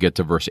Council, when you get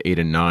to verse 8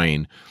 and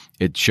 9,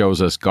 it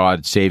shows us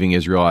God saving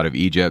Israel out of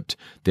Egypt.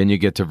 Then you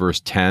get to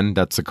verse 10,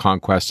 that's the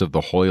conquest of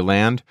the Holy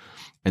Land.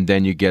 And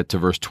then you get to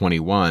verse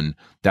 21,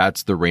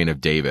 that's the reign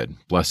of David.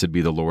 Blessed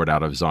be the Lord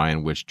out of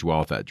Zion, which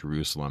dwelleth at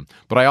Jerusalem.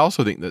 But I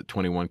also think that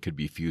 21 could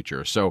be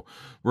future. So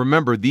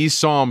remember, these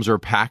psalms are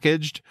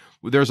packaged.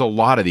 There's a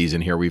lot of these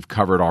in here we've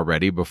covered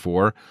already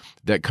before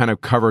that kind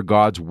of cover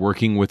God's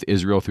working with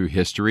Israel through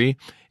history.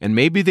 And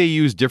maybe they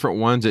use different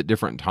ones at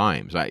different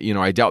times.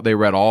 I doubt they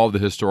read all the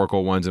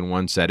historical ones in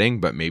one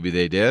setting, but maybe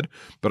they did.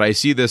 But I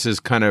see this as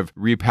kind of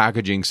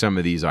repackaging some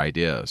of these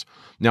ideas.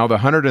 Now, the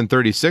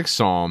 136th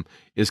Psalm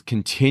is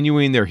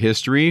continuing their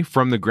history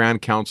from the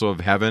Grand Council of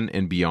Heaven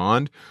and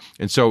beyond.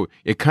 And so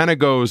it kind of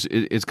goes,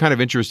 it's kind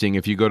of interesting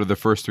if you go to the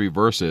first three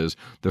verses.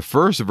 The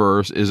first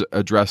verse is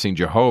addressing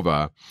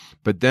Jehovah,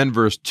 but then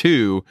then verse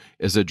 2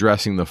 is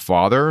addressing the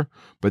Father,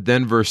 but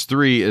then verse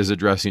 3 is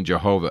addressing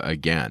Jehovah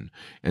again.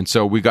 And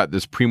so we got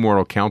this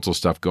premortal council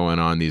stuff going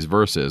on in these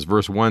verses.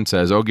 Verse 1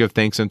 says, "Oh, give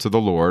thanks unto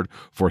the Lord,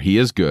 for he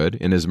is good,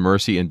 and his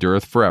mercy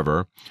endureth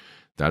forever."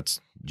 That's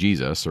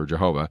Jesus or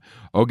Jehovah.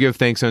 "Oh, give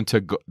thanks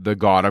unto the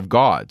God of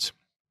gods."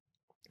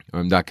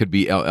 That could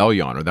be El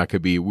Elyon, or that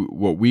could be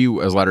what we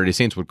as Latter-day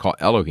Saints would call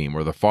Elohim,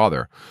 or the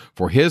Father.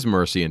 "For his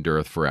mercy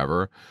endureth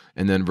forever."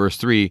 And then verse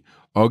 3,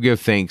 "Oh, give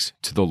thanks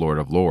to the Lord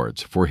of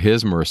lords, for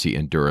his mercy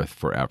endureth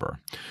forever.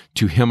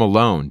 To him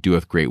alone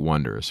doeth great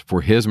wonders,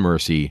 for his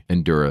mercy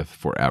endureth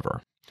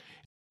forever."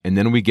 And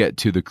then we get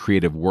to the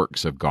creative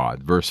works of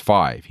God. Verse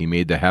 5, he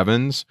made the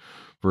heavens.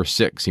 Verse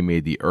 6, he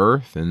made the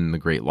earth and the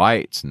great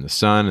lights and the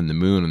sun and the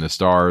moon and the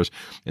stars.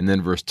 And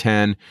then verse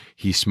 10,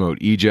 he smote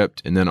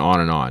Egypt, and then on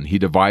and on. He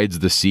divides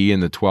the sea in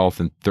the 12th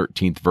and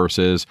 13th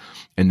verses,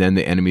 and then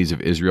the enemies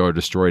of Israel are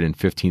destroyed in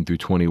 15 through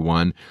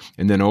 21.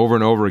 And then over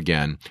and over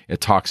again,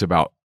 it talks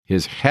about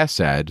his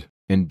hesed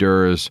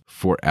endures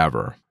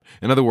forever.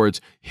 In other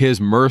words,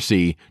 his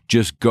mercy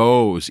just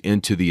goes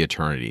into the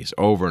eternities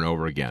over and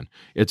over again.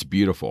 It's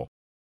beautiful.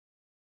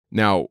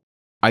 Now,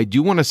 I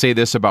do want to say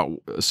this about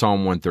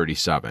Psalm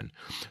 137.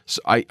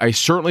 So I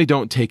certainly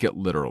don't take it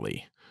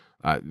literally.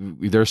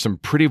 There's some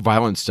pretty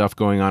violent stuff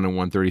going on in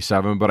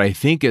 137, but I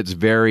think it's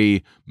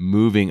very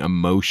moving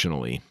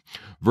emotionally.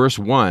 Verse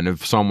 1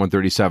 of Psalm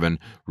 137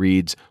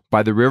 reads,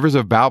 "By the rivers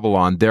of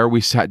Babylon, there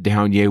we sat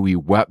down, yea, we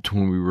wept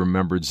when we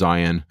remembered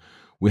Zion.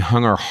 We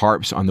hung our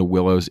harps on the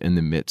willows in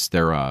the midst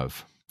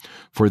thereof.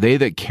 For they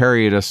that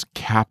carried us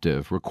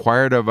captive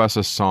required of us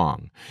a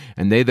song,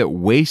 and they that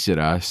wasted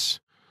us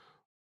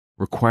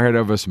required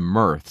of us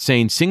mirth,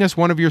 saying, Sing us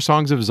one of your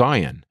songs of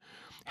Zion.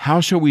 How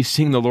shall we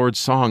sing the Lord's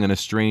song in a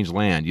strange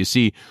land?" You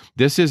see,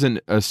 this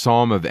isn't a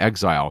psalm of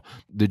exile.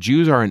 The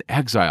Jews are in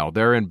exile.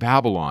 They're in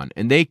Babylon,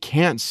 and they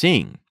can't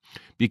sing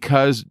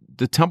because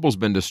the temple's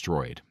been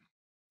destroyed.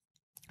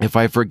 "If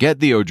I forget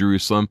thee, O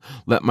Jerusalem,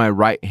 let my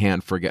right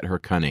hand forget her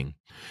cunning.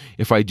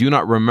 If I do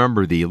not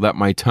remember thee, let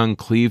my tongue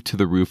cleave to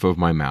the roof of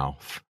my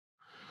mouth."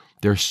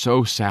 They're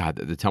so sad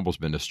that the temple's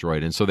been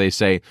destroyed. And so they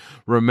say,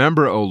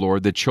 "Remember, O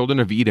Lord, the children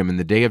of Edom in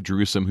the day of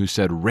Jerusalem, who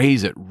said,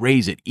 raise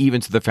it,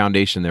 even to the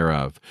foundation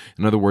thereof."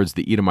 In other words,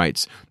 the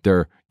Edomites,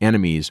 their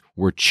enemies,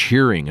 were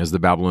cheering as the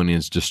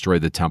Babylonians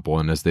destroyed the temple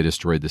and as they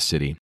destroyed the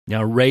city.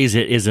 Now, raise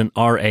it isn't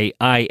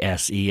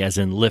R-A-I-S-E as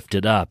in lift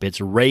it up.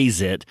 It's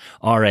raise it,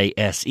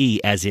 R-A-S-E,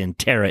 as in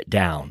tear it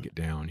down. Get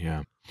down,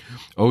 yeah.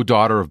 "O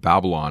daughter of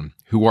Babylon,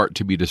 who art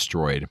to be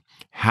destroyed,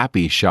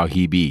 happy shall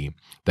he be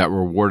that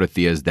rewardeth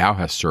thee as thou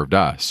hast served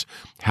us.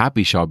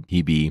 Happy shall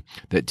he be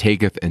that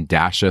taketh and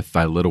dasheth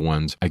thy little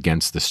ones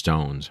against the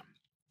stones."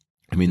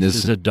 I mean, this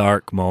is a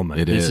dark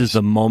moment. This is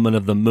the moment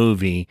of the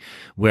movie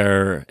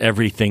where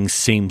everything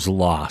seems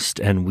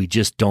lost and we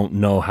just don't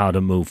know how to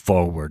move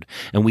forward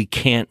and we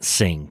can't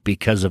sing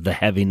because of the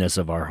heaviness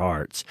of our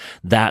hearts.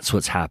 That's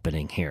what's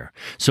happening here.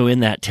 So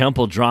in that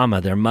temple drama,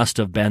 there must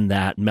have been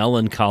that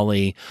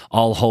melancholy,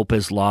 all hope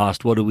is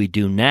lost, what do we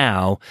do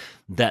now?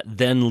 That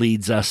then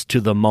leads us to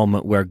the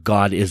moment where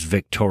God is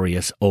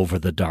victorious over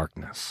the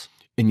darkness.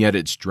 And yet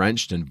it's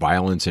drenched in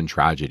violence and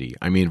tragedy.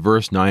 I mean,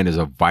 verse 9 is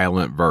a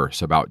violent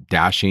verse about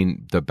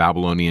dashing the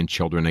Babylonian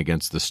children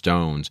against the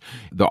stones.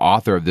 The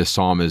author of this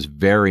psalm is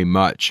very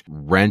much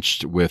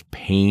wrenched with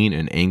pain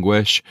and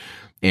anguish.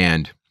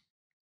 And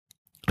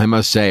I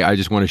must say, I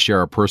just want to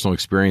share a personal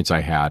experience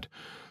I had.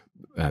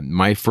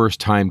 My first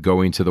time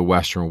going to the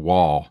Western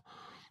Wall,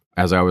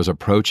 as I was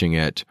approaching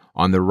it,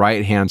 on the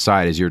right-hand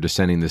side as you're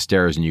descending the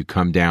stairs and you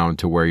come down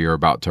to where you're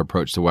about to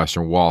approach the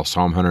Western Wall,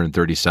 Psalm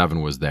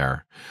 137 was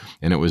there.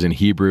 And it was in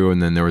Hebrew,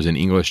 and then there was an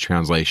English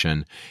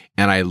translation.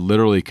 And I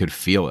literally could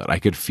feel it. I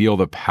could feel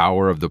the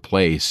power of the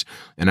place,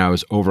 and I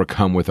was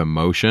overcome with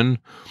emotion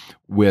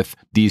with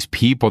these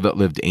people that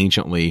lived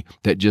anciently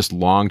that just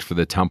longed for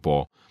the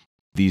temple,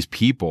 these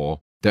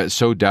people that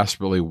so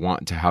desperately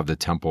want to have the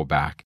temple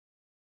back.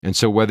 And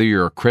so whether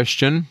you're a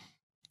Christian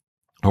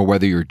or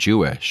whether you're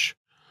Jewish,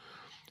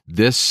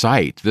 this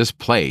site, this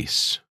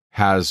place,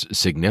 has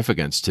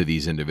significance to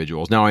these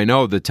individuals. Now, I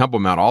know the Temple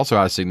Mount also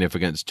has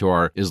significance to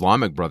our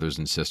Islamic brothers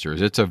and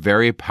sisters. It's a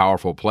very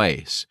powerful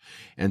place.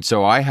 And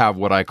so I have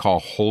what I call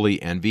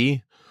holy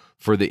envy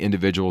for the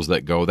individuals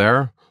that go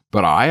there,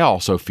 but I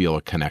also feel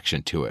a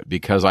connection to it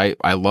because I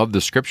love the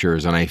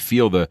scriptures and I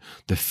feel the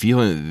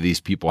feeling that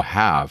these people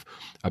have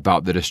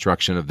about the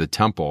destruction of the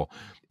temple.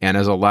 And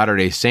as a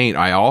Latter-day Saint,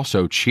 I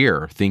also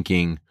cheer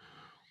thinking,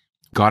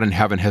 God in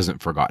heaven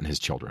hasn't forgotten his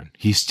children.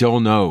 He still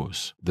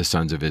knows the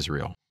sons of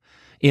Israel.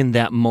 In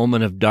that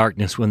moment of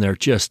darkness when they're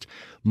just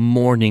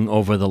mourning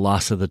over the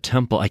loss of the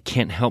temple, I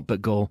can't help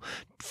but go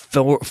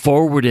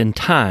forward in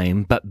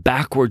time, but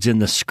backwards in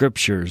the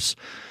scriptures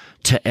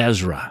to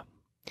Ezra.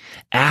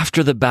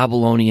 After the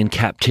Babylonian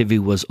captivity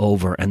was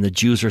over and the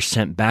Jews are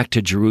sent back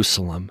to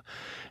Jerusalem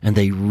and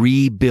they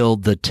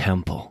rebuild the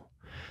temple,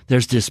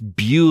 there's this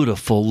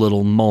beautiful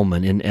little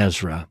moment in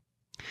Ezra.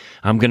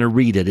 I'm going to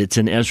read it. It's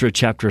in Ezra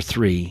chapter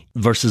 3,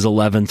 verses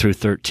 11 through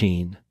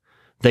 13.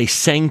 They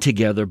sang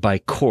together by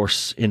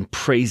course in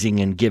praising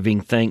and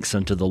giving thanks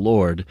unto the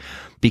Lord,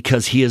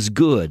 because he is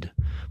good,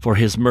 for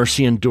his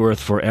mercy endureth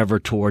forever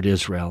toward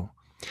Israel.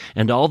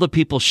 And all the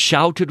people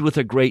shouted with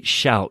a great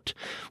shout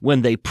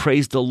when they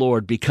praised the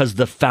Lord, because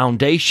the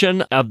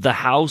foundation of the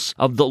house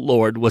of the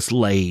Lord was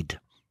laid.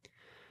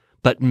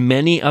 But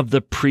many of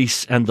the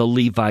priests and the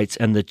Levites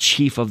and the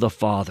chief of the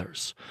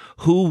fathers,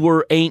 who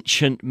were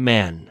ancient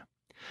men,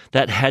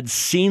 that had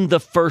seen the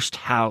first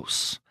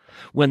house,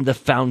 when the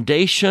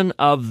foundation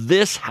of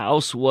this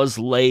house was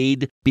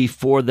laid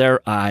before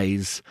their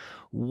eyes,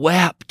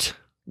 wept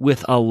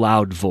with a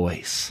loud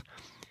voice,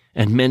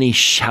 and many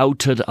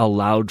shouted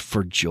aloud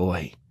for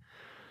joy,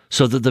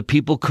 so that the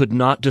people could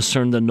not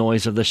discern the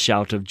noise of the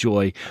shout of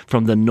joy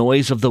from the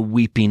noise of the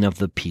weeping of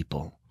the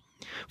people.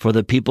 For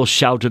the people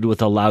shouted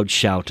with a loud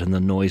shout, and the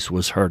noise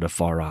was heard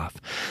afar off.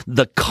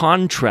 The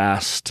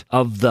contrast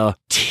of the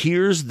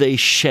tears they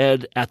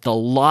shed at the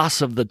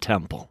loss of the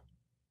temple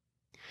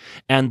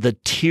and the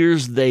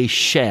tears they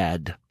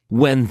shed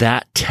when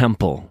that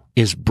temple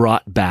is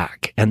brought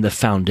back and the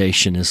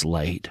foundation is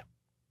laid.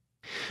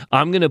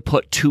 I'm going to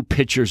put 2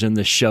 pictures in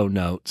the show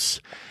notes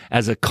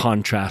as a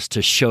contrast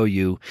to show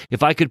you.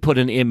 If I could put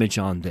an image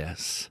on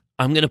this,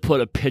 I'm going to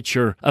put a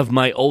picture of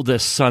my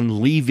oldest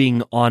son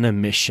leaving on a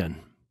mission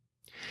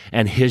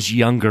and his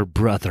younger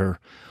brother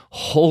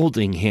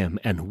holding him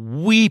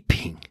and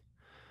weeping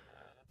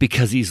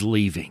because he's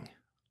leaving.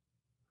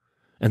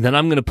 And then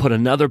I'm going to put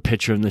another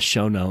picture in the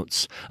show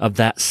notes of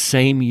that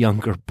same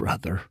younger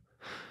brother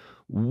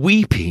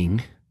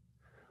weeping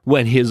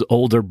when his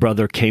older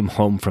brother came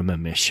home from a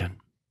mission.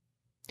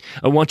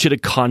 I want you to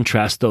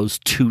contrast those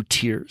 2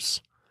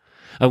 tears.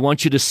 I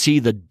want you to see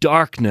the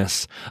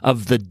darkness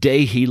of the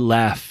day he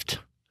left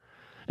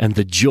and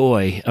the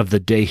joy of the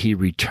day he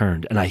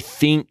returned. And I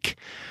think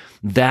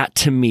that,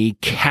 to me,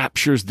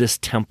 captures this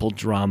temple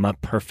drama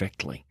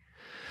perfectly.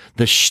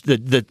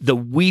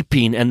 The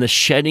weeping and the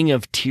shedding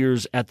of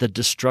tears at the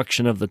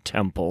destruction of the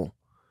temple,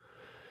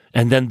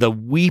 and then the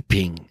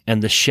weeping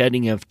and the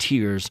shedding of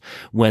tears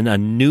when a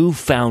new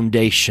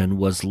foundation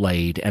was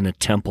laid and a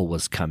temple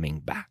was coming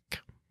back.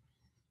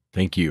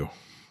 Thank you.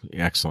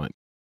 Excellent.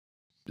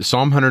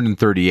 Psalm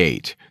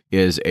 138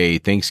 is a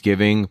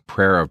thanksgiving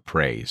prayer of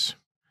praise.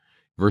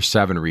 Verse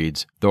 7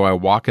 reads, "Though I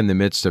walk in the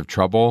midst of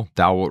trouble,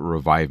 thou wilt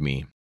revive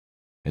me."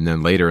 And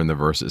then later in the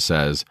verse it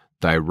says,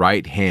 "Thy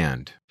right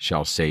hand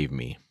shall save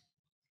me."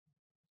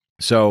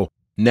 So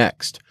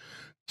next,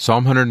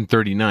 Psalm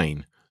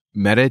 139,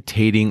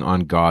 meditating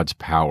on God's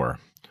power.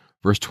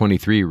 Verse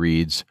 23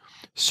 reads,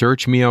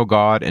 "Search me, O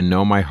God, and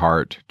know my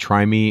heart.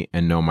 Try me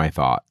and know my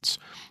thoughts.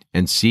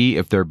 And see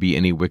if there be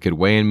any wicked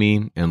way in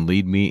me, and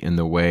lead me in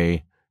the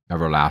way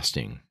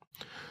everlasting."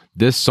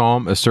 This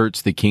psalm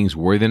asserts the king's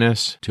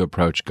worthiness to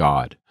approach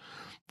God.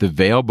 The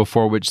veil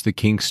before which the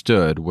king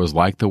stood was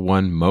like the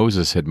one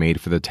Moses had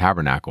made for the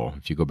tabernacle,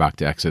 if you go back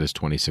to Exodus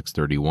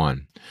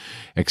 26:31.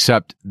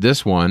 Except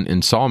this one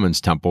in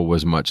Solomon's temple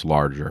was much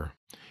larger.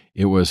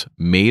 It was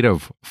made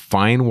of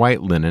fine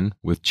white linen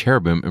with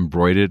cherubim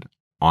embroidered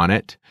on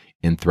it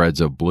in threads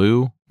of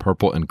blue,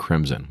 purple, and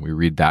crimson. We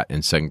read that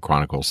in 2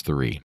 Chronicles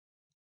 3.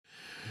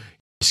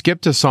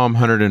 Skip to Psalm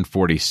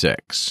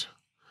 146.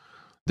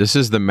 This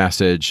is the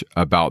message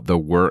about the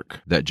work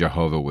that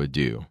Jehovah would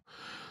do.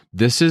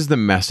 This is the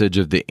message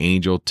of the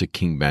angel to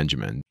King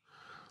Benjamin.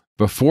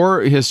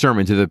 Before his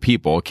sermon to the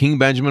people, King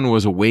Benjamin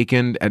was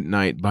awakened at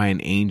night by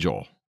an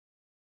angel.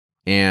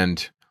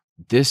 And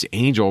this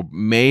angel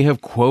may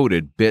have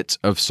quoted bits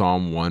of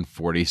Psalm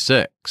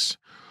 146.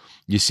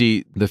 You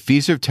see, the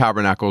Feast of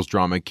Tabernacles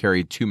drama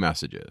carried 2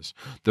 messages.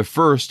 The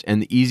first,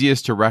 and the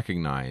easiest to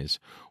recognize,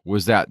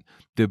 was that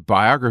the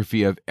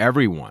biography of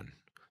everyone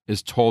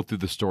is told through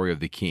the story of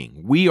the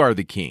king. We are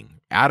the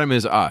king. Adam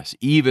is us.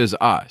 Eve is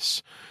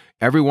us.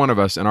 Every one of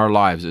us in our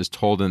lives is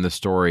told in the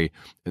story,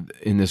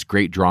 in this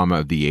great drama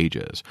of the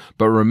ages.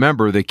 But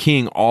remember, the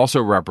king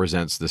also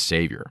represents the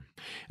Savior.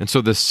 And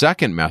so the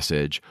second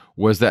message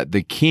was that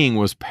the king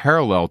was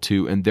parallel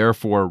to and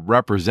therefore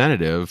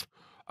representative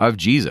of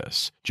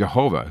Jesus,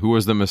 Jehovah, who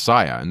was the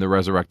Messiah and the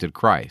resurrected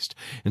Christ.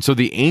 And so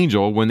the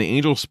angel, when the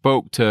angel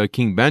spoke to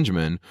King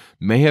Benjamin,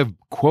 may have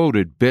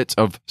quoted bits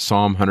of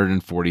Psalm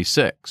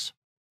 146.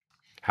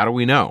 How do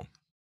we know?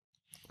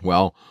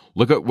 Well,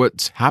 look at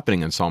what's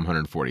happening in Psalm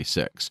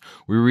 146.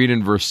 We read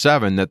in verse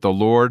 7 that the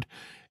Lord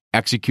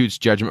executes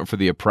judgment for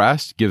the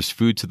oppressed, gives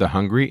food to the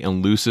hungry,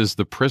 and looses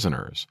the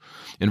prisoners.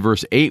 In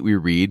verse 8, we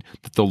read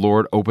that the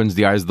Lord opens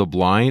the eyes of the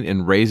blind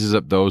and raises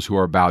up those who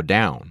are bowed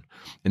down.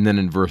 And then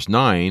in verse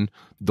 9,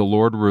 the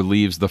Lord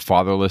relieves the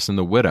fatherless and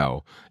the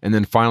widow. And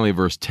then finally,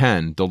 verse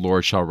 10, the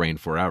Lord shall reign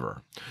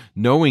forever.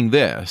 Knowing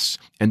this,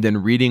 and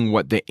then reading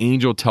what the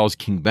angel tells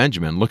King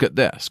Benjamin, look at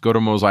this. Go to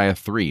Mosiah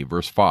 3,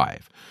 verse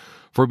 5.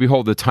 "For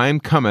behold, the time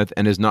cometh,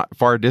 and is not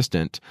far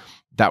distant,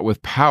 that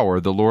with power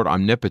the Lord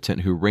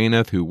omnipotent, who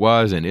reigneth, who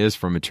was, and is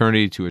from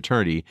eternity to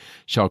eternity,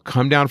 shall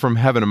come down from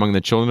heaven among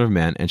the children of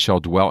men, and shall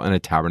dwell in a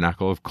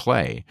tabernacle of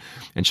clay,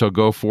 and shall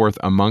go forth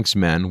amongst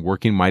men,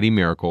 working mighty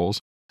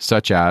miracles,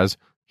 such as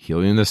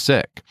healing the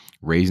sick,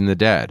 raising the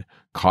dead,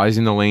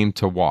 causing the lame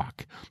to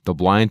walk, the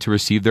blind to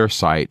receive their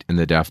sight, and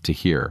the deaf to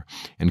hear,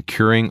 and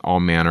curing all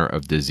manner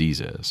of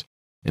diseases.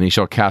 And he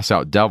shall cast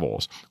out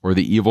devils, or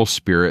the evil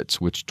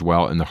spirits which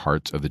dwell in the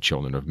hearts of the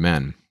children of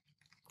men.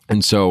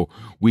 And so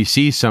we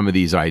see some of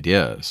these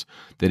ideas,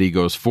 that he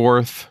goes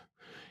forth,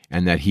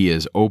 and that he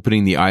is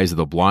opening the eyes of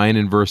the blind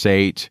in verse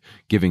 8,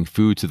 giving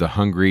food to the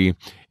hungry,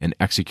 and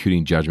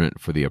executing judgment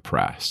for the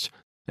oppressed.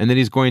 And that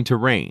he's going to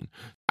reign.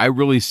 I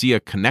really see a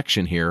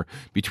connection here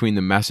between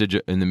the message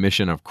and the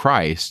mission of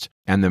Christ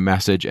and the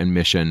message and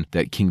mission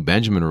that King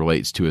Benjamin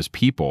relates to his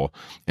people.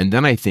 And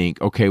then I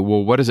think, okay,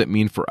 well, what does it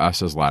mean for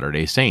us as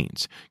Latter-day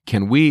Saints?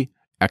 Can we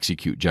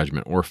execute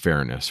judgment or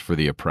fairness for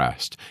the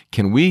oppressed?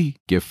 Can we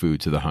give food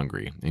to the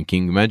hungry? And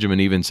King Benjamin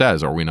even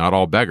says, are we not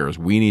all beggars?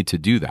 We need to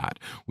do that.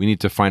 We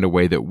need to find a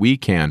way that we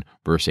can,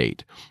 verse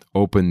 8,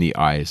 open the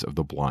eyes of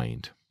the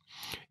blind.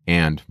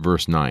 And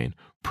verse 9,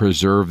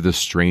 preserve the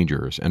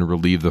strangers and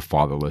relieve the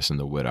fatherless and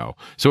the widow.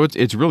 So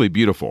it's really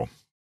beautiful.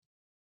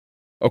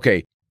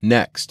 Okay,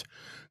 next.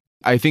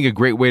 I think a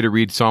great way to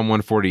read Psalm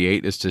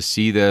 148 is to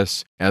see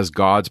this as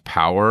God's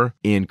power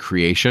in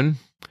creation.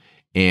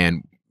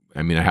 And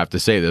I mean, I have to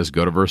say this,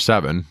 go to verse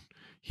 7.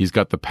 He's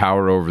got the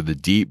power over the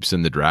deeps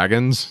and the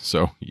dragons,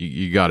 so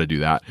you got to do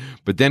that.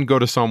 But then go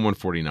to Psalm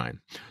 149.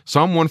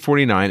 Psalm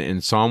 149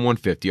 and Psalm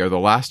 150 are the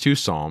last two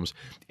Psalms,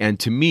 and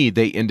to me,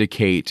 they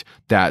indicate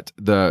that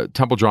the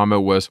temple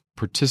drama was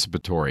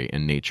participatory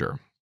in nature.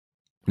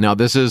 Now,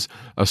 this is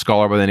a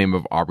scholar by the name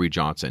of Aubrey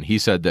Johnson. He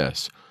said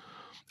this,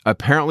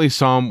 apparently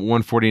Psalm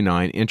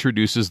 149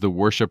 introduces the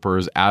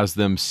worshipers as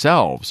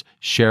themselves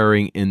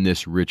sharing in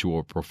this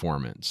ritual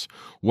performance.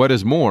 What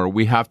is more,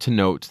 we have to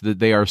note that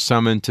they are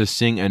summoned to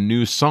sing a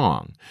new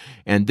song,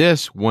 and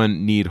this,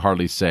 one need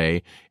hardly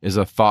say, is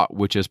a thought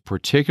which is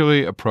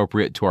particularly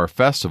appropriate to our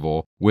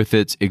festival with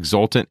its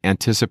exultant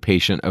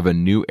anticipation of a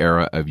new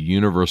era of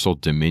universal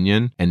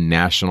dominion and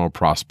national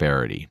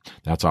prosperity.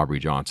 That's Aubrey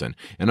Johnson.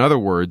 In other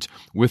words,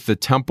 with the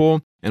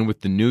temple and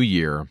with the new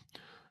year,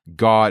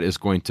 God is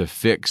going to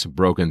fix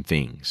broken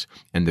things,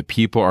 and the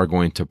people are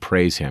going to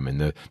praise him,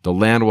 and the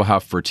land will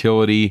have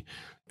fertility,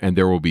 and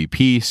there will be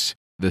peace.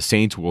 The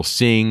saints will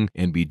sing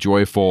and be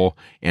joyful,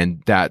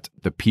 and that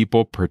the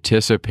people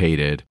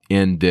participated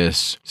in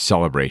this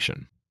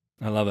celebration.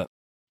 I love it.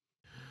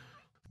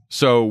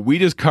 So we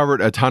just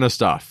covered a ton of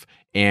stuff,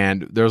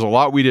 and there's a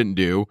lot we didn't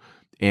do.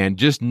 And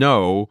just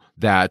know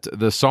that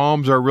the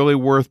Psalms are really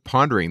worth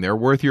pondering. They're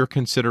worth your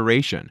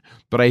consideration.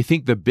 But I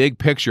think the big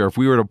picture, if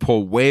we were to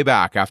pull way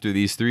back after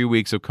these 3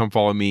 weeks of Come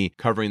Follow Me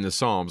covering the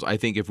Psalms, I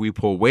think if we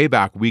pull way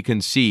back, we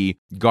can see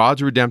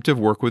God's redemptive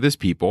work with his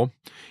people.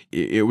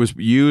 It was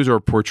used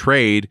or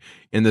portrayed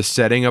in the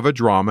setting of a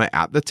drama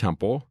at the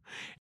temple.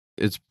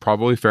 It's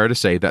probably fair to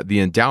say that the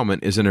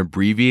endowment is an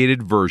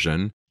abbreviated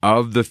version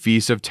of the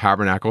Feast of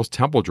Tabernacles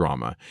temple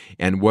drama.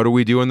 And what do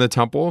we do in the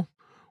temple?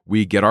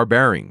 We get our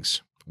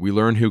bearings. We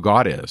learn who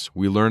God is.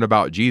 We learn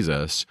about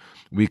Jesus.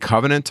 We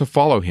covenant to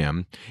follow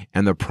him.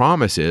 And the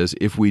promise is,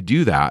 if we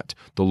do that,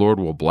 the Lord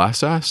will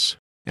bless us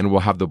and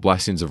we'll have the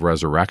blessings of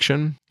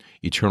resurrection,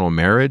 eternal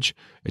marriage,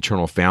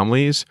 eternal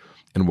families,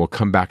 and we'll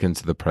come back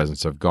into the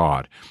presence of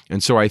God.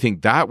 And so I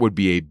think that would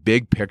be a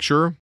big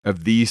picture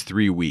of these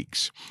 3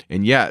 weeks.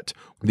 And yet,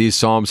 these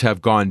Psalms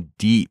have gone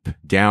deep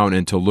down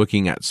into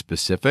looking at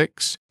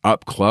specifics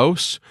up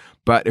close.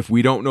 But if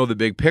we don't know the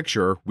big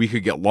picture, we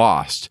could get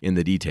lost in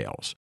the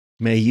details.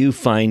 May you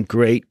find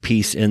great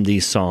peace in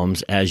these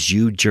Psalms as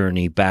you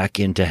journey back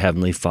into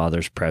Heavenly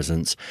Father's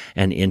presence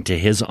and into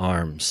his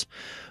arms,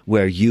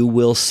 where you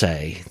will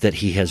say that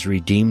he has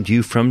redeemed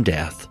you from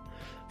death,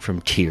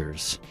 from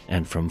tears,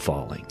 and from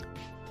falling.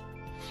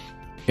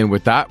 And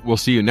with that, we'll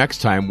see you next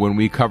time when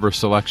we cover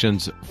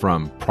selections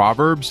from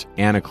Proverbs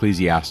and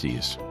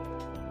Ecclesiastes.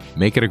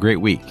 Make it a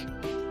great week.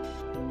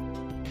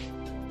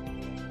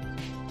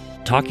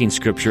 Talking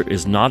Scripture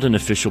is not an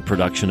official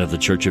production of The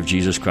Church of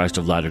Jesus Christ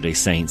of Latter-day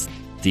Saints.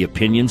 The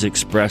opinions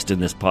expressed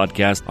in this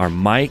podcast are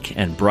Mike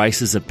and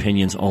Bryce's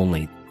opinions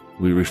only.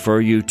 We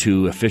refer you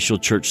to official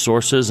church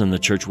sources and the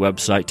church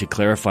website to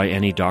clarify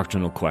any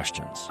doctrinal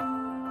questions.